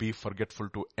don't be forgetful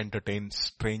to entertain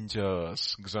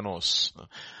strangers.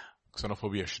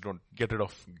 Xenophobia. Don't get rid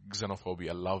of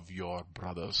xenophobia. Love your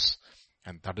brothers.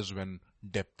 And that is when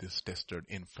depth is tested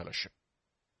in fellowship.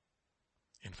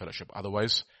 In fellowship.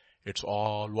 Otherwise, it's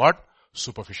all what?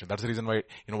 Superficial. That's the reason why,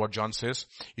 you know what John says?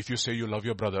 If you say you love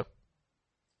your brother,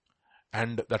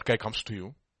 and that guy comes to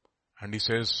you, and he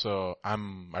says, I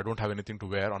don't have anything to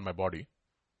wear on my body.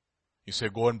 You say,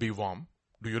 go and be warm.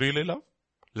 Do you really love?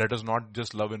 Let us not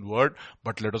just love in word,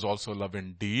 but let us also love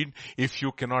in deed. If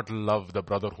you cannot love the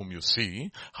brother whom you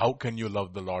see, how can you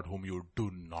love the Lord whom you do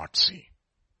not see?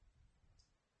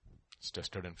 It's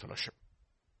tested in fellowship.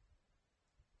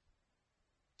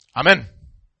 Amen.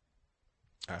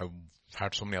 I've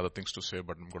had so many other things to say,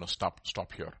 but I'm going to stop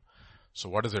here. So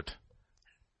what is it?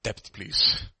 Depth,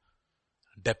 please.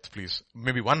 Depth, please.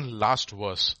 Maybe one last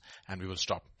verse and we will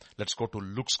stop. Let's go to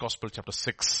Luke's Gospel chapter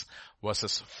 6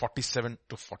 verses 47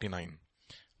 to 49.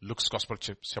 Luke's Gospel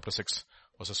chapter 6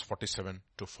 verses 47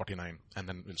 to 49, and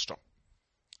then we'll stop.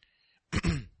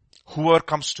 Whoever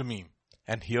comes to me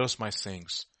and hears my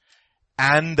sayings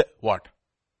and what?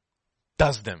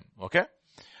 does them. Okay.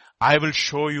 I will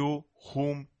show you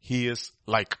whom he is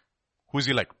like. Who is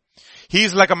he like? He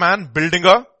is like a man building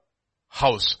a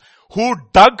house. Who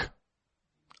dug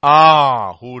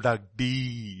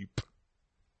deep.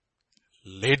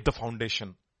 Laid the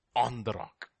foundation on the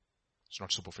rock. It's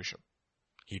not superficial.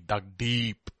 He dug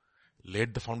deep.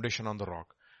 Laid the foundation on the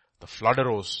rock. The flood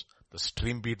arose. The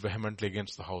stream beat vehemently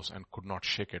against the house and could not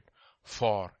shake it,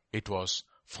 for it was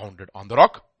founded on the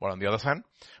rock. But on the other hand,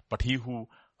 but he who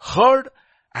heard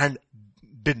and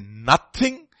did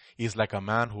nothing is like a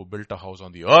man who built a house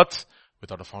on the earth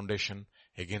without a foundation,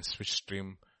 against which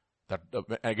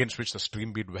the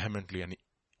stream beat vehemently, and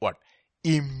what?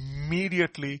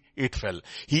 Immediately it fell.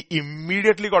 He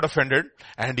immediately got offended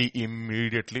and he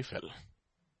immediately fell.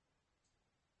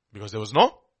 Because there was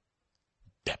no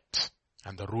depth.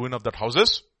 And the ruin of that house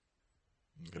is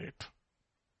great.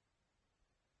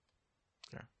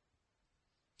 Yeah. Do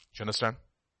you understand?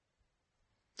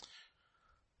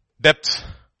 Depth.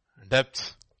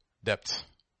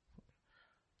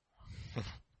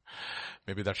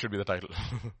 Maybe that should be the title.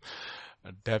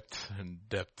 Depth.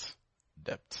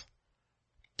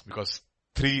 Because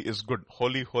 3 is good.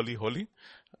 Holy.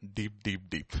 Deep.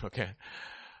 Okay.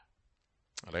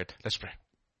 Alright, let's pray.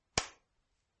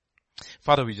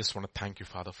 Father, we just want to thank you,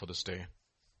 Father, for this day.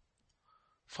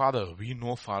 Father, we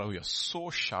know, Father, we are so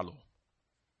shallow.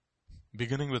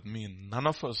 Beginning with me, none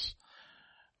of us,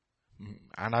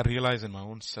 and I realize in my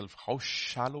own self how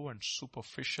shallow and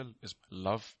superficial is my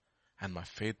love and my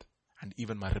faith and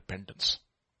even my repentance.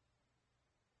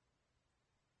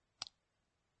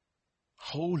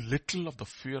 How little of the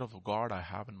fear of God I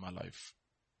have in my life.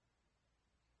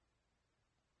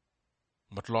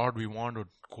 But Lord, we want to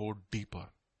go deeper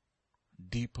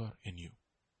in you.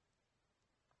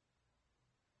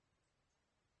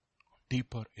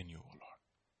 Deeper in you, O Lord.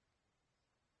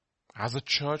 As a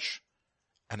church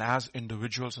and as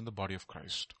individuals in the body of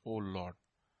Christ, O Lord,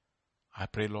 I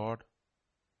pray, Lord,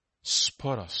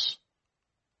 spur us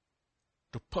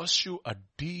to pursue a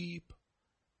deep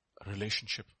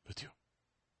relationship with you.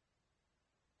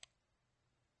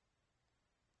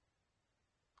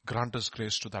 Grant us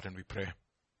grace to that, and we pray.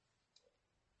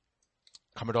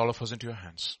 Commit all of us into your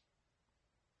hands.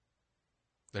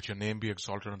 Let your name be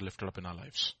exalted and lifted up in our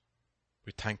lives.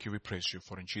 We thank you, we praise you,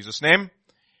 for in Jesus' name,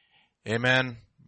 amen.